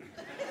kitchen.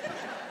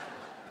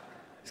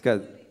 He's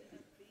got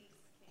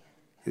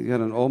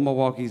an Old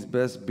Milwaukee's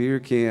Best beer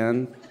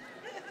can,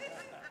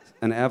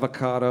 an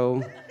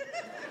avocado,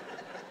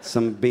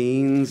 some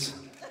beans,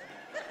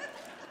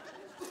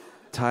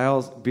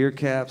 tiles, beer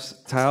caps,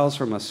 tiles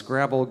from a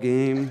Scrabble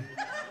game,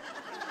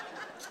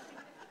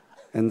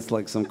 and it's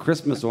like some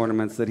Christmas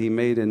ornaments that he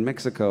made in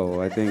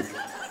Mexico, I think.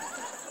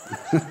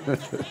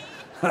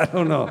 I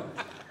don't know.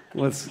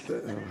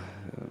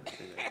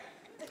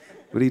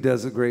 But he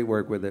does a great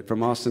work with it.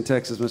 From Austin,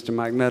 Texas, Mr.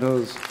 Mike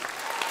Meadows.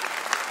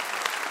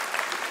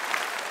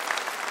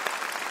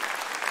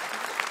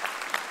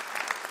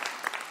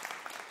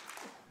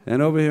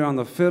 And over here on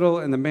the fiddle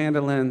and the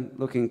mandolin,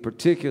 looking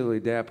particularly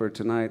dapper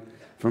tonight,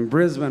 from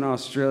Brisbane,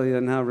 Australia,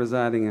 now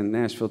residing in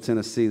Nashville,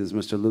 Tennessee, is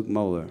Mr. Luke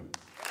Moeller.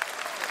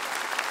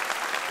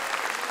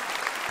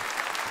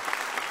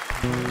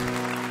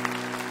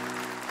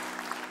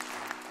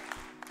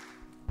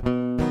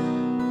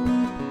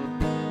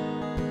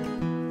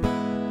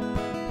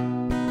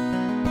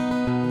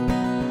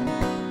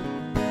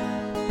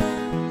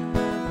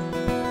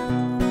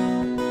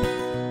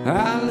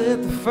 I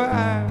lit the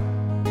fire,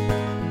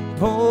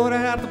 poured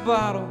out the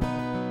bottle,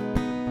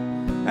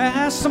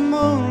 asked the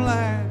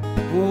moonlight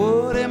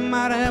what it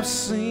might have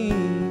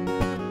seen.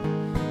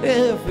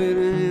 If it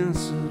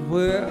answered,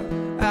 well,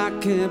 I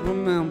can't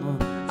remember.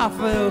 I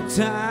fell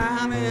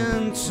down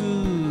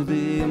into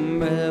the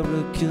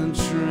American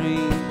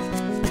dream.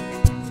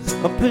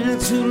 I've been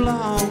too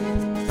long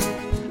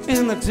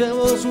in the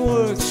devil's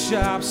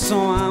workshop, so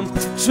I'm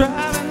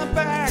driving the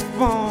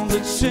backbone to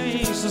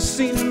change the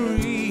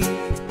scenery.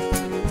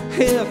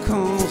 Here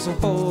comes the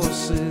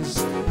horses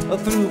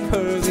through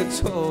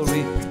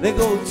purgatory. They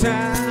go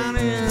down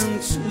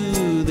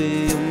into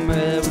the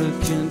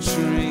American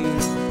dream.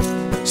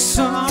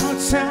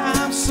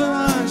 Summertime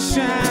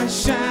sunshine,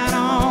 shine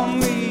on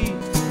me.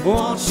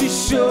 Won't you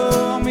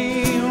show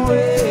me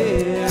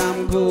where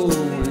I'm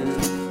going?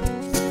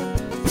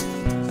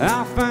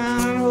 I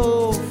found an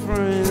old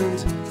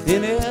friend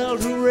in El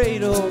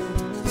Dorado,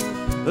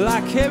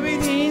 like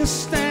everything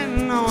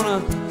standing on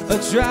a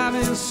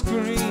driving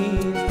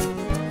screen.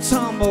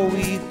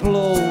 Tumbleweed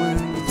blowing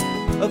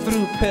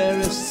through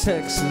Paris,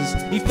 Texas.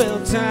 He fell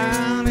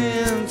down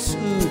into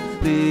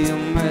the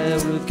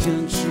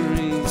American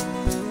dream.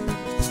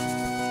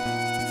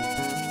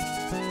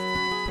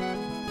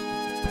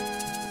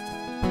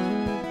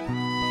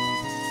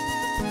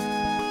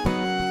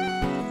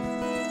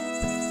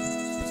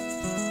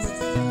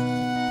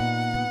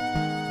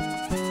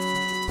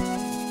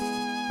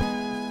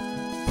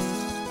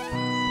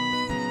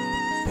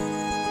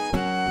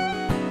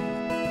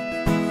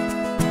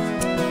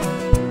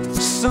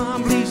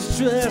 Some bleached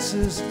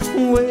dresses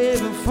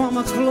waving from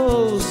a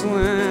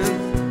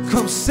clothesline.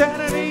 Come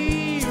Saturday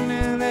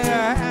evening, they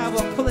have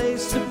a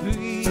place to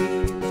be.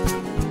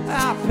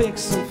 I picked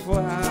some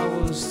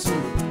flowers to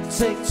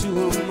take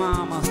to her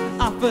mama.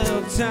 I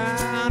fell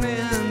down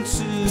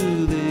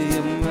into the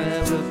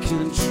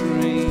American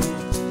dream.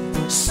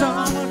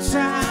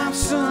 Summertime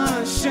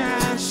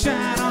sunshine,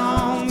 shine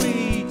on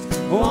me.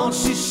 Won't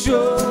you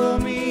show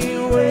me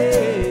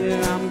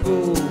where I'm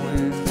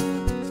going?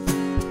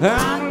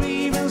 I'm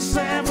leaving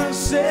San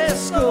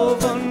Francisco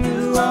for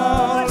New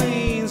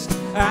Orleans.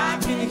 I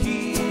can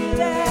hear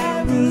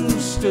that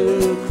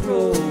rooster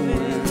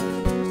crowing.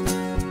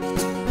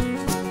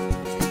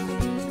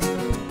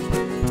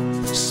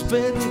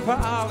 Spit and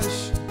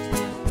polish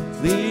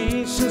the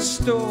ancient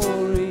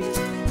story.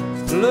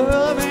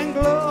 Love and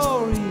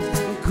glory,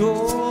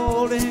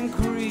 gold and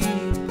greed.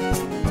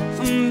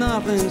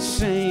 Nothing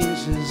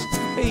changes,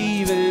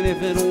 even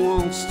if it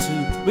wants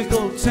to. We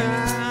go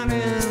down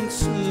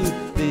into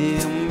the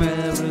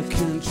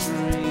American dream.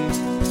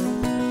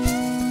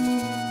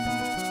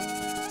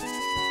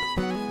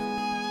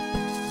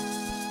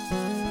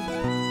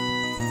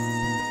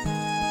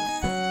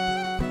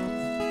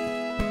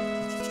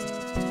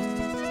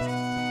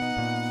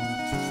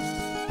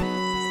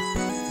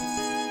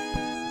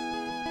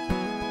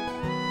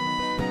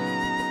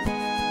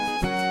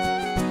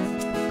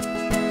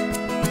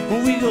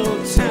 We go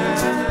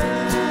time,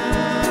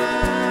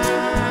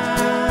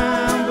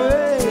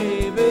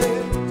 baby.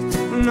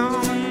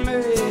 Norman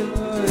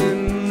Mailer in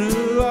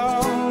New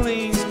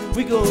Orleans.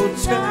 We go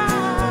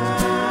time,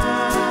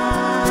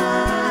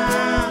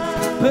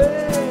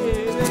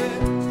 baby.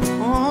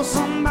 Oh,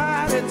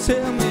 somebody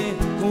tell me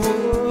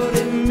what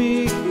it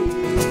means.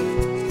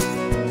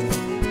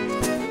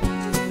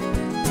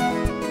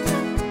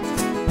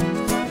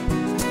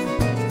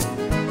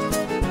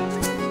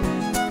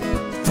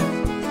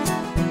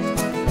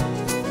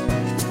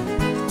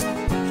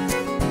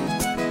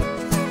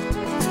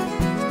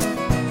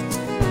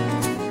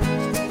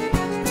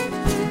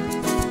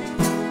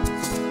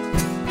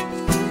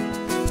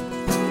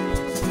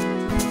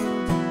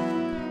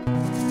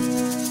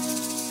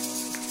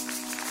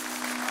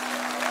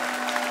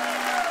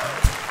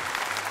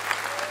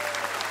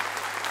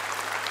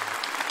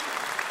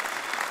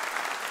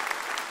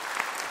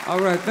 All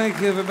right,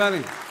 thank you,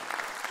 everybody.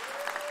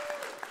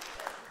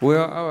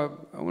 Well,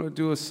 I want to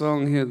do a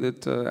song here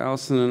that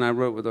Allison and I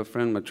wrote with our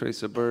friend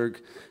Matresa Berg.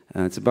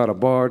 It's about a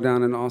bar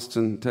down in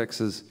Austin,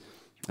 Texas,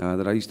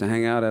 that I used to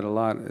hang out at a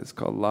lot. It's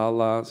called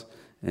Lala's,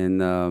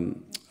 and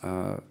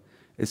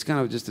it's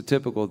kind of just a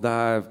typical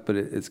dive, but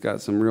it's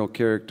got some real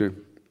character.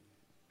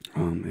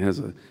 It has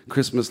a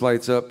Christmas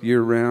lights up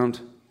year-round,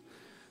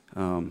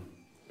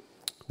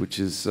 which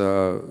is,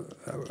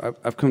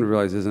 I've come to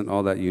realize isn't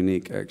all that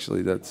unique,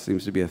 actually. That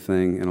seems to be a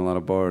thing in a lot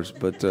of bars,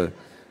 but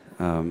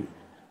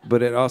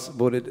it also,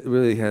 what it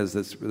really has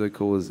that's really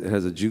cool is it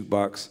has a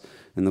jukebox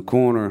in the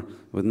corner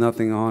with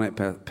nothing on it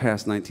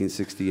past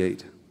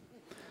 1968.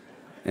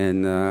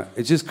 And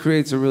it just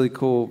creates a really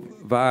cool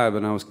vibe,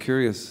 and I was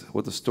curious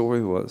what the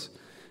story was.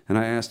 And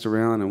I asked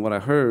around, and what I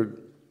heard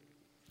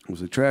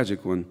was a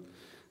tragic one.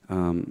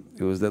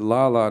 It was that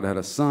Lala had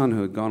a son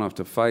who had gone off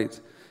to fight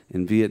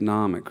in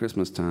Vietnam at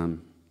Christmas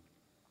time.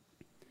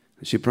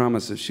 She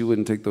promised that she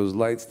wouldn't take those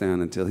lights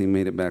down until he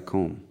made it back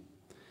home.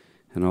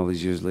 And all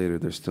these years later,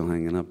 they're still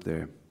hanging up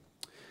there.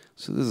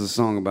 So this is a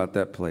song about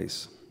that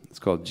place. It's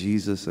called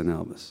Jesus and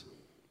Elvis.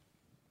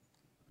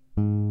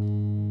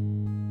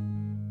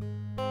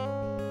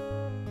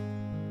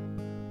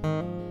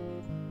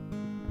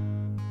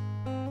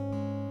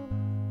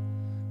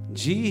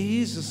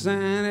 Jesus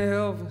and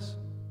Elvis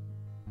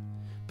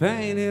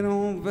painted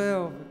on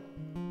velvet,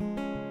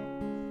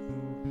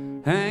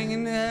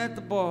 hanging at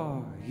the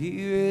bar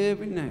here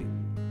every night.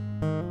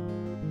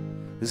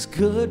 It's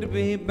good to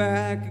be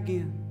back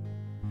again,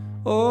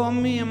 oh,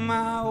 me and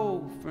my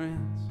old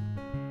friends,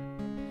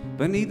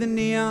 beneath the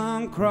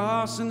neon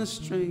cross and a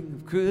string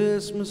of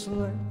Christmas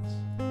lights.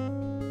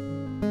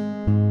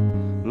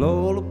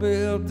 Lola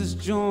built this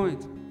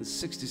joint in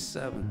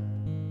 '67,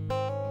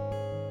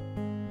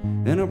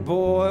 and her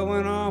boy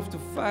went off to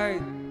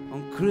fight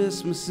on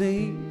Christmas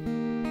Eve.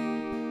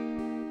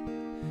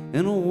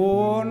 In a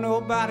war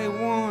nobody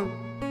won,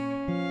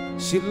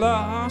 she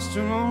lost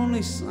her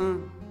only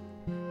son.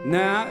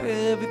 Now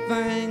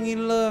everything he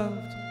loved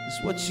is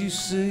what you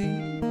see.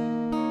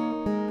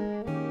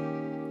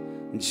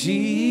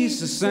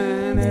 Jesus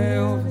and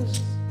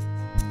Elvis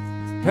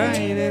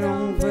painted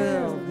on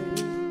velvet,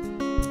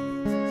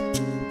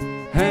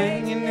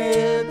 hanging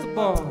at the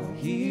bar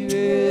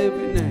here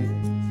every night.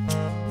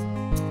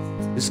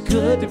 It's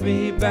good to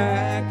be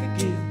back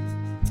again,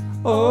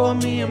 oh,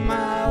 me and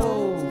my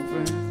old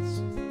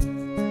friends,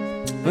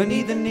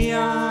 beneath the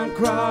neon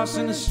cross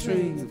and a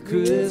string of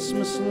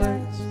Christmas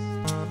lights.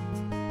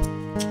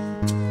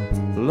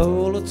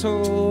 Lola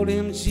told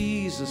him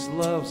Jesus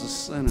loves a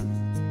sinner,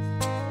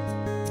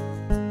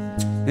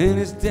 and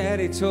his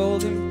daddy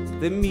told him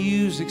that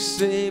music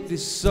saved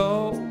his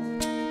soul.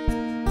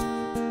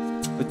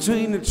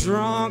 Between the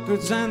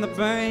drunkards and the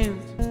band,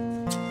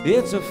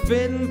 it's a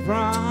fitting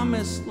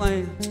promised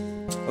land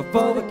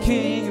for the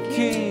King of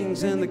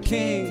Kings and the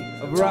King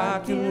of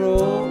rock and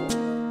roll.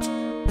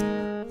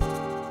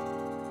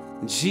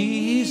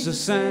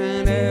 Jesus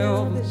and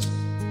Elvis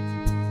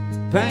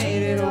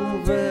painted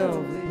on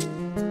velvet,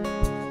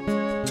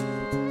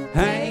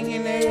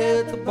 hanging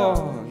at the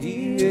bar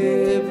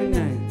here every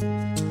night.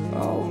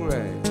 All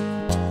right.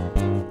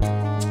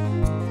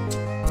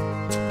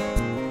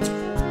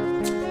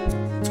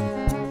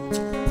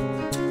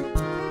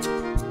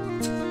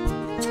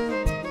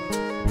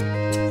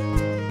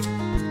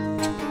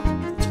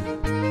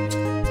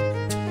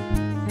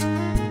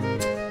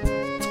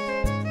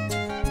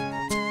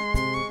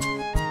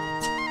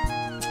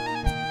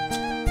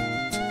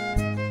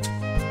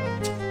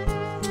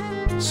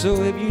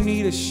 So if you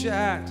need a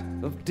shot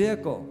of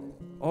Dickel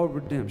or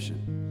redemption,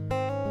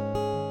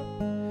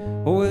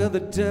 where the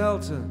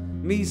Delta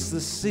meets the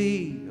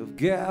Sea of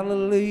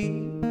Galilee,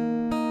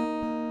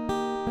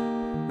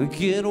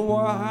 get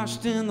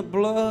washed in the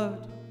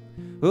blood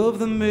of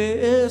the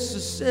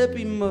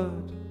Mississippi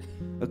mud,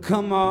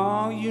 come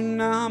all you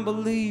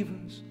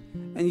non-believers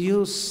and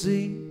you'll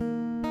see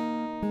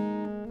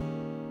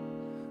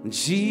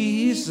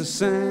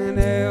Jesus and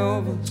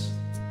Elvis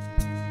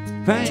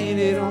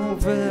painted on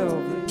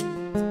velvet,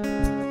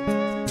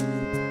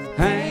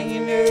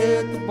 hanging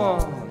at the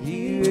bar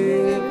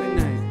here every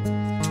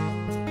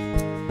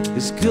night.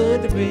 It's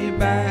good to be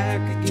back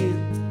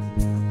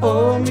again,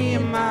 oh, me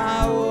and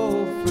my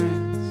old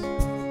friends,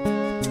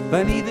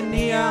 beneath the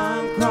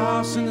neon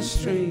cross and a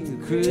string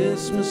of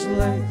Christmas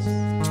lights.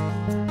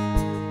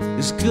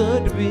 It's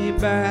good to be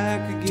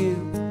back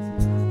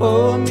again,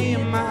 oh, me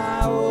and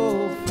my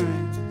old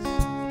friends,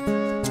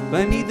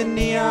 beneath the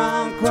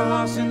neon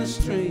cross and a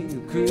string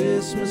of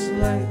Christmas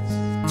lights.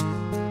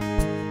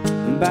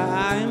 And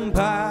by and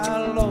by,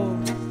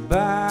 Lord,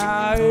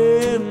 by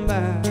and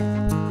by,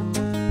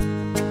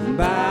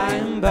 by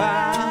and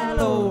by,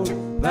 Lord,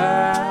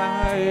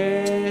 by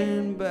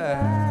and by.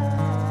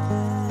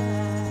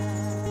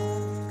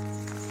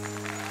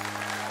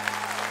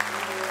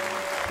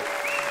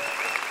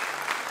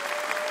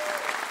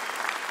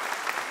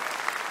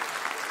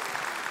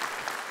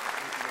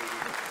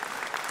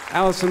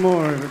 Allison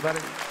Moore,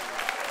 everybody.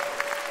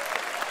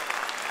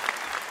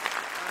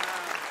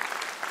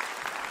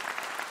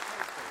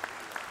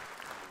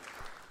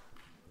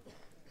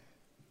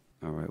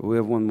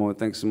 have one more.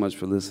 Thanks so much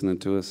for listening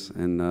to us,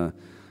 and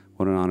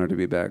what an honor to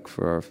be back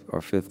for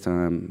our fifth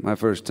time. My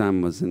first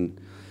time was in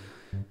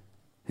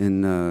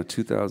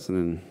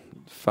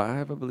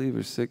 2005, I believe,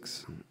 or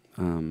 6.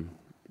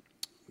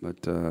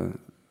 But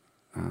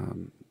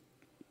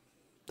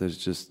there's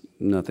just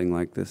nothing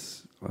like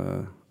this,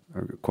 or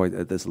quite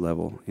at this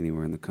level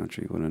anywhere in the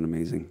country. What an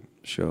amazing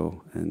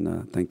show,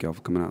 and thank y'all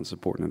for coming out and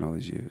supporting it all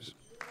these years.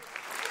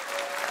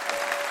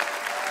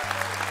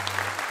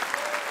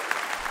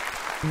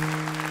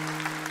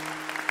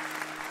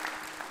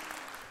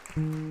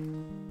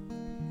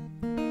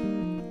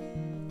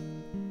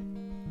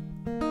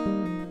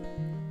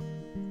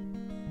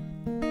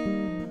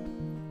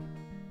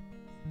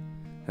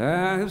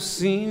 I've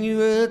seen you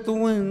at the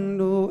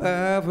window,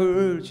 I've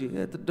heard you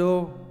at the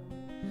door.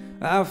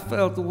 I've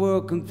felt the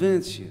world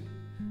convince you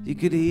you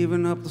could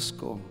even up the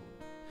score.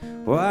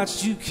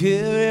 Watched you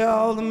carry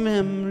all the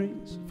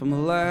memories from a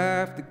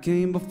life that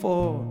came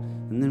before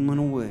and then went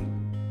away.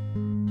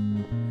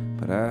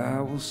 But I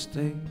will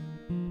stay.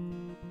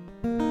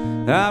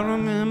 I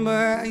remember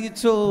how you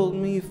told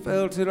me you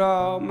felt it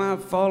all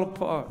might fall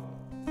apart.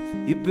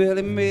 You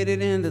barely made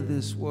it into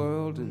this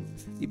world, and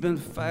you've been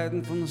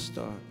fighting from the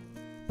start.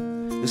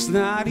 It's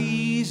not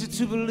easy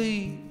to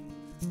believe,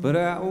 but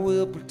I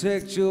will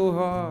protect your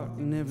heart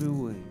in every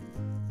way.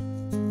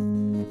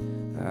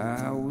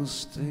 I will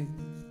stay.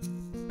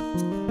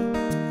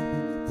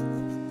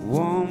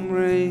 Warm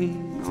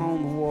rain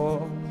on the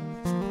wall,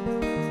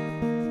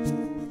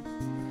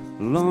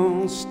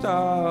 lone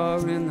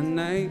star in the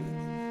night,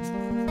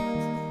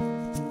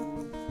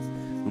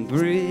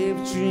 brave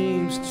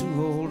dreams to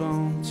hold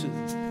on to.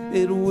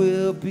 It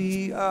will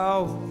be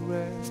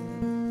alright.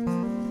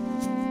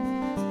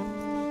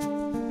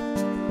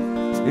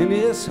 And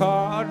it's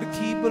hard to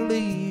keep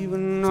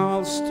believing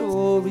all the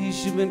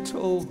stories you've been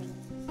told,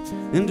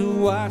 and to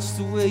watch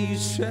the way you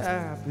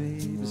try,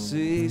 baby,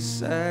 say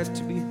sad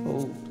to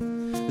behold.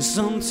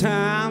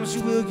 Sometimes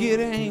you will get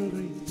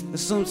angry, and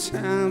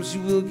sometimes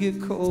you will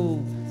get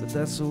cold, but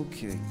that's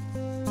okay.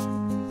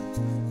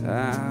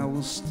 I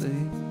will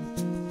stay.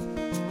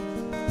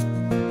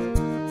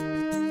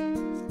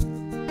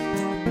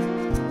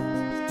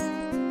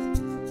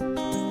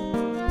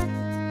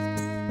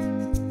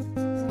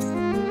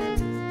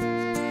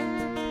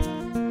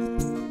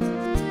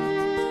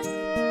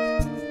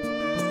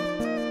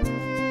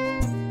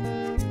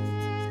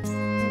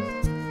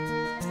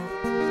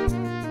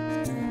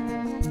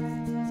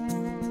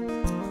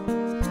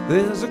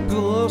 There's a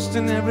ghost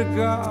in every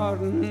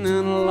garden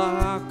and a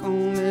lock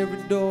on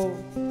every door,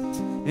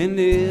 and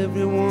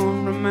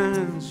everyone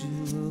reminds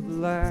you of the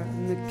light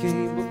that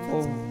came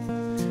before.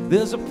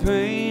 There's a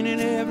pain in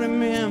every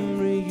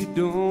memory you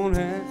don't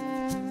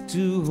have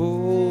to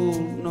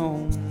hold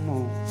no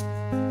more.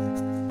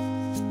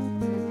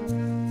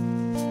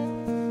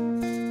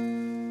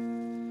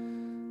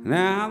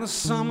 Now the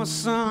summer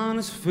sun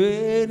is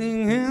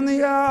fading and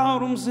the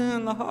autumn's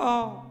in the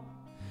hall,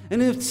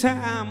 and if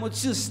time would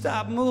just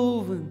stop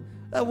moving,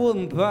 that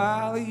wouldn't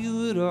bother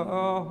you at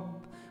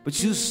all.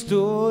 But your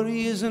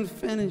story isn't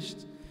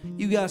finished.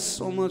 You got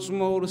so much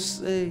more to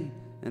say,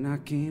 and I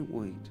can't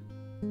wait.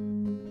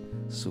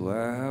 So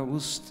I will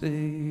stay.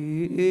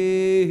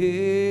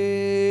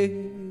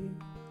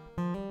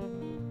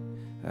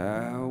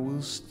 I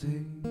will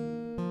stay.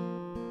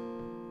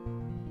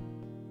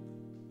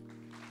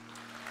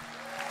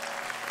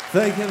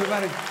 Thank you,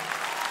 everybody.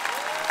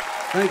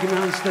 Thank you,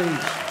 Mountain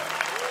Stage.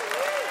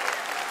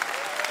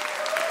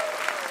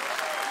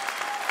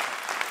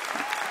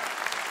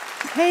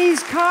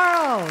 Hayes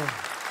Carl.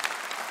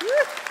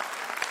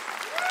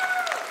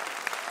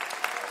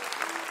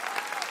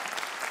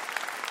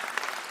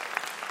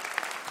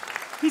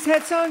 He's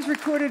had songs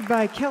recorded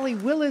by Kelly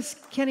Willis,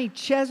 Kenny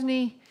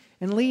Chesney,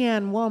 and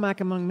Leanne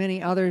Womack, among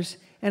many others,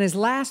 and his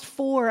last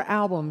 4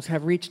 albums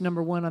have reached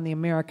 #1 on the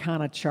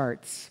Americana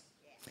charts.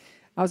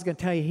 I was going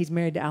to tell you he's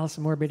married to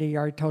Alison Moore, but he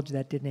already told you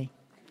that, didn't he?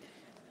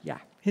 Yeah.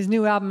 His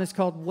new album is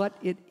called What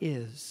It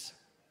Is.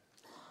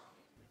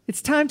 It's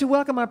time to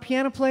welcome our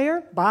piano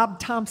player, Bob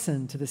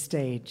Thompson, to the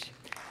stage.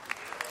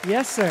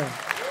 Yes, sir.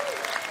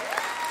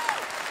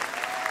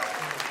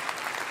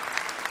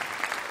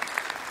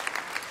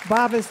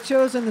 Bob has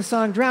chosen the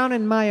song Drown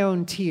in My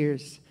Own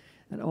Tears,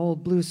 an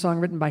old blues song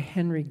written by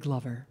Henry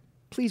Glover.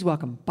 Please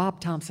welcome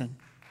Bob Thompson.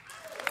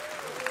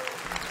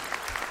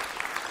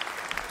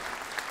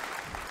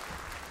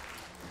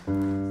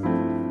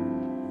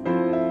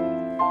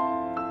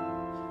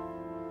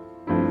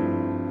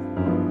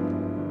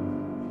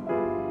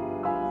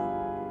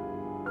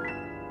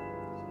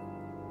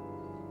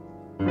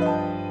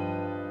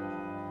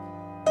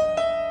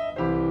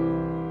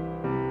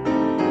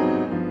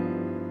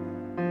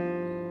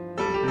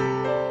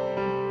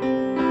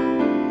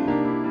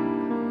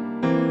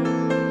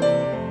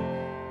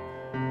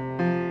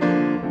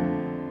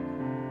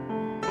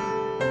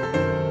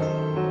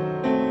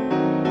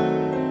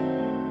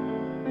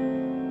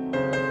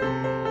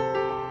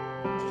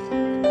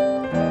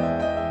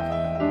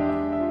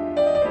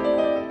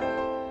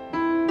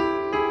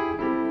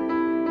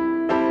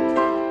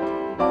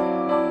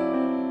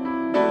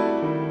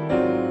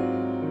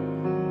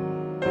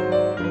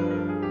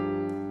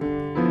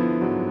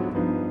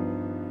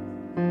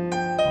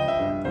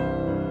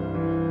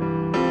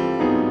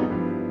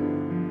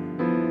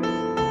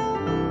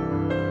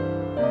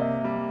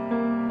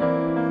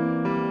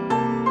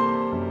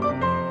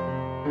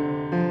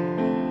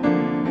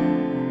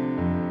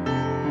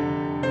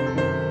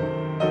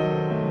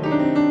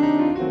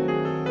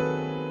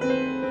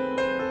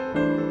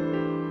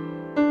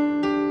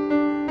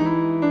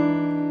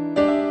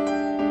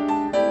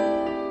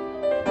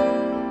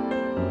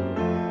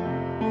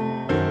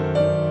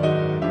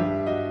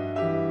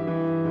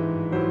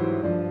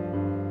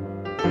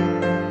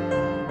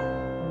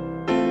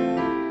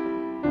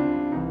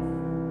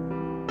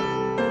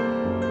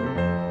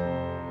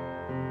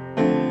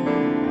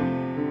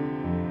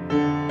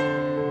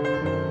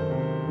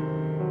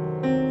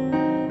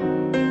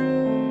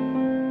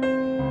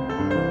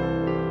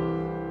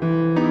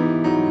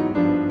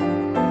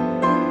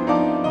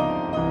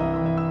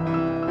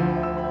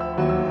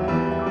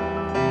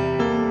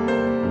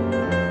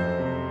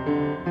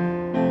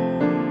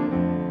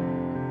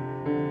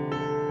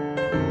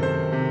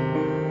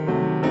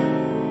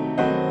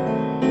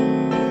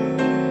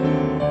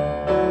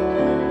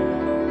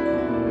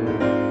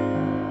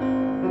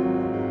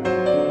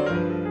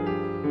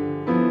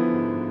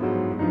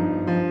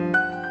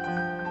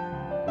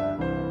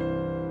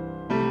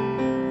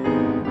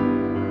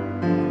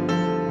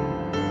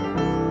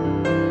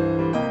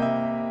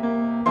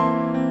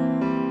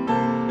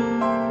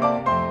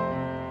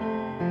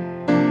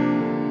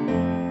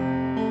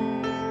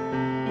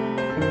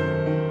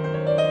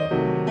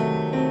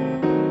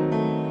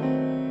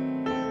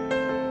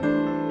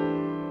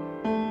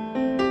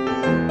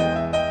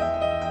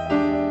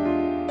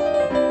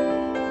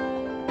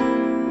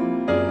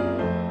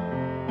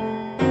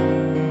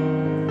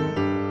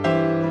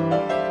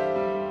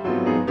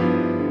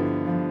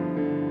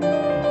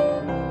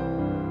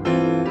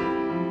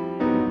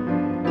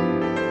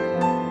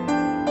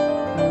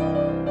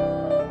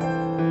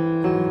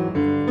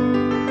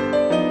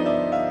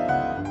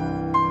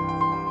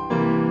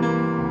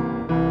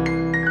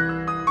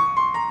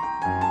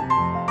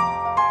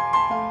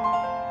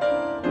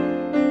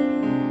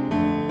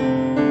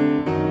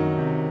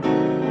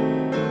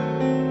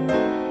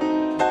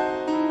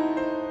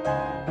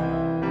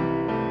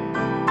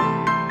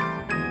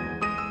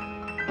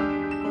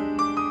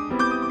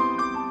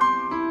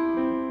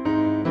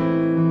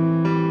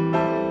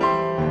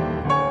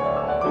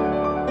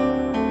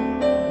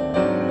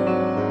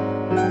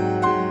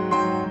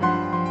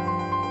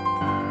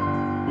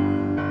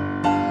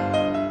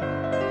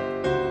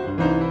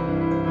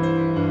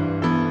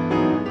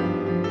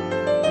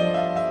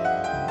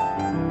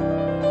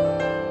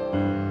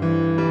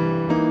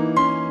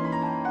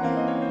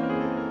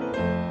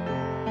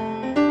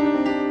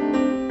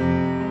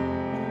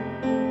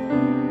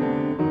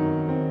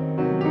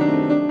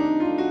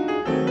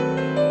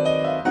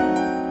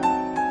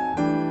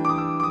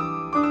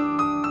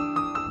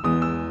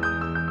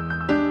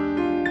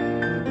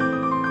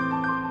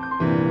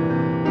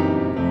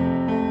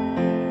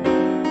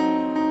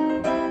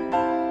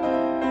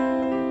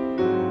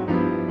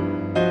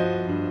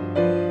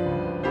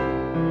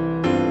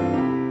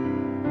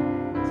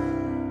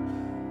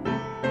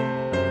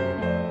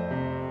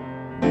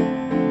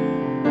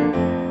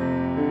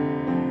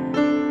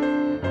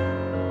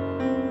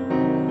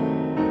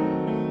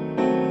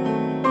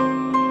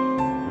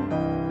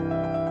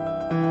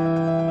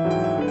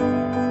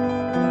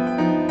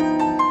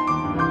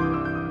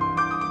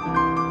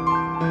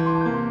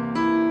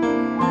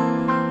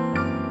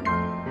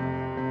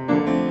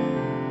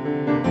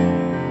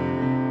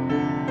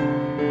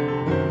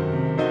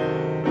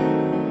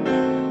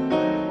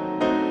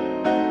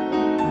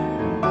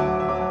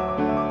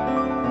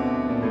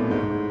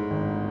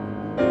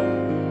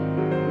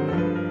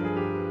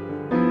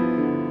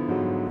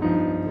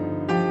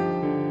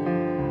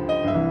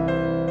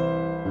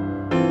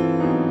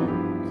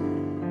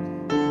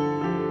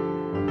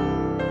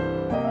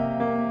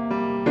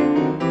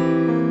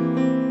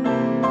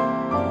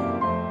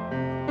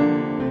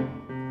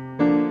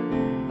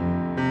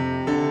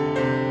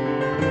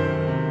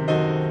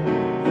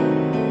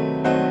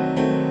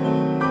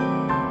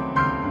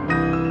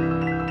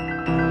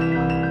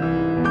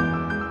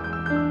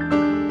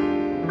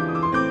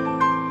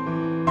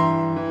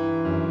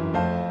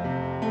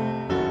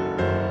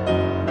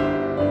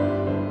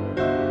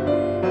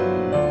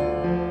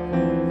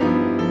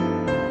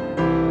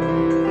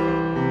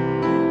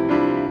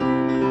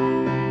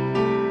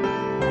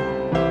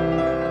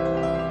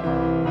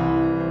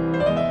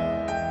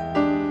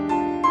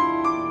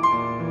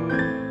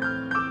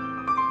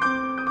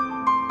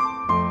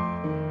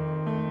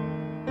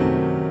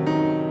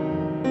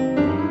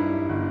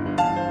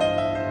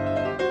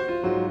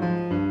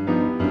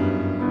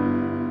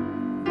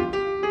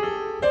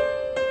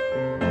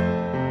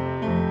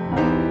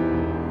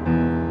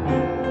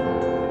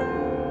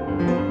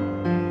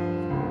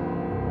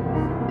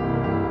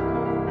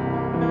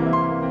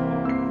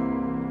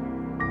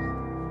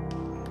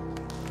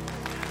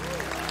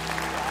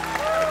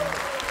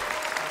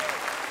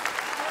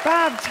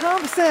 Bob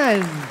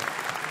Thompson.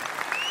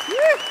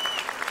 Woo.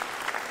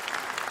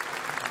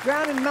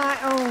 Drowning My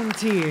Own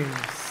Tears,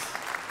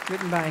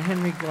 written by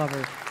Henry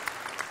Glover.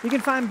 You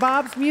can find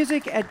Bob's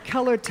music at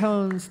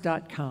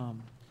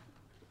colortones.com.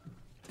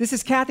 This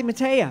is Kathy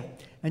Mattea,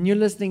 and you're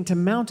listening to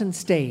Mountain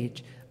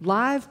Stage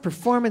live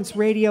performance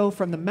radio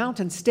from the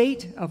Mountain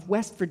State of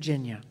West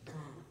Virginia.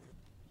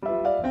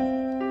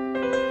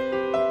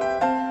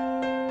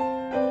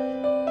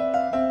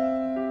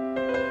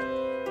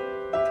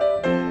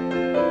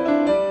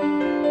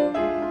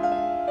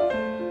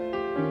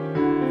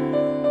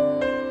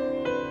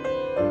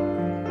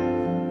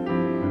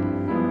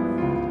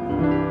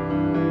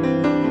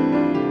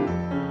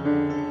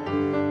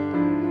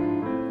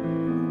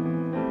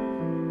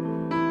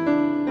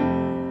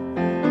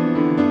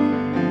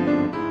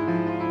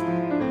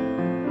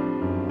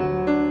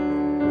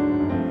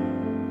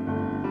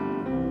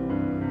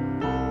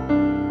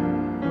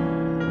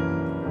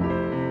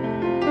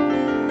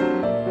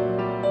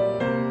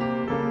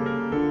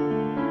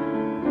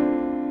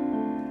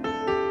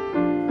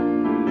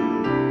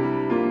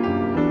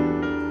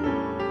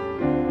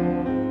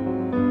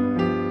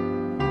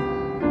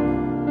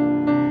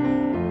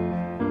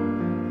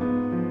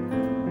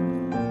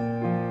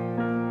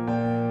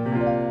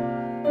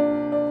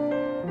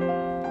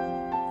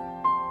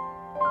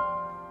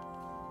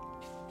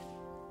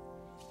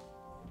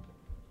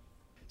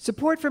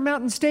 Support for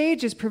Mountain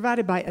Stage is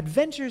provided by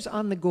Adventures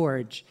on the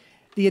Gorge,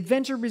 the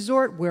adventure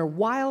resort where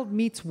wild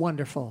meets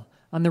wonderful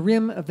on the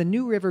rim of the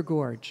New River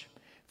Gorge.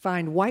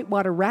 Find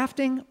whitewater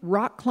rafting,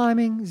 rock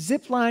climbing,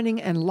 zip lining,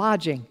 and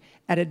lodging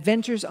at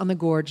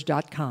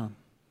adventuresonthegorge.com.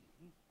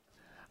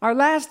 Our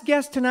last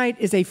guest tonight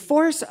is a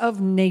force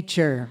of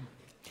nature.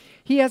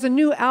 He has a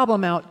new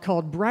album out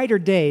called Brighter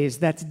Days,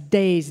 that's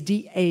Daze,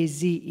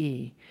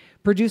 D-A-Z-E,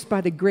 produced by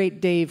the great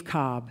Dave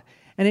Cobb.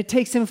 And it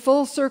takes him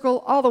full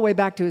circle all the way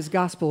back to his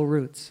gospel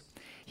roots.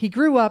 He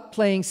grew up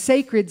playing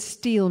sacred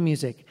steel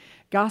music,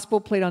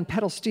 gospel played on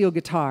pedal steel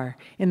guitar,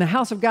 in the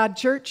House of God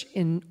Church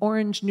in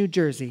Orange, New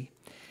Jersey.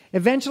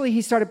 Eventually,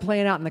 he started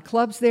playing out in the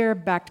clubs there,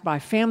 backed by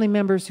family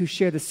members who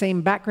share the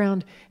same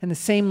background and the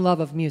same love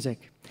of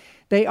music.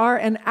 They are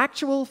an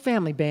actual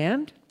family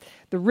band.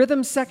 The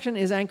rhythm section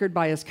is anchored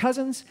by his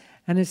cousins,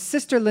 and his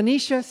sister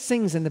Lanisha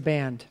sings in the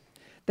band.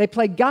 They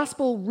play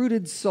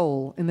gospel-rooted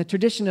soul in the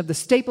tradition of the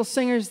Staple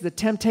Singers, the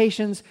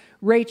Temptations,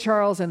 Ray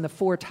Charles, and the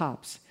Four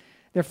Tops.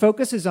 Their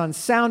focus is on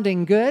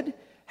sounding good,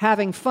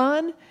 having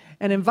fun,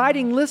 and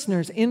inviting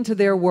listeners into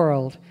their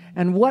world.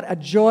 And what a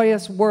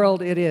joyous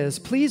world it is.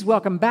 Please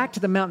welcome back to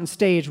the Mountain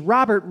Stage,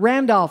 Robert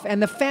Randolph and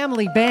the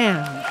Family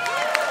Band.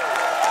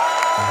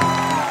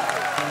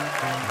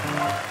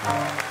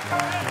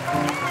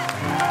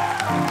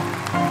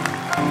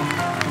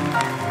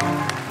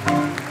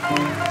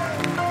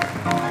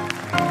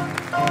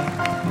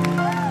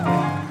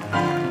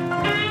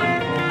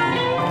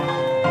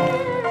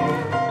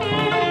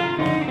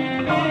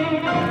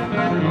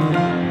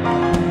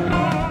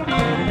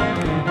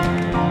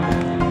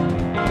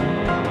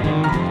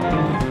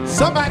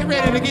 Somebody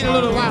ready to get a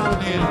little wild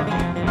in here.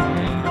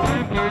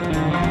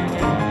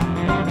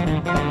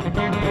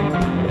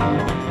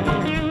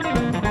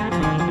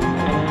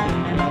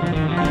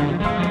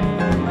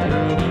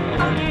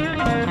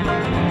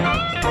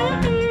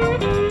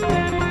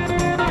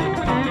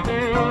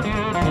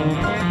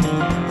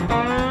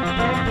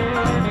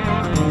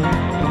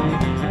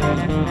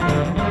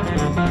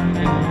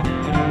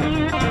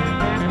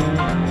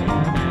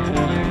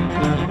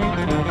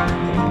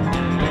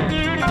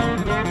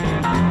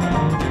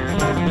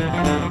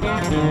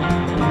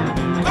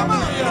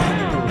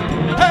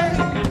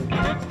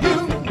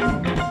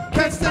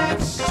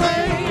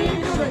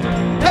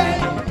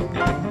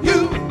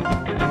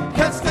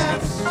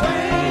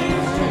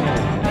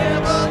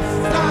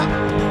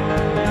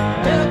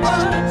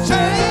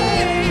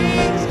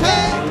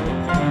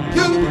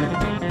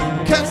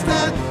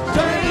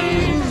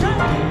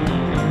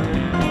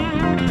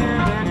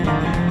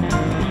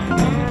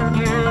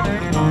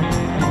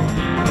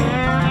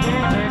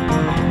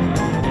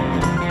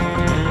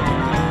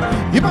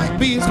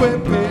 Be a square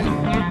peg,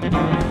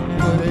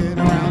 put it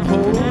around the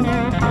hole.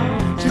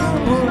 She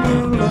don't want a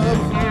little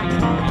love,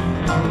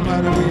 I'm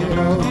not a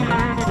weirdo.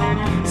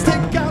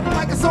 Stick out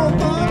like a sore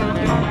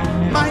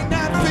thumb, might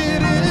not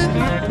fit in,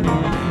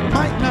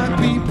 might not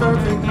be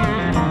perfect,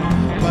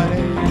 but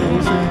ain't no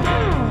sin.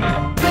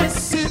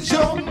 This is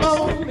your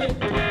moment,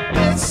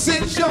 this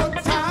is your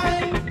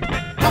time,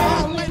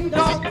 calling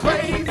all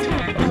crazy,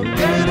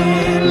 get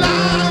in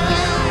line.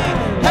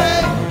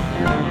 Hey,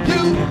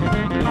 you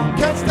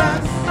catch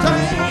that.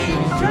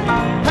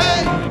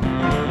 Hey,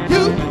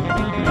 you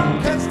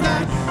catch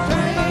that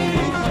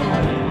change,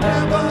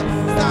 never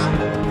stop,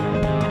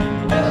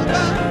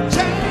 never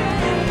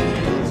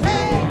change.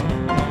 Hey,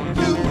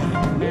 you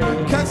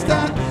catch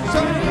that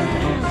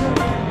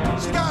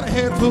change. She got a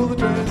head full of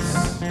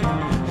dress,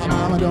 her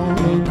mama don't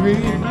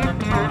agree.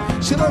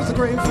 She loves the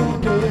Grateful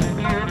Dead,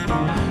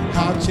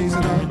 hot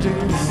chasing her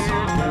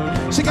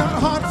days. She got a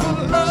heart full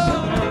of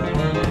love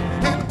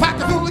and a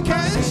pocket full of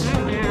cash.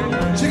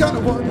 She got a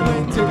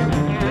one-way ticket.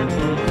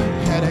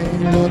 That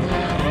ain't looking.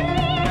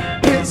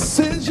 This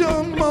is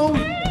your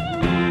moment.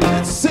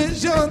 This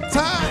is your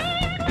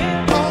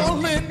time.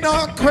 Calling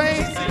all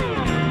crazy.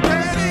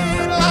 Get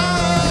in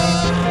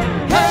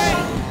line. Hey,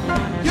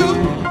 you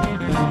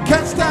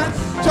catch that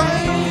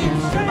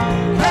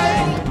strange.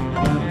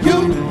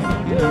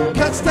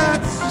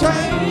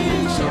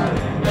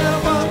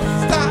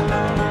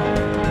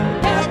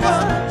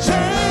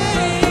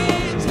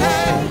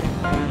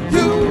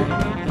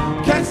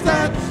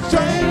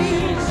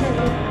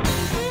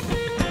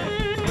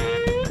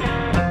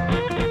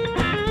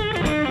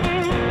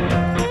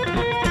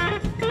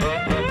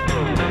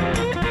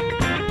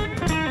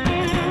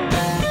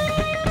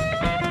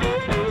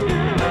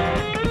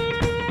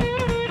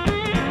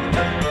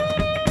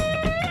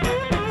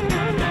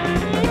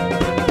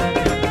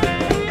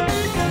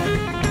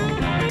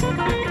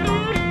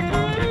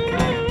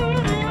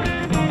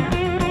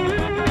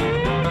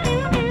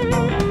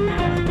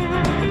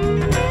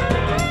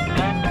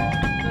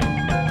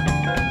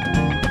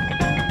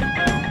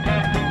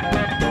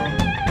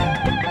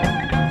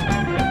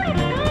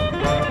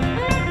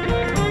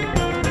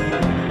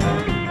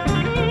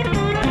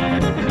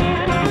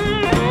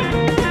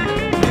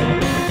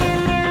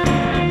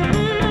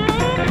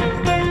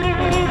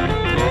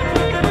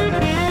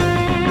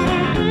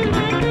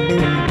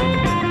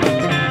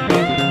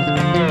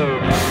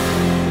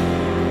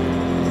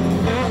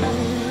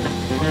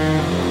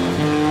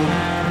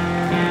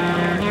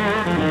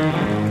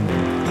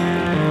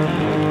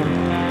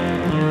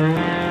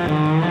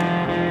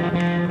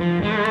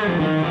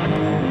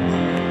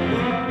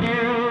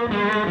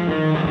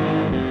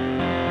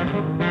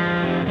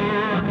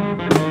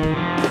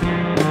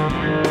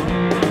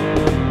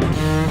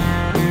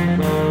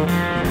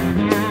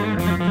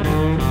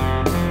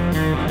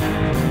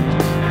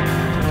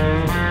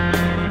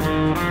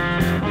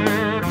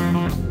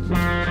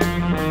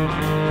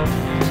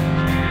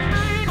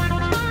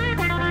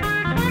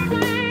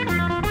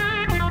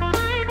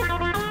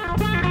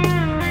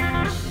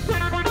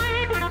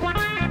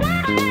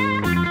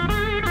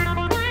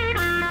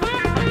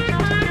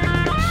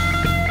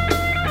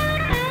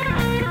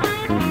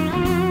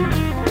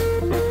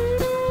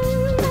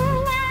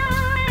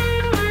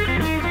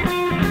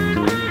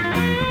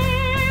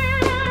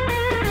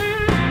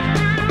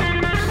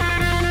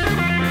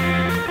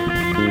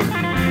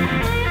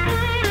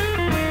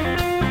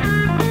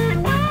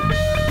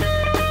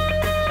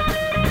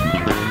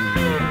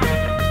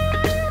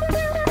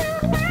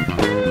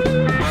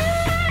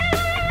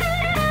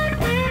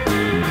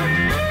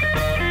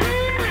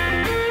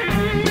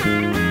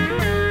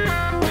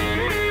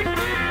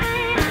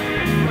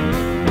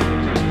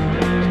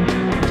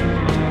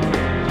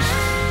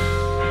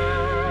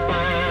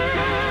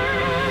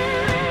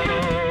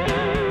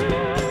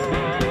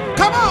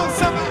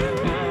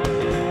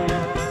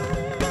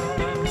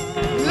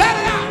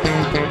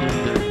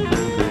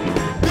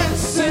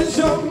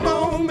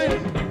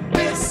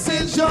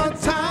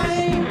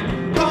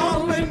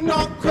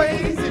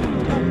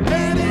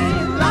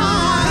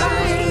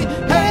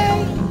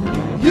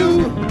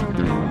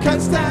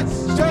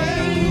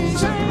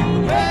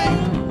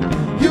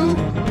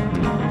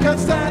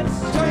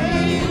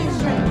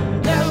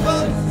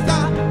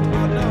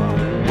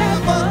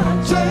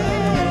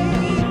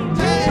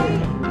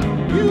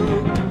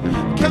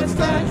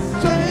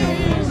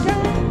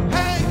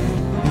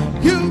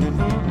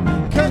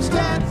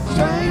 stand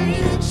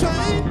strange,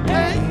 strange,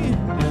 hey.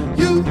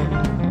 You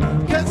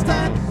can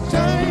stand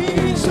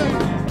strange,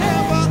 strange.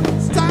 Ever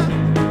stop,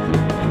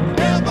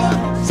 ever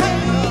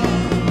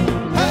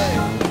change, hey.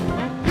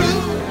 You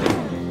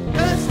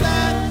can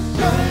stand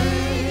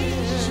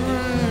strange,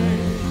 strange.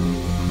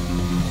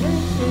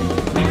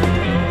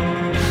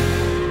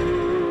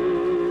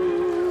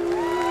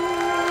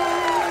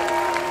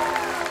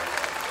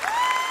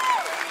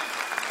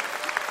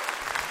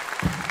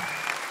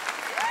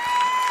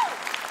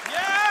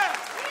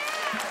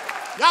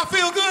 Y'all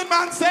feel good,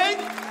 man, say?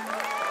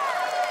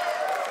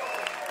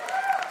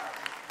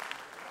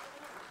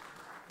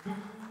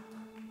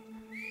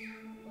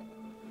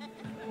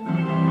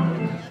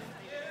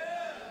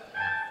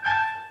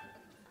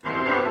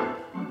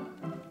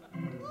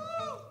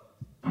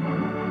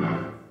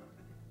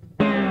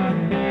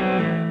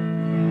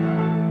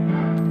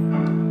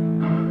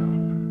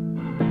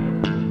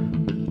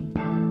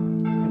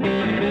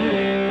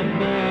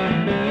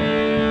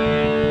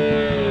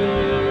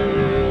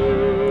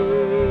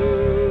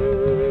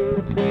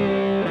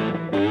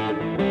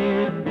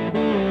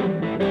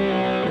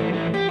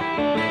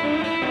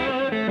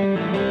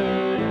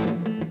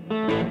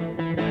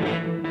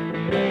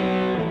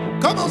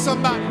 Come on,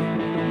 somebody.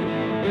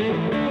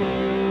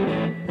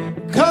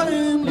 Cut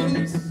him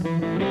loose.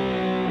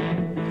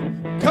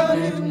 Cut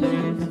him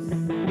loose.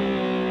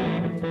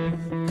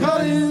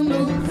 Cut him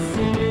loose.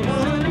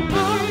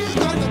 Oh, you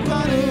got to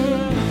cut him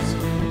loose.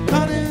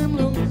 Cut him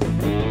loose.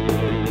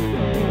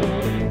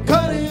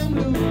 Cut him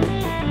loose.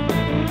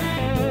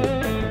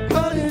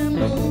 Cut him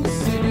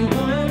loose. If you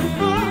want him,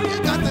 you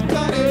got to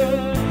cut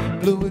him.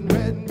 Blue and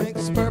red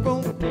makes purple.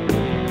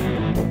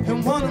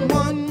 And one and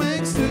one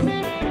makes two.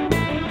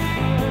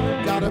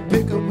 Gotta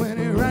pick up when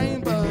it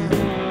rains, but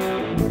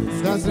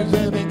does the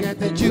baby get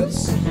the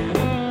juice?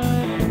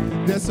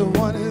 Guess the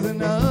one is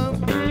enough.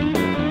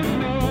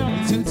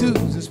 Two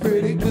twos is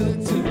pretty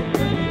good too.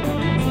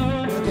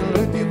 But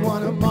if you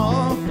want them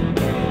all,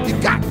 you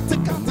got to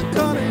cut it.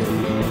 Cut him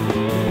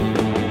loose.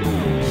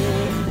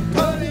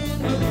 Cut him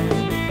loose.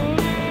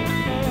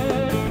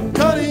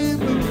 Cut him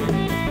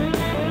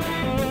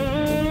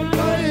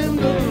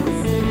loose.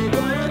 If you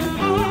want them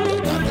all, you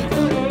got to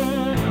cut him.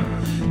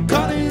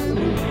 Cut him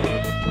loose.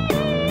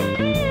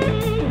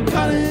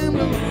 Cut him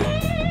loose.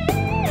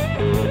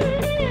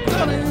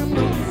 Cut him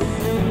loose.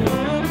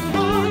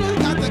 Oh, you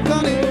got to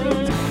cut him.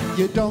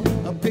 You don't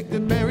pick the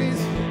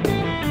berries.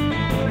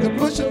 You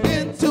push them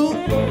into.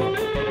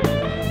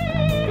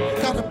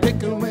 Gotta pick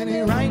them when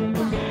they ripe.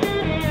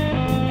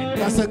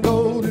 That's a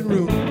golden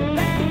rule.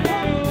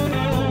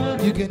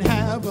 You can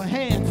have a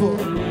handful,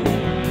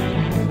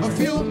 a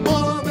few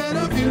more than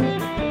a few.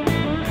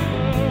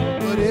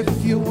 But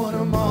if you want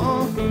them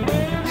all, you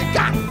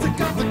got to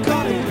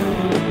cut him.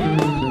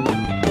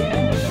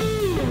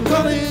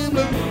 Cut him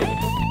loose.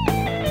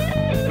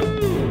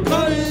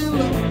 Cut him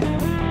loose.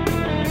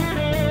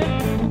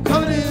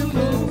 Cut him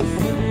loose.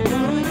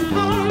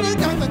 Oh, you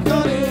got to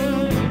cut him.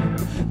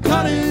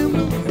 Cut him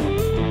loose.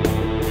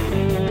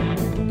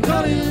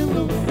 Cut him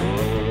loose.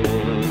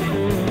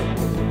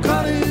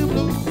 Cut him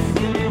loose.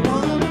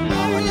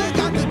 Oh, you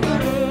got to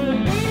cut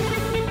him.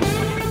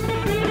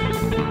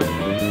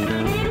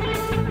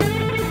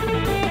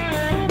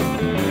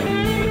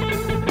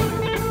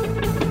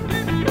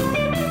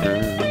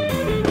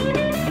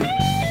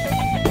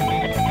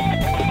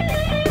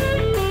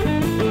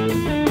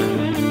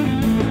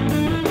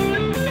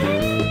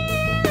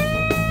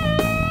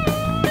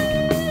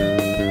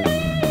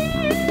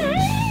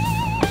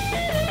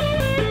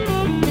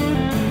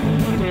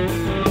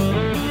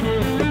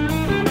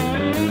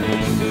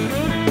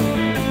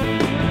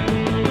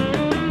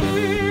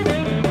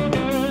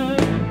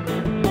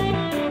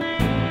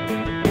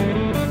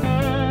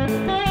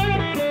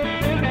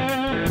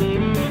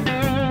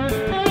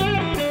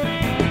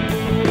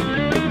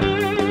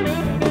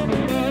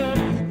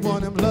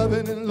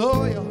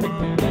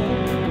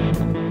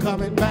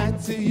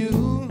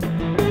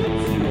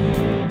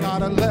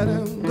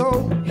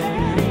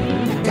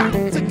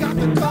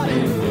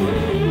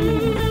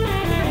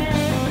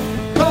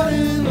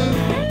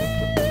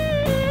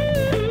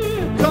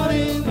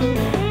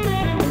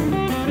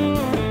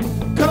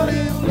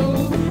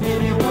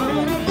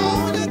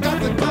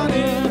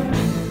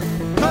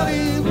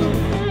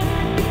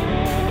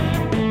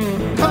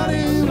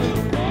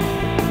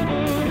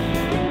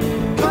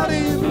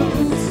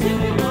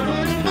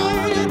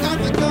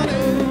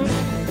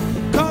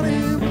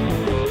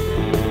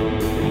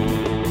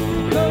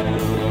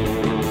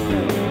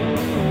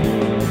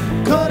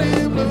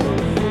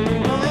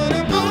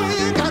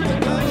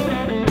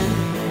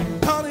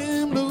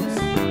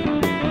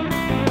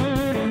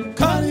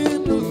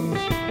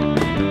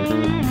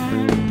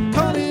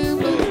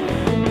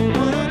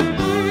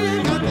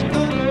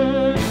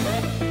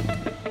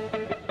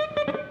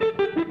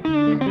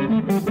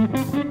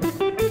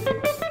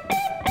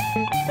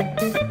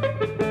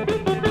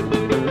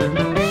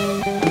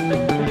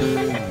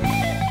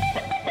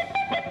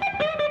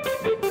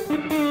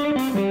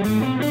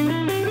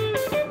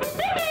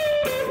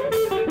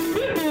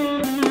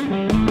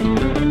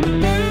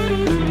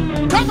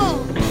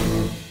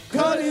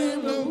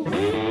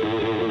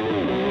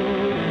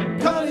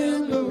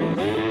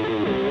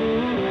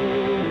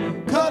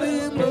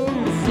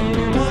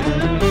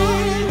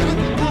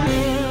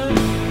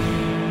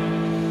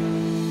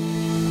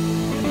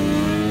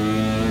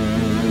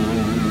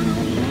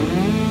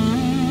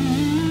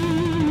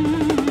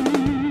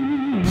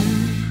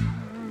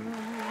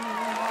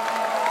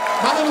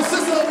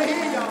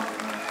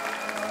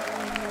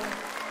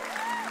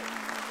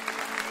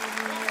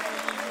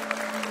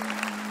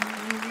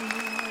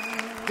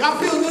 Y'all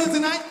feel good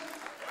tonight?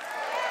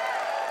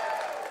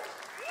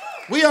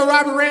 We are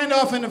Robert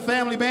Randolph and the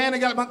Family Band. I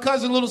got my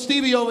cousin Little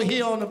Stevie over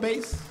here on the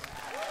bass.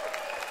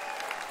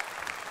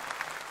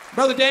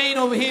 Brother Dane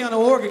over here on the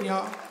organ,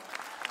 y'all.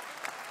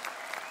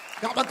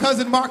 Got my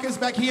cousin Marcus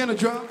back here on the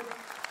drum.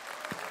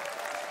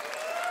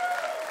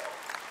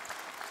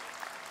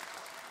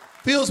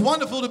 Feels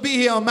wonderful to be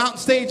here on Mountain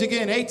Stage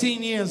again,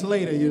 18 years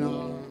later, you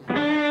know.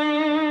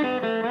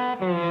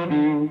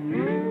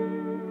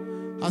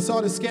 I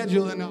saw the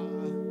schedule, and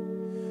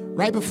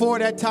right before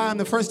that time,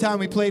 the first time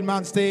we played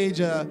Mountain Stage,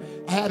 I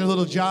had a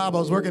little job. I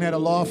was working at a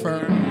law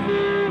firm.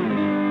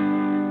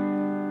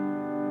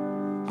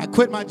 I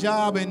quit my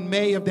job in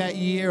May of that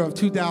year of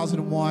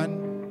 2001.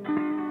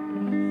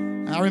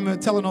 And I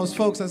remember telling those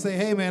folks, I say,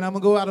 hey man, I'm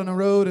gonna go out on the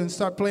road and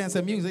start playing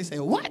some music. They say,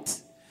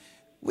 what?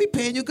 We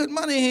paying you good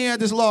money here at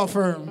this law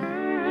firm.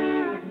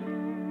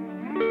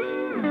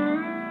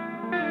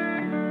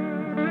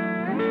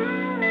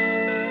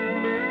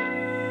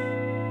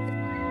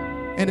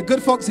 And the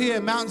good folks here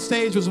at Mountain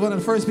Stage was one of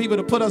the first people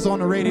to put us on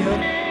the radio.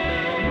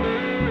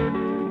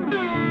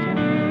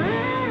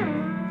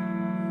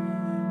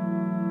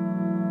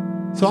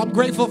 So I'm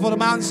grateful for the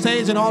Mountain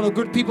Stage and all the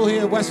good people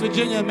here in West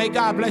Virginia. And may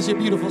God bless your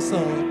beautiful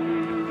soul.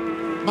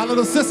 My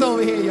little sis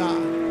over here, y'all.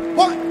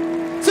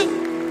 1,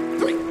 2,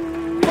 3.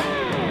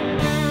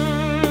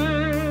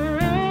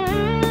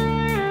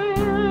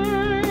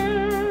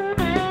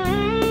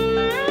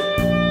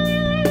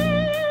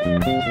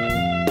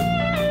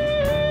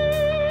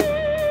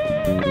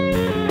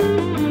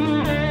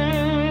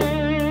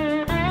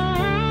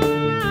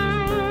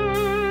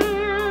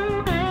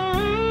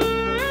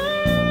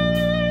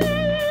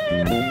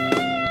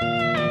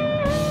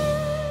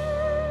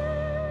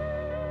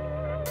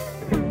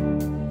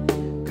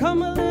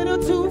 Come a little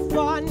too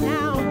far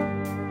now,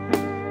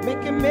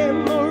 making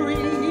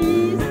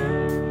memories.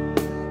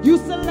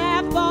 Used to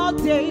laugh all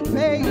day,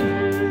 babe.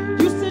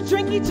 Used to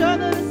drink each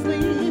other to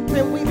sleep,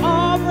 and we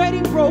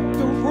already broke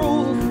the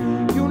rules.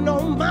 You know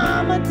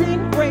mama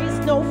didn't raise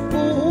no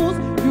fools.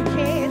 You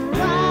can't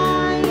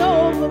cry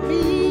over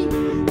me.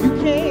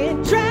 You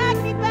can't drag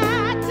me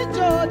back to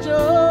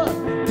Georgia.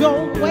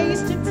 Don't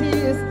waste your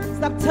tears.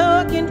 Stop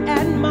tugging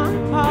at my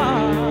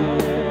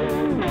heart.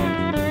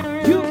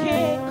 You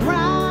can't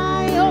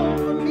cry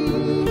over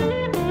me.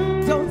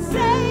 Don't say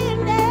I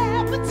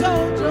never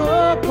told you.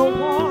 Go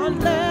on,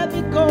 let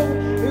me go.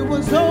 It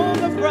was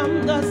over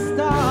from the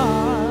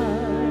start.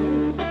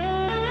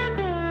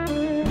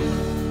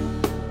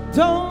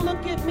 Don't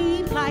look at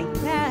me like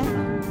that,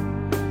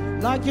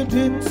 like you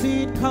didn't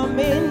see it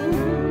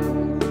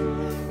coming.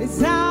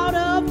 It's out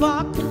of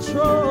our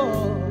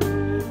control.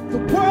 The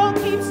world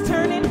keeps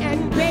turning,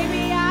 and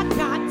baby, I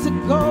got to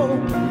go.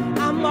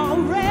 I'm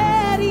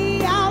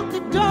already out the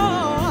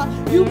door.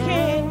 You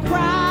can't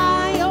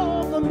cry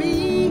over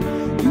me.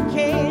 You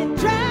can't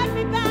drag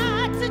me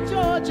back to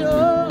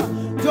Georgia.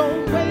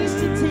 Don't waste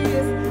your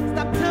tears.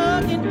 Stop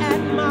tugging at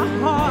my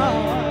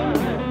heart.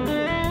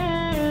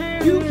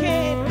 You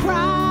can't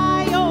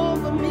cry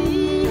over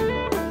me.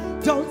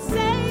 Don't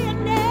say I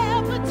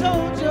never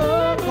told you.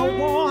 Go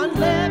on,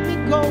 let me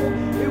go.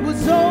 It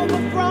was over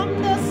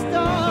from the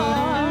start.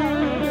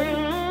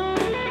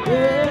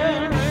 Yeah.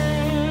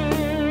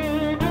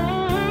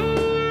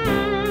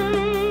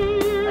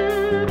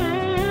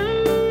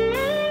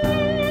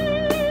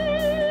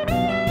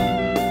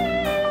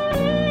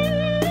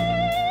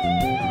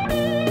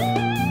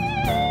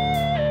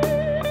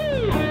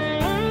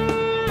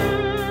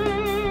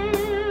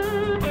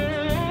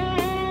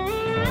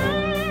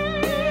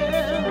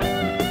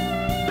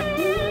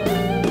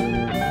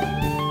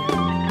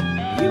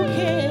 You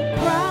can't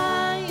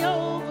cry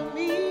over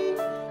me.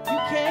 You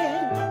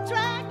can't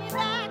drag me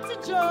back to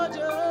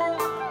Georgia.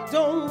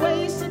 Don't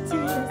waste your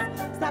tears.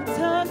 Stop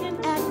tugging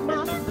at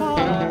my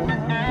heart.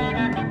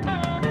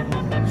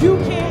 You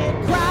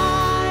can't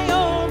cry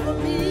over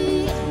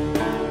me.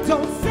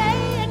 Don't say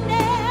I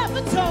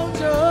never told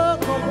you.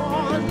 Go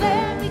on,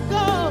 let me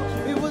go.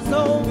 It was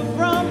over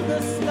from the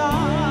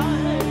start.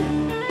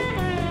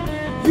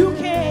 You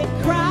can't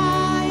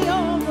cry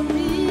over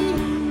me.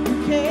 You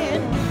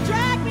can't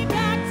drag me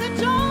back to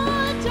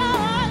Georgia.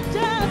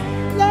 Just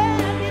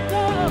let me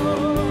go.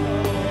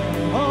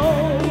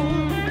 Oh,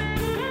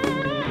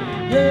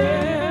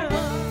 yeah.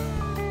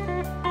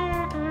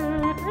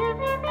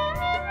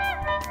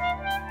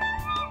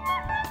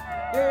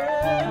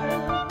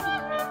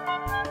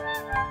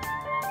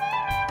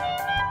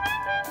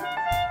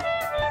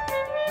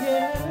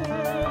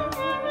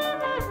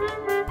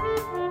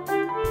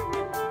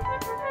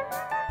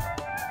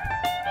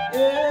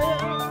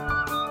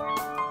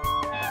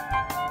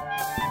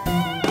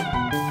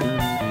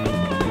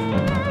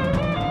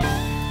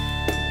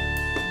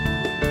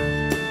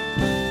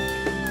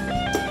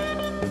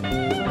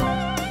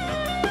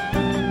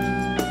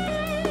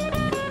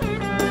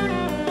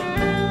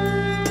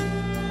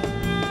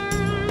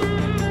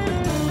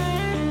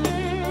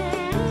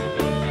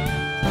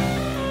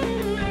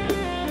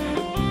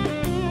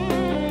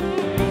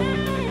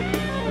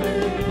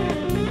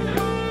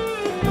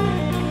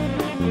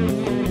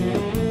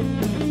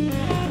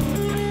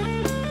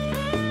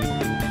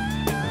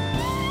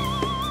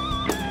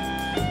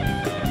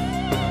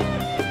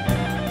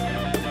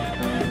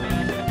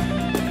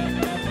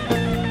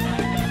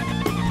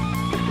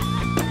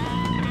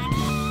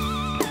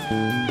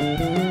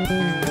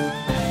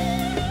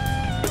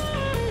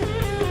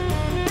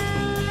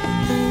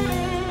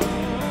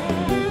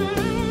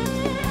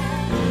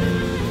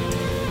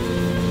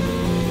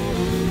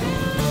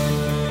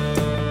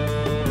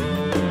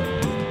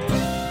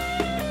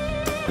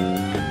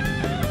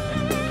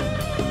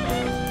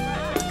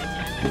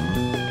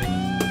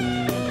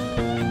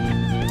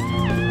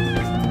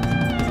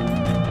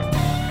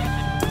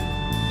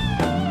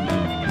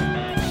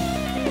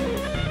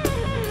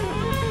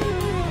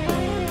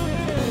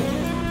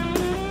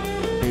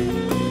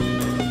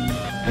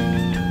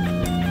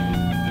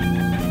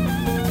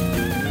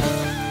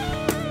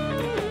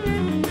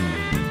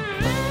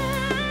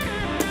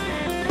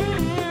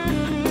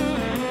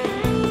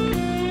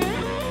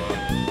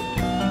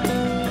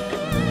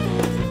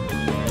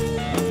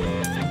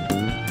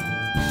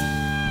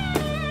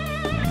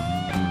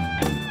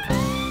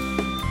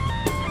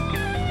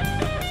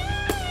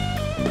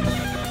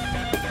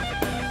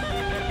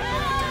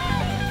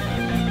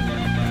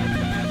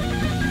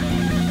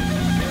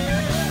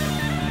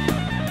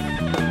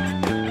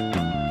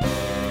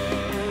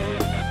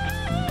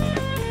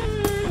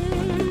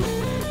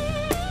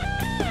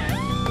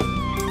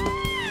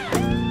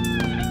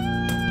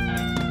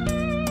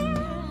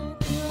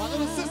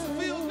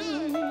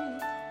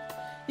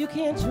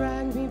 can't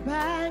drag me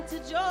back to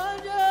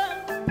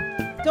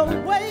Georgia.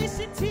 Don't waste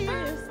your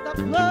tears, stop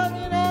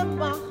plugging at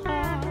my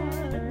heart.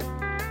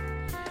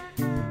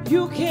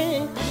 You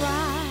can't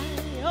cry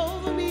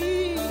over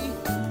me.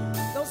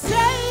 Don't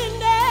say you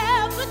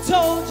never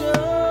told you.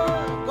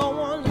 Go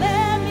on,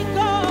 let me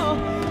go.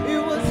 It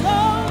was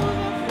over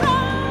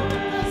from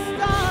the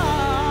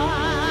start.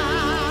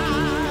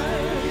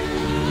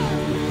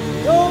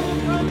 Over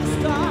from the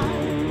start.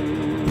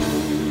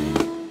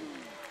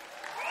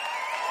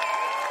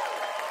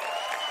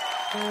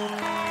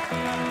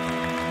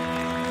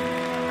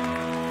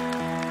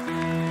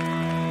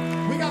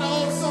 We got an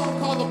old song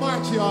called The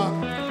March, y'all.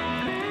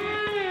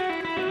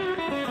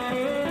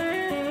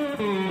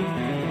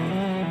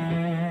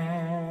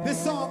 This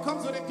song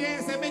comes with a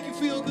dance that make you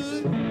feel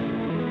good.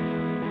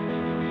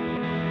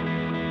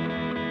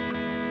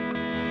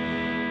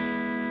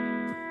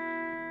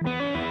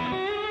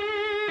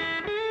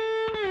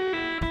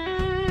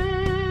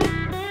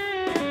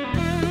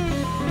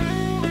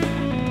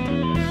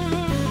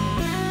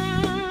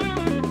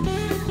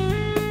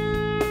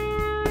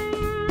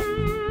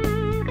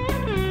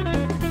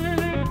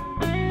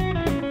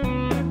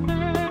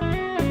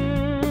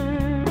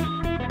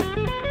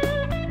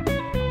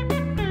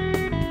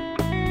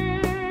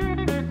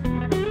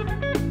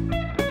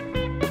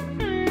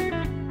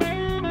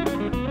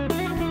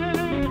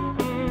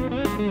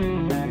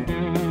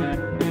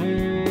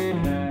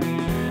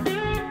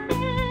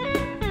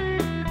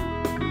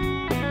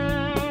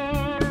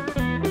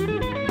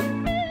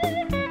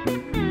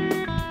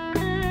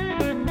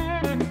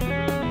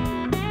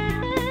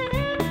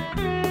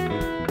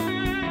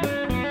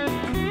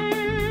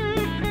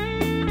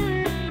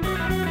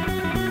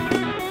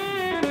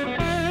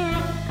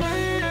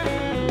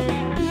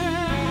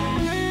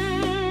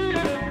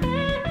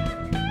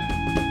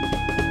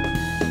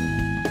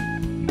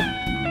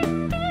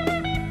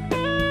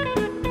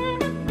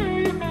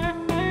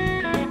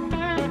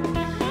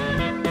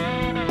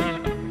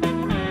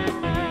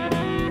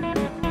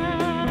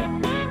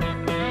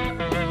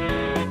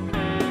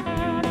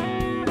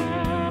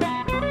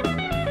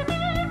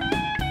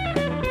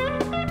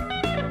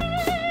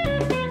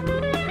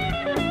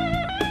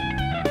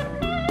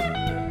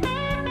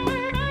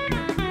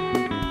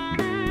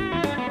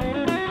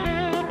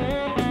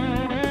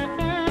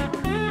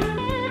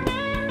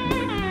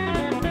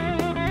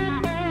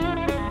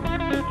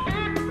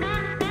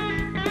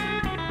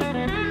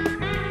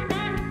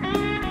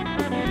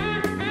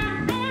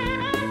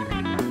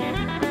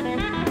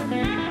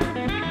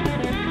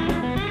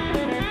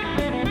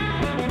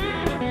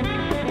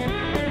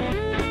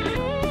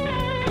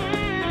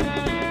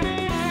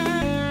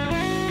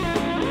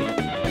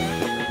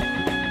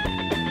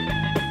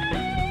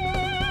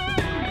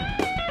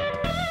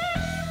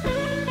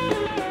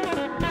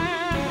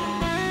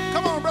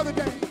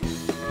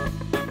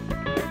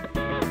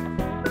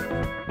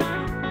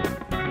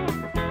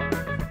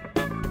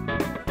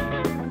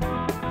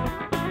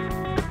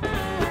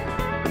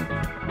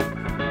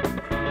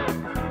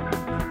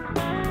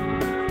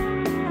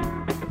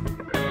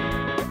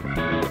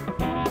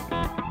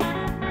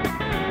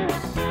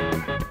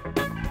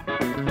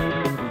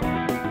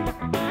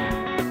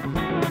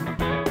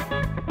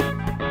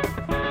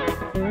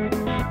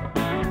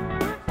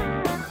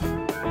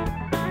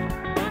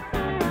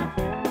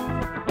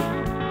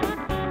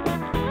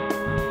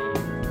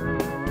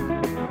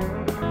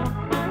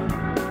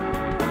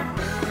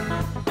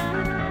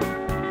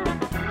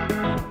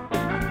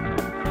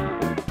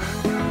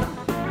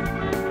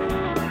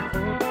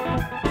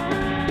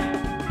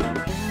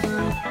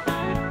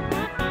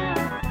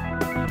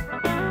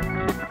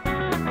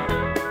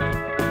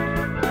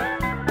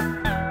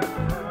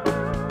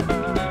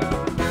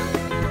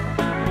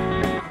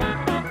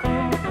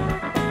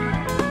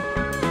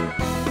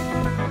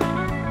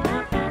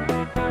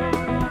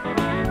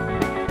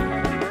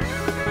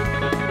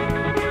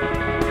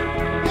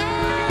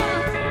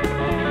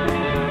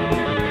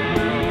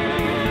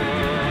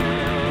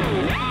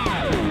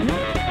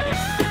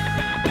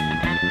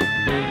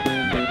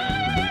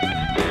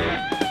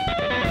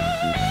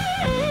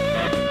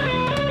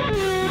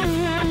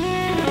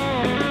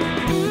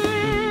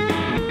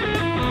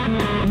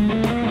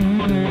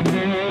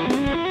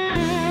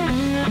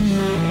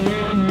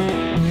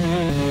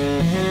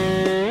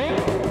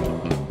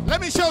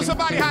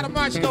 Somebody how the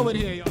march go in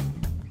here, y'all.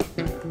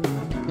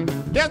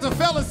 There's a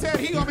fella said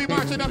he gonna be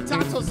marching up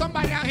top, so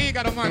somebody out here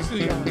gotta march through,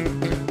 y'all.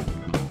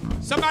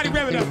 Somebody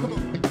rev it up, come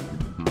on.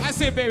 I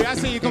see it, baby, I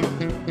see you, come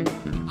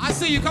on. I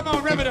see you, come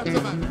on, rev it up,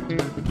 somebody.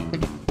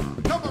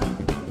 Come on,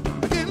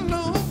 getting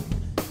low.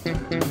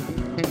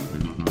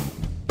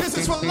 This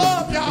is for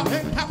love, y'all.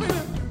 Hey,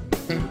 happiness.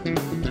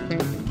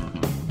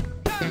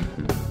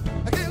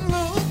 Getting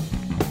low.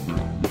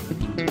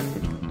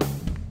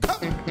 Come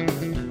on,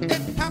 hey,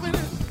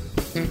 happiness.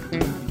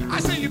 I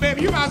see you,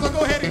 baby. You might as well go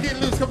ahead and get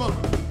loose. Come on.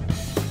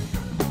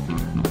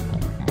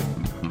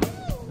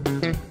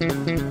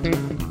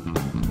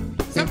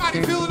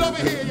 Somebody feel it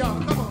over here,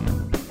 y'all. Come on.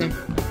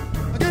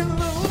 Again,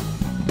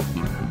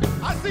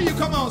 I see you.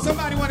 Come on.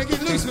 Somebody want to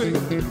get loose with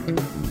it.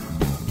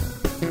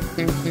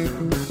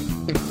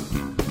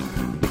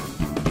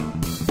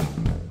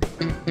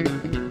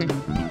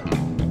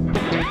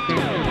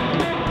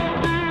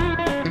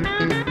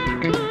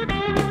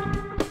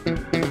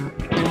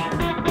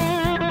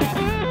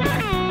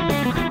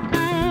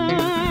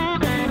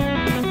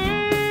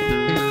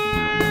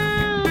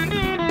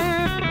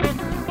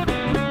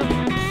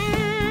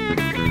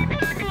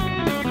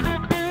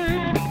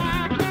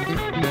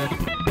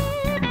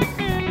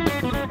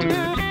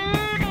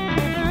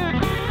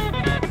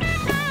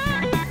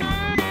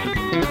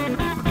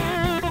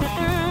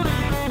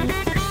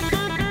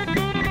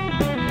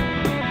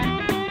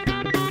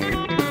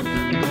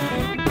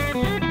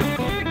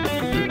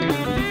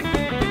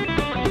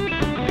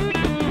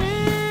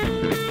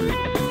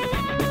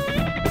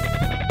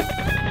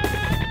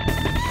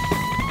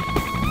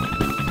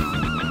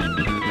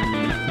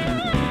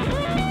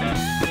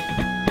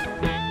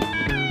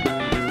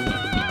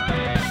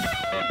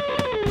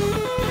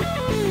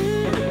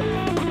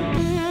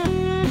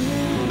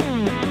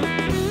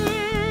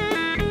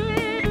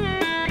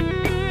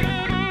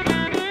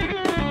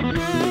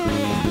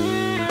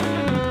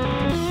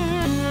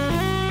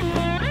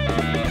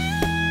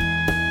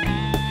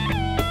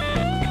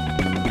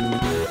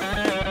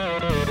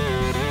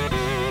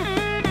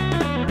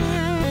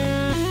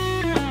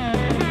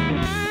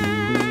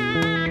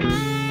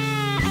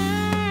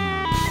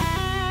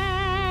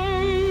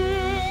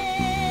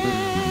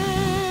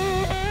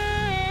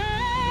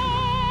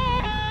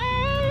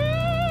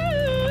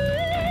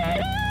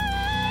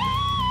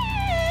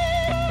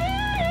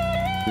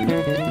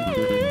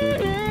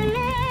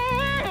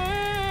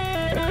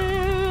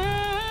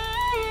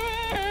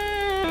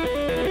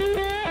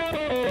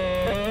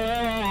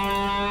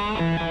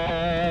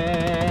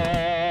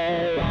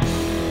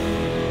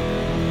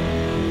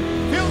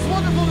 Feels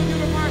wonderful to do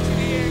the march in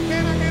the air.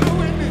 Can I get a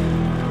witness?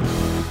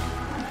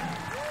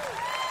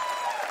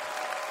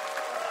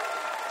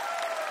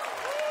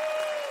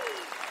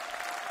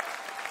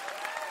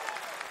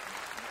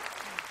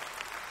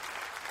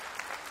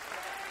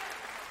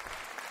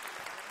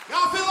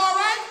 Y'all feel all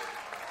right?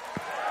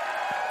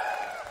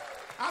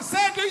 I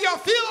said, do y'all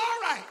feel all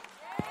right?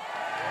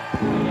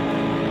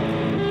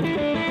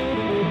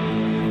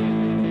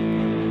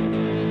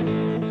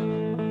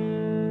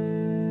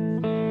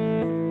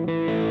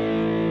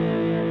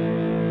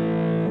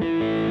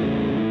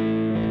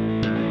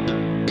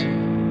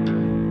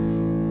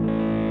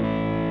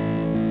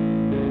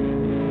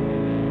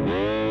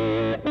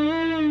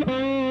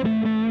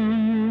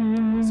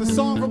 It's a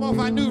song from off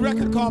our new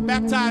record called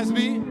Baptize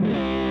Me.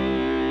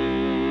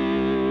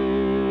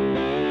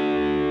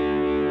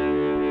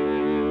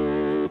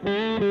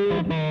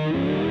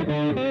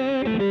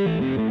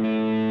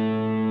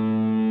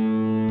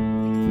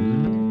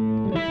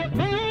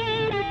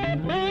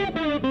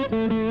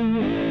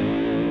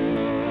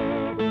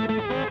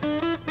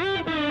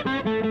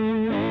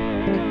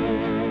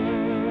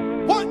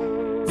 One,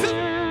 two,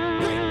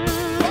 three,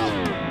 four.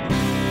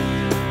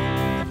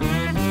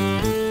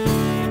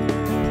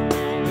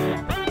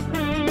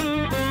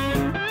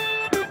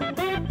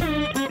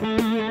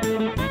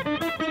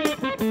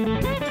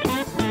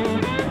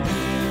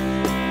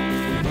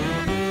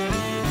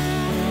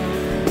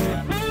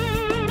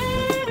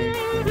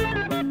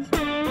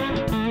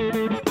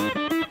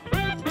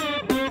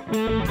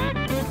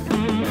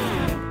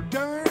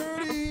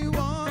 Dirty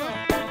water,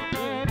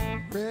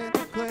 red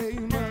clay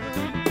mud.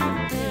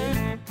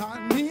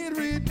 I need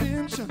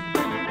redemption.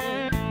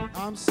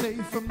 I'm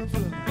safe from the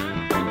flood.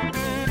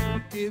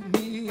 Give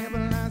me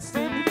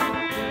everlasting,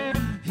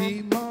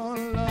 more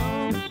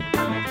love.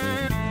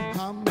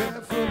 I'm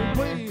barefoot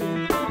away.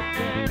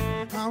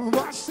 I'm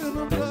washed in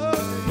the blood.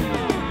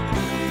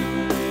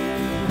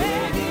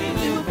 Begging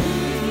you,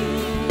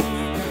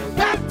 please,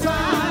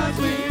 baptize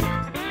me.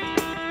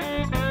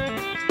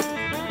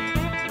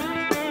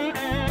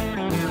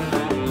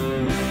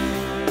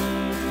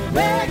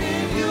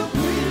 Begging you,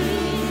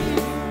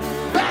 please,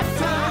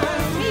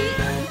 baptize me.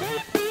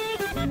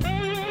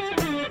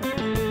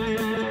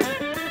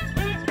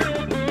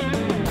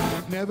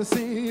 Never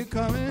seen you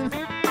coming,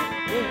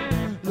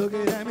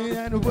 looking at me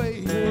that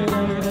way.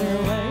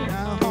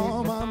 Now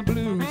all my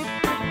blues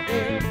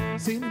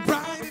seen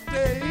brighter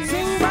days.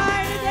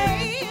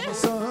 I'm the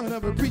son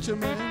of a preacher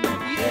man,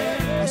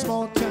 a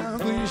small town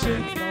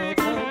cliche.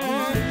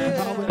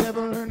 I would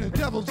never learn the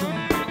devil's drum.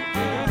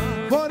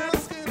 What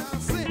else can I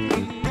say?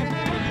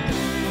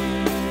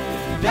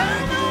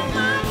 Down on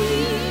my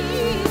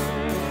knees,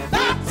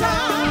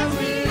 baptize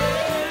me.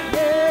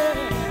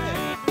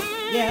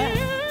 Yeah.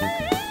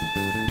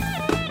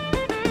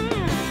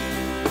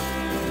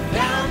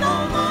 Down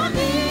on my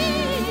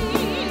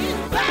knees,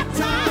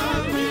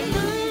 baptize me.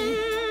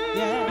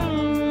 Yeah.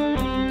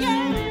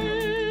 Yeah.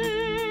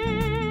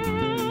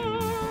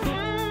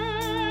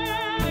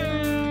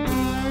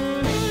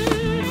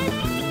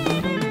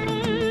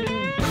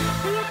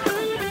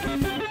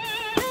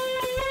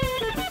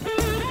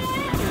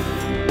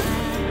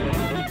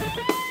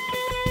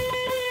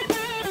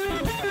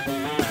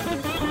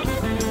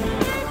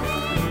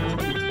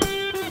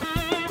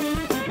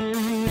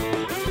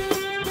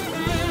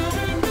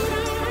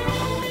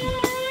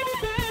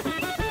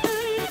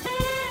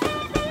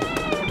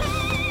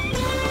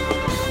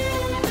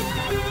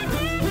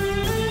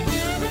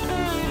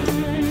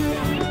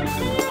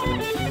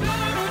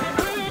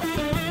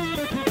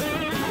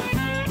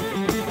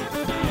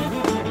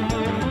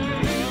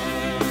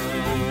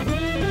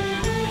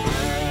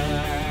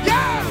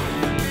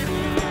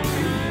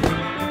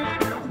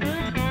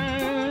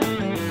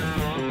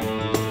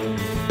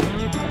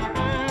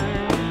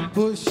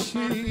 was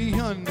she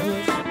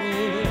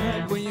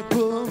understood when you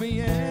pull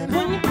me in?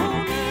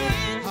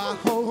 I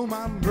hold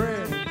my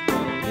breath.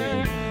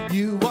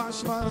 You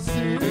wash my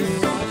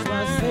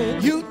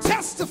sins. You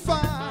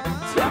testify.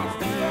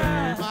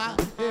 My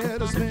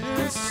head has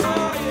been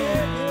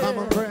saved. I'm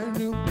a brand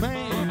new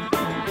man.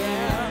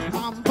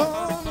 I'm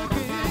born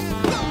again.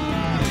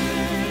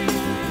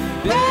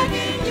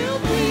 Begging you,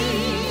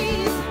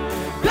 please,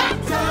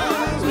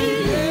 baptize me.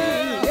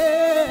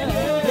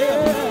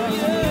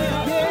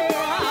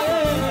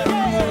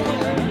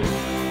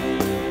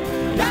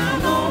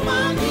 Down on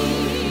my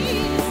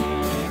knees,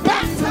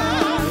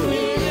 baptize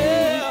me.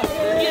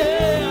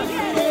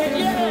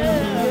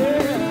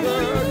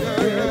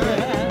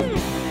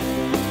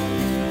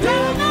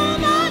 Down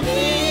on my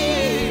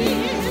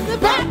knees,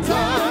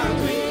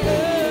 baptize me.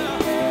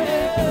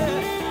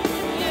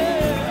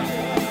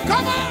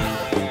 Come on.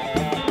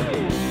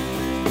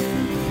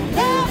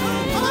 Down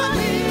on my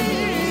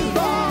knees,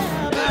 Lord,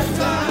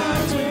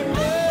 baptize me.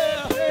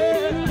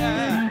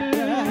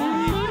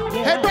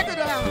 Hey, break it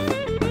down.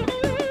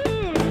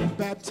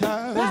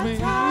 Baptize me.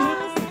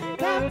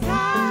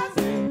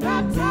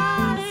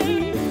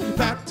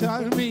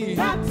 Baptize me. Baptize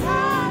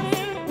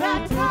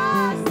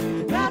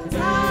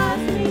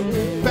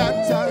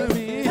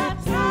me.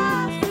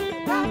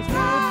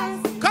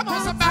 Come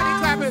on, somebody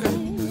clap it up.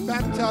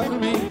 Baptize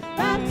me.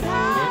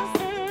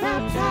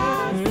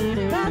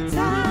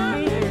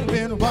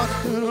 Been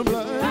washed in the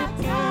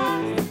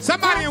blood.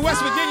 Somebody in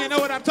West Virginia know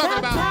what I'm talking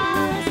about.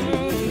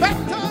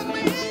 Baptize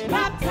me.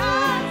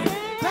 Baptize me.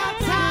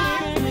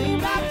 Baptize me.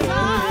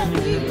 Baptize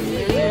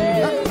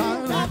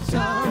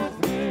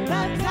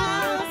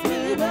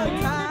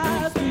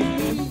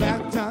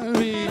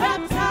me.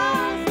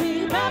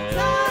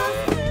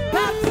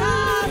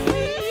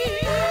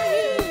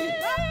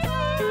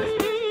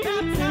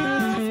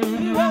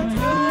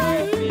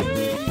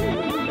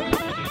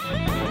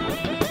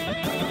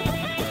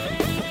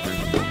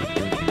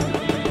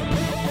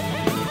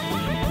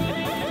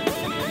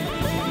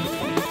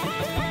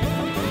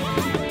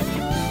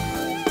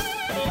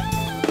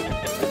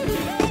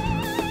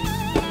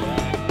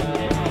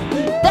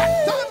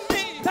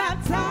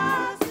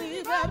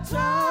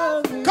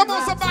 Come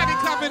on, somebody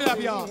clap it up,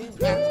 y'all.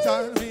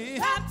 Baptize me.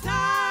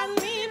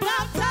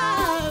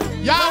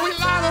 Y'all, we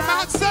live on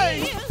Mount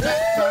Sage.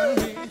 Baptize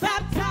me.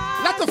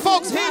 Let the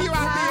folks hear you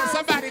out there.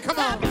 Somebody, come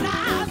on.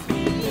 Baptize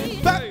me.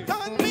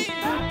 Baptize me.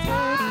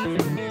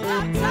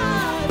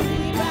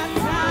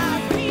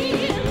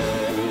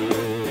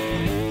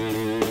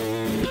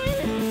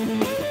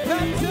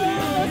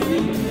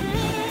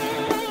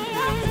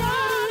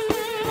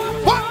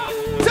 One,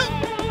 two,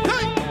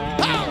 three,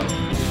 four.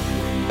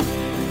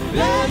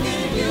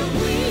 Begging you,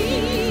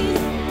 please,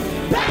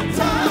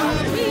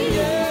 baptize me.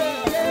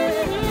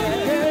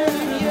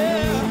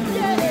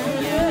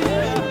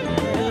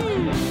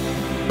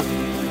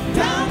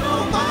 Down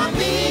on my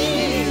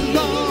knees,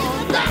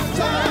 Lord,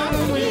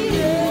 baptize me.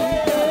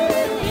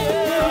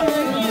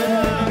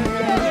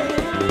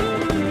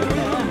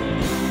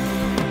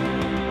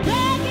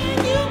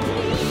 Begging you,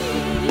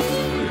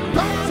 please,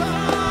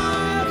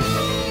 baptize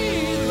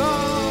me,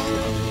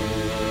 Lord.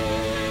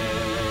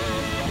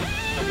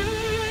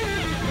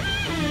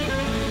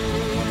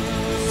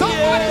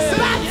 Somebody say,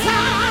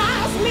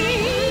 baptize me.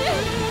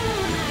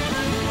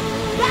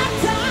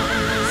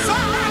 Baptize.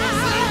 Somebody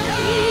say,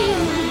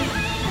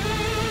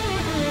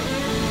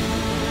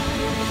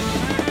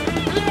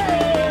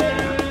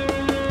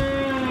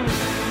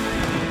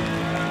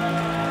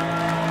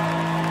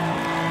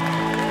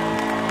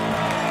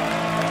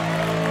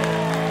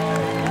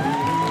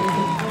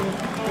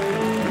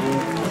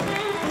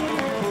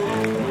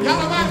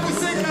 y'all might be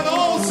singing another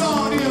old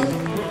song here.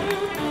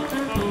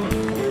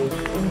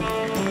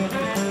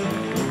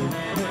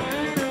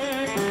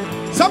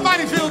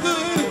 Somebody feel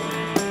good.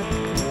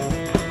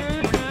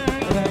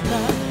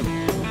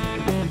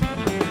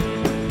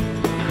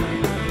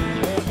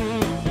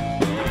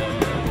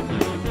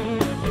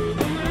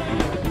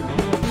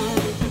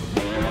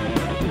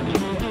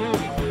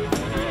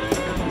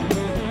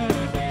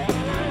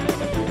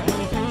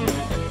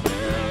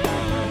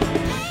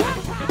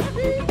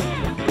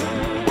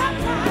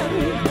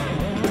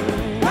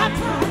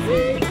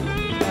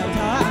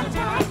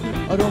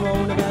 I don't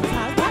want to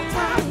baptize,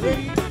 baptize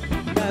me,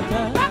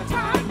 baptize,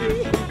 baptize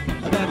me,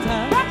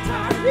 baptize,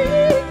 baptize me,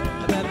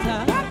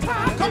 baptize,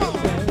 baptize. Come on,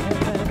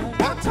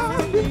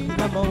 baptize me.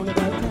 I'm on the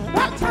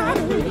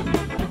baptize me,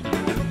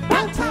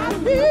 baptize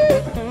me,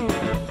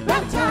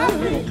 baptize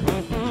me,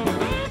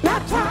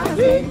 baptize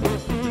me,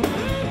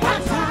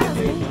 baptize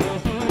me,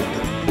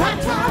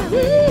 baptize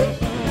me.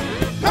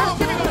 Come on,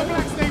 give me another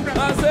black snake rap. I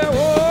said,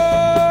 whoa,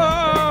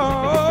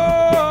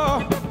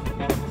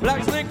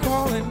 black snake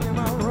crawling in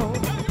my room.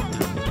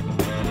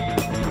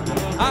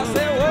 I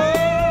say, whoa,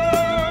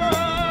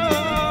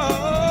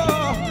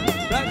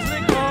 black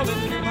snake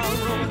crawling in my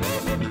room.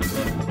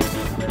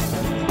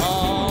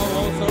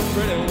 Oh, some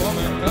pretty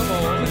woman, come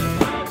on,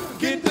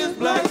 get this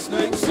black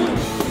snake suit.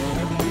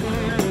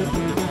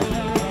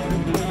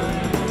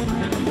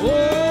 Oh,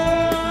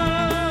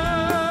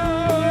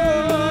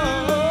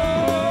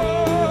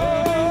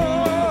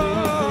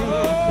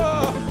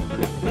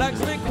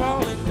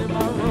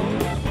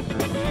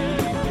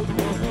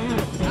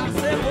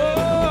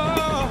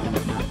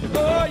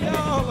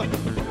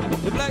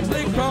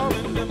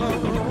 crawling in my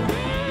room.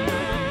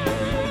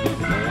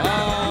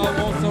 Oh,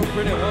 I want some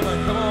pretty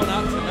woman, come on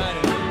out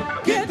tonight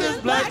and get this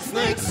black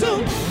snake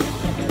suit.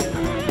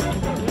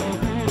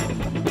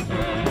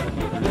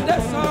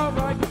 That's all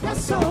right.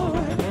 That's all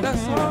right.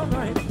 That's all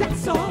right.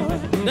 That's all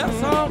right.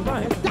 That's all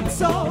right.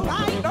 That's all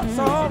right. That's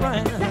all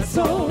right. That's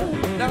all right.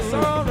 That's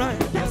all right.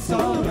 That's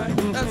all right.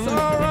 That's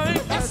all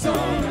right. That's all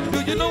right. Do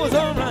you know it's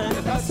all right?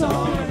 That's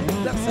all right.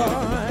 That's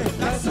all right.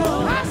 That's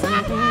all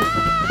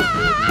right.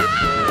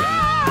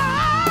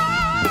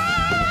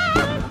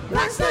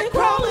 Black snake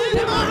crawling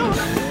in my room.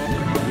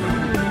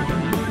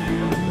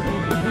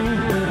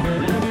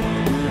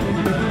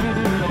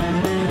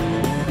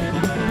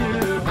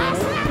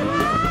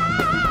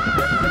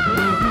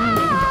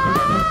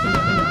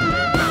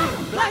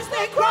 Black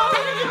snake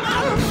crawling in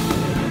my room.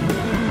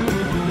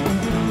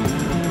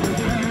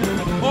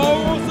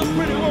 Oh, want some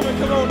pretty woman,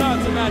 come on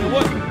out tonight.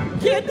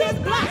 What? Get this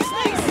black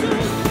snake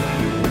suit.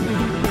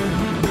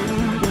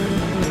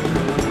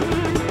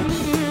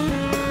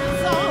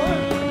 That's all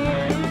right.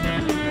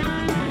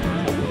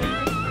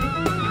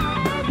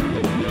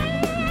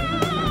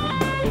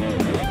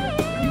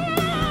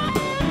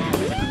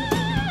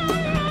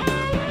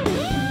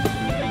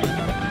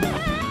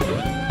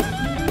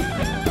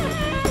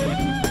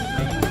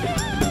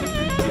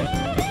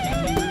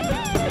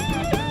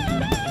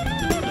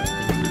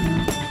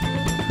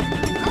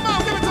 Come on,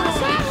 give it to us.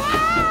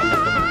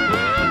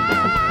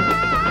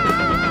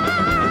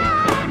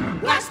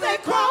 Black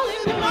snake crawling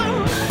in my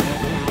room.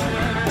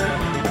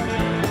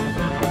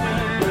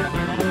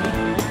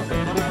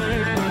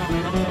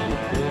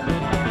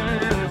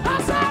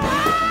 That's all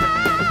right.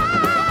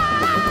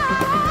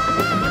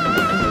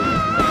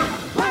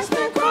 Black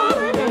snake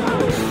crawling in my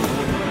room.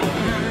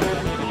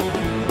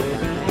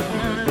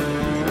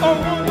 Oh,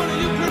 one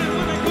of you pretty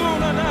women, go on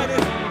tonight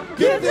and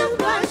Get this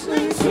black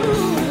snake suit.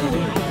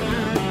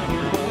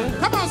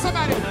 Come on,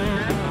 somebody.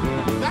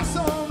 That's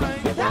all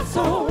right. That's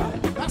all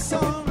right. That's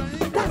all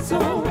right. That's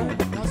all right.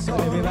 That's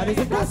all right. Everybody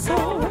say that's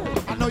all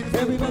right. I know you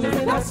feel Everybody good.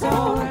 say that's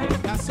all right.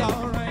 That's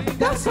all right.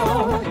 That's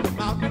all right.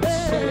 Mountain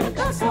Hey, shade.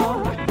 that's all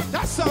right.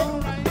 That's all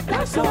right.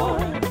 That's all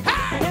right.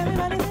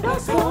 Everybody say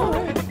that's all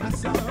right.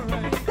 That's all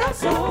right.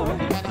 That's all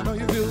right. And I know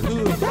you feel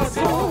good. That's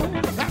all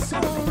right. That's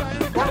all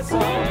right. That's all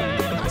right.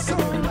 That's all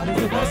right.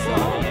 Everybody say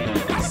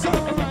that's all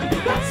right.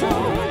 That's all right. That's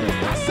all right.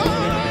 That's all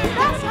right.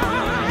 That's all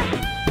right.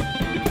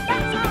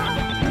 That's all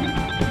right.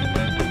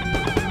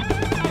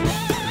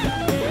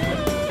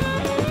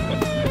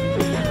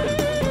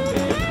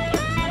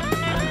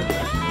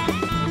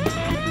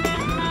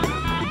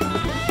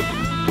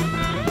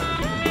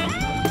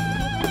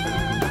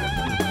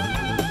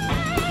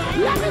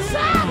 Let me say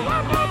it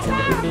one more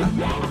time.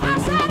 I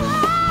said,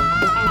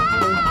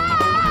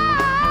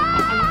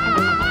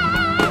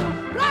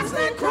 black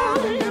snake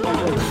crawling in my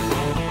room.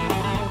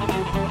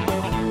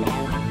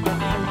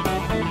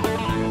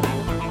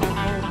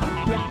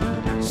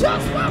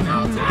 Just one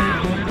more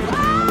time.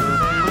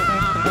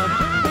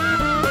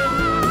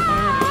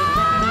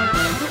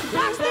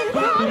 Black snake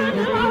crawling in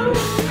my room.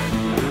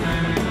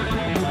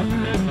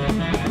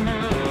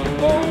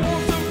 oh,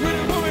 want some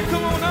pretty woman,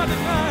 come on out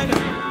tonight.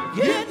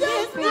 Get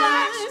this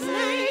black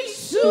snake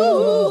suit.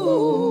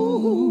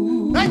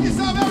 Thank you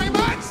so very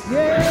much.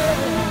 Yeah.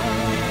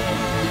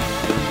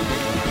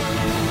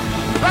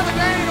 Brother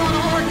Dane on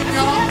the organ,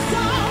 y'all. That's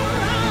all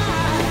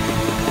right.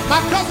 My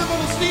cousin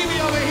little Stevie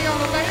over here on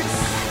the bass.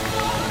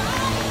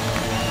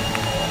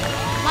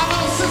 My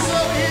little sister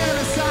over here on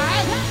the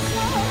side. That's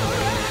all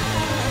right.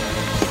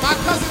 My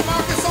cousin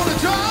Marcus on the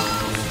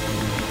drums.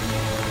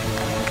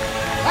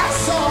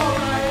 That's all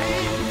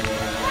right.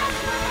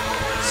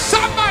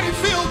 Somebody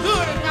feel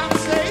good at Mountain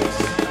Stage.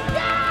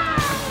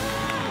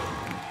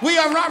 We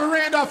are Robert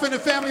Randolph and the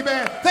Family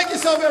Band. Thank you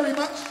so very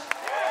much.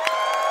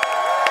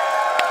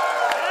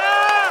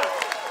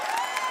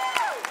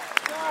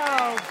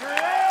 Oh,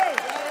 great!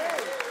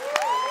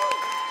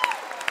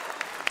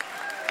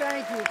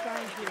 Thank you,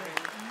 thank you.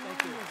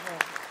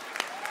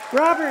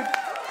 Robert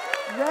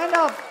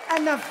Randolph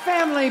and the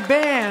Family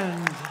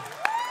Band.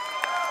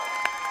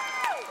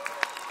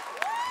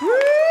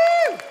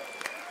 Woo!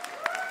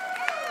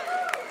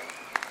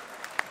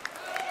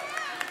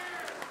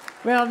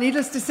 Well,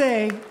 needless to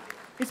say,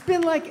 it's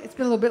been a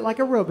little bit like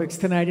aerobics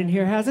tonight in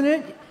here, hasn't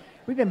it?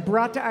 We've been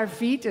brought to our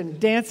feet and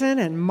dancing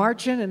and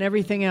marching and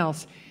everything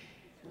else.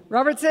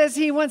 Robert says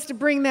he wants to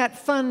bring that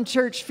fun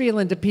church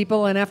feeling to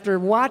people, and after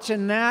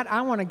watching that,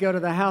 I want to go to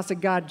the House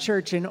of God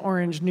Church in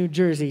Orange, New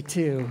Jersey,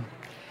 too.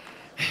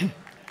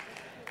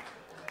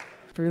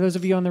 For those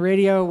of you on the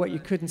radio, what you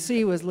couldn't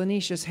see was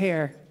Lanisha's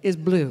hair is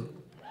blue.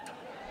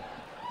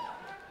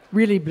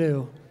 Really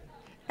blue.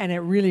 And it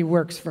really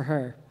works for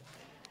her.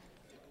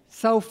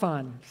 So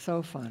fun,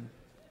 so fun.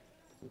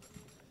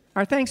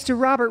 Our thanks to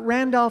Robert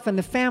Randolph and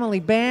the Family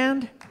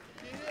Band.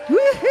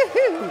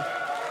 Woo-hoo-hoo.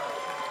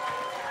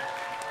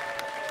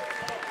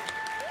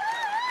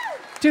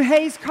 To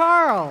Hayes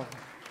Carl.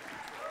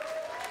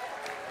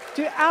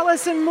 To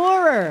Allison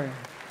Moorer.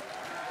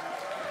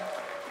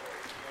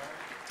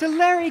 To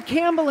Larry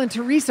Campbell and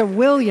Teresa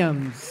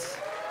Williams.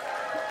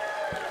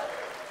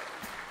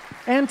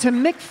 And to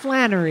Mick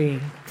Flannery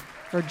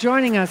for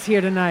joining us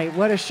here tonight.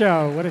 What a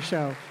show, what a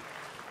show.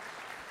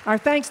 Our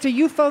thanks to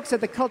you folks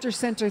at the Culture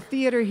Center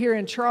Theater here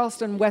in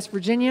Charleston, West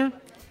Virginia.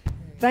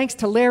 Thanks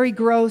to Larry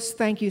Gross.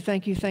 Thank you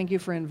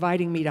for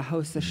inviting me to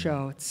host the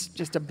show. It's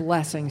just a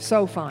blessing,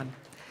 so fun.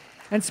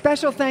 And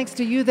special thanks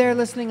to you there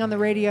listening on the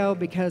radio,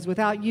 because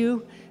without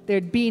you,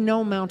 there'd be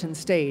no Mountain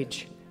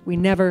Stage. We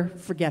never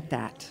forget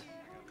that.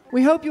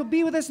 We hope you'll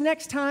be with us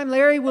next time.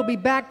 Larry will be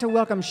back to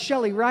welcome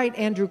Shelley Wright,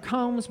 Andrew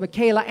Combs,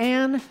 Michaela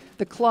Ann,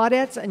 the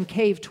Claudettes, and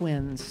Cave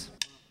Twins.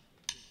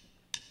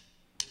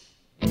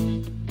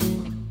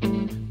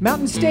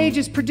 Mountain Stage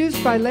is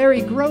produced by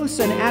Larry Gross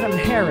and Adam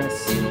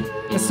Harris.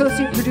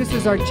 Associate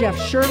producers are Jeff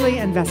Shirley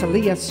and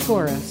Vasilia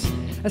Skouras.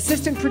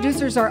 Assistant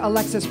producers are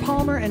Alexis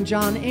Palmer and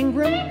John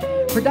Ingram.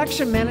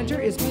 Production manager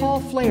is Paul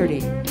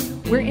Flaherty.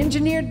 We're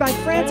engineered by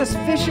Francis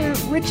Fisher,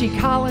 Richie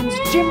Collins,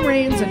 Jim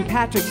Raines, and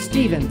Patrick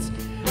Stevens.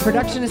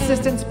 Production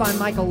assistants by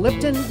Michael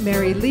Lipton,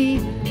 Mary Lee,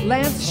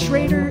 Lance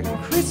Schrader,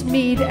 Chris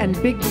Mead,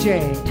 and Big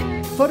J.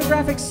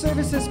 Photographic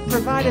services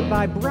provided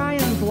by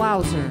Brian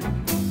Blauser.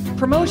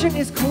 Promotion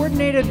is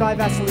coordinated by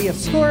Vasilia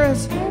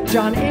Skouras,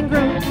 John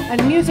Ingram,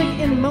 and Music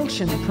in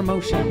Motion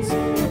Promotions.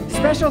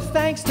 Special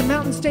thanks to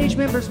Mountain Stage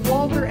members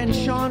Walter and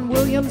Sean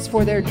Williams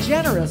for their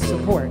generous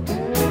support.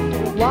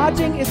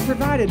 Lodging is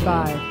provided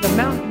by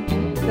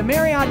the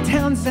Marriott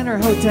Town Center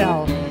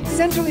Hotel,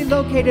 centrally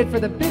located for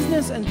the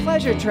business and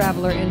pleasure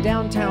traveler in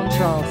downtown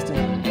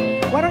Charleston.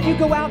 Why don't you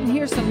go out and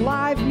hear some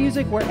live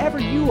music wherever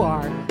you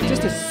are,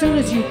 just as soon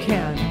as you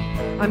can.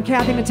 I'm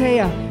Kathy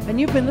Mattea, and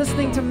you've been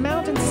listening to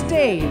Mountain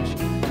Stage,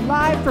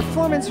 live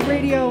performance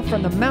radio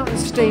from the Mountain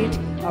State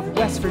of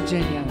West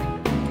Virginia.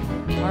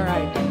 All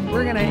right,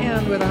 we're going to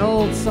end with an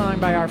old song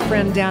by our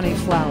friend Danny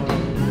Flower.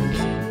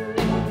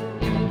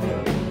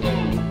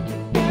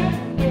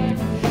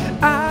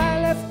 I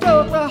left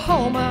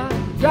Oklahoma,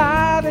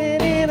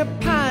 driving in a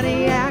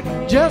Pontiac,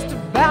 just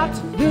about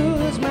to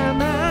lose my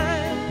mind.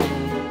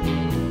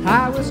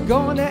 I was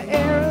going to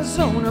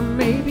Arizona,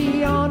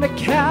 maybe on to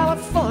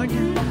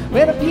California,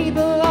 where the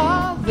people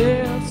all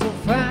live so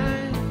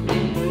fine.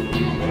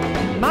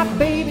 My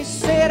baby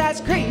said I was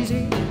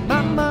crazy,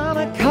 my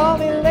mama called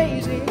me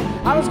lazy.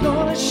 I was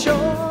gonna show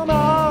them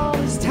all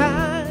this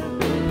time.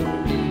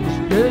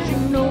 Cause you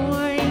know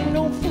I ain't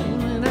no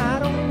fooling, I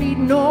don't need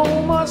no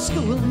more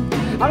schooling.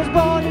 I was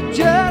born to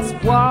just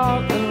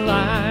walk the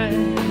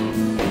line.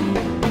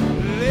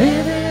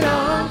 Living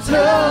on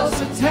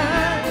Tulsa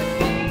time.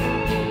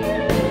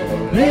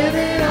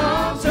 Living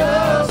on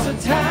Tulsa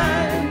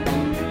time.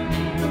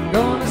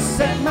 Gonna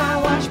set my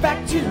watch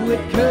back to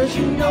it, cause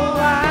you know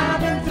I've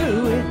been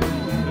through it.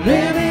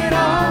 Living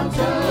on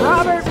Tulsa.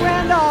 Robert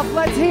Randolph,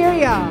 let's hear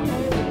ya.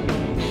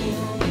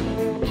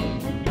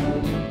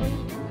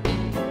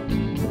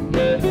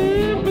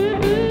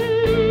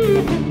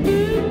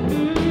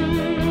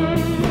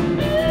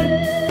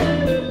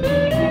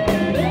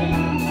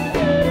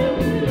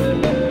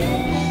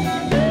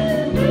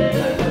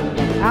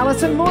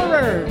 Allison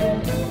Moorer.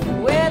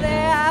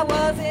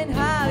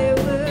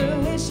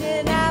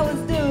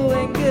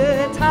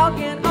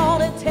 Talking on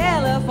the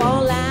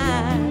telephone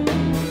line,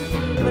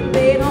 but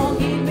they don't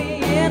keep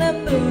me in the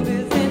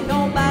movies and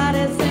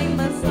nobody sing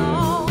my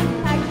song.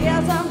 I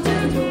guess I'm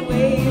just a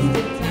waste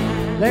of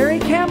time. Larry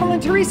Campbell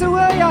and Teresa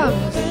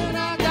Williams. Then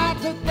I got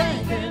to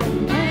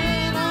thinking,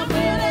 man, I'm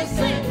really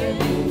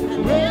sinking. I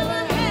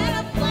really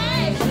had a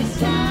flash this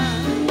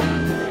time.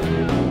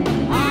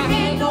 I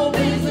had no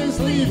business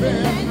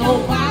leaving,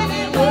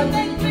 nobody but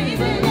me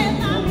grieving,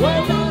 and I'm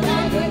waiting on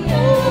that to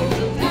go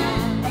to time.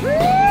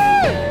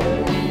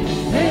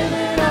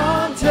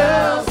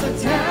 Tulsa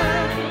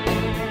time.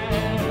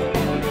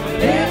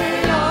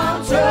 Living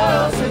on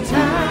Tulsa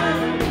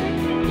time.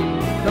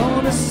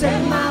 Gonna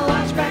set my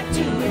watch back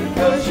to it,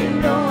 cause you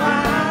know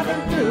I've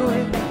been through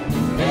it.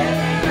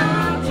 Living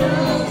on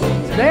Tulsa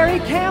time. Larry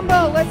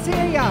Campbell, let's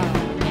hear ya.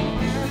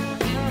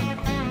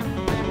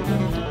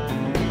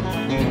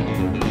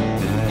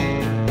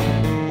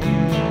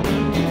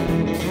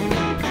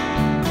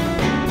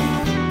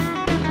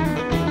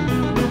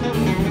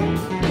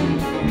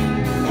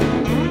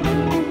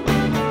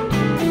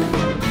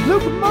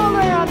 Luke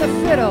Muller on the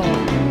fiddle.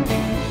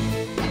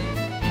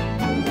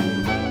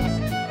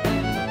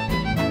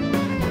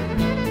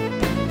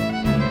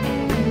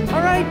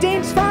 All right,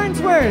 James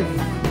Farnsworth.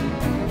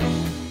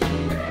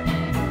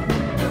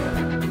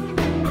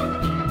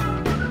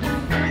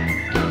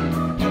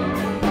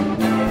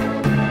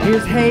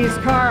 Here's Hayes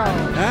Carl.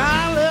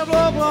 I left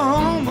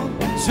Oklahoma,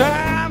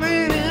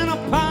 driving in a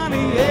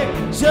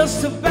Pontiac,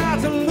 just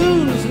about to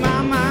lose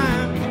my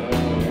mind.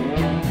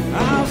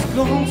 I was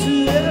going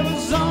to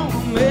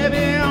Arizona,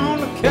 maybe on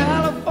to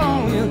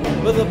California,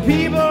 but the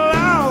people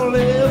all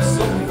live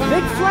so fine.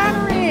 Mick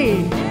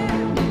Flannery.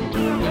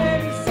 My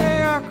baby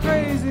say I'm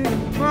crazy,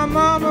 my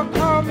mama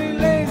called me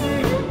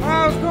lazy.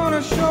 I was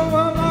gonna show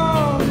them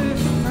all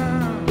this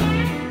time.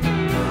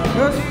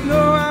 Cause you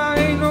know I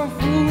ain't no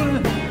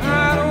fooling,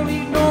 I don't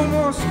need no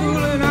more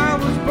schooling. I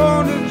was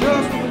born to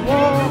just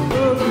walk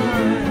the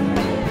line.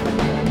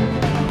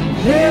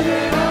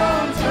 Living on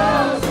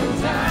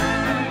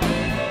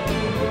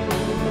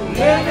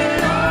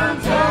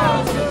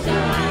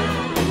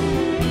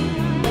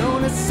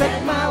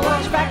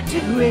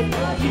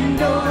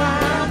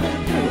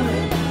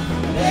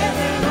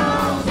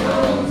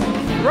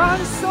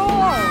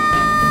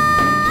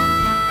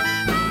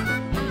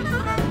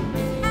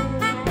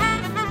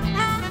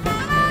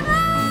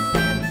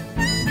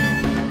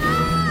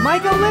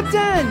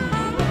Lipton.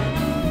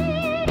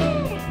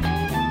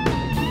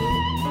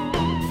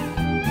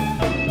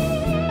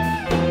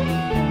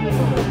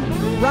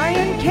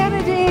 Ryan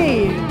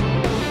Kennedy.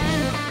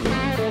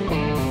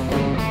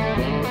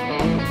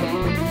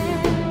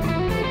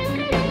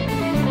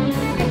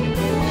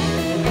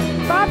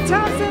 Bob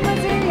Thompson,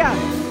 Lazinia.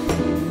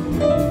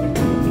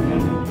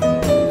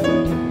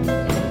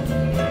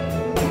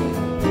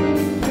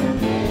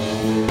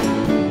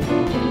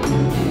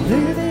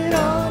 Living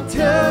on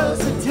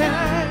Tulsa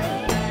time.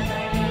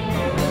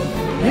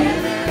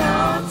 Living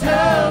on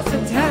Tulsa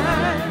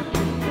time.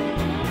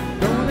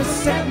 Gonna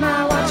set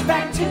my watch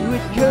back to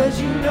it,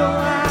 'cause you know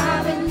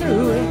I've been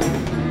through it.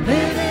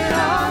 Living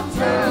on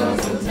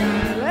Tulsa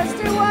time. Let's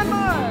do one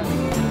more.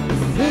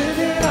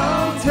 Living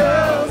on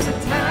Tulsa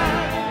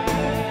time.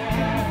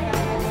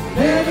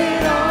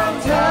 Living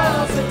on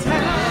Tulsa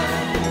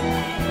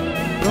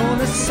time.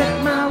 Gonna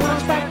set my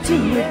watch back to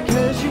it,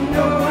 'cause you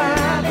know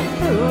I've been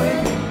through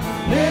it.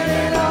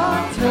 Living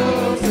on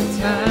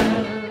Tulsa time.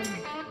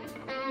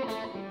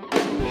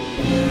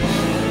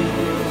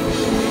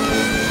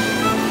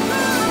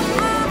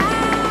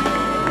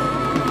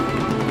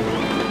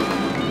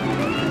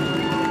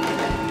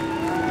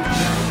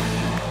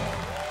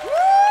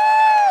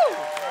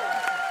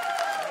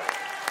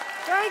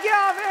 Thank you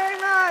all very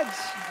much.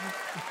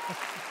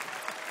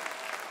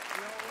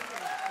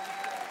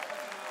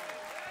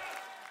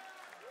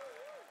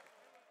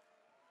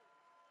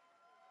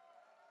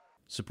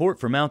 Support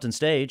for Mountain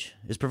Stage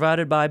is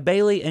provided by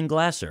Bailey and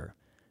Glasser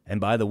and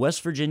by the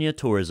West Virginia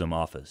Tourism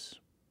Office.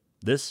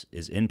 This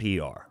is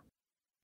NPR.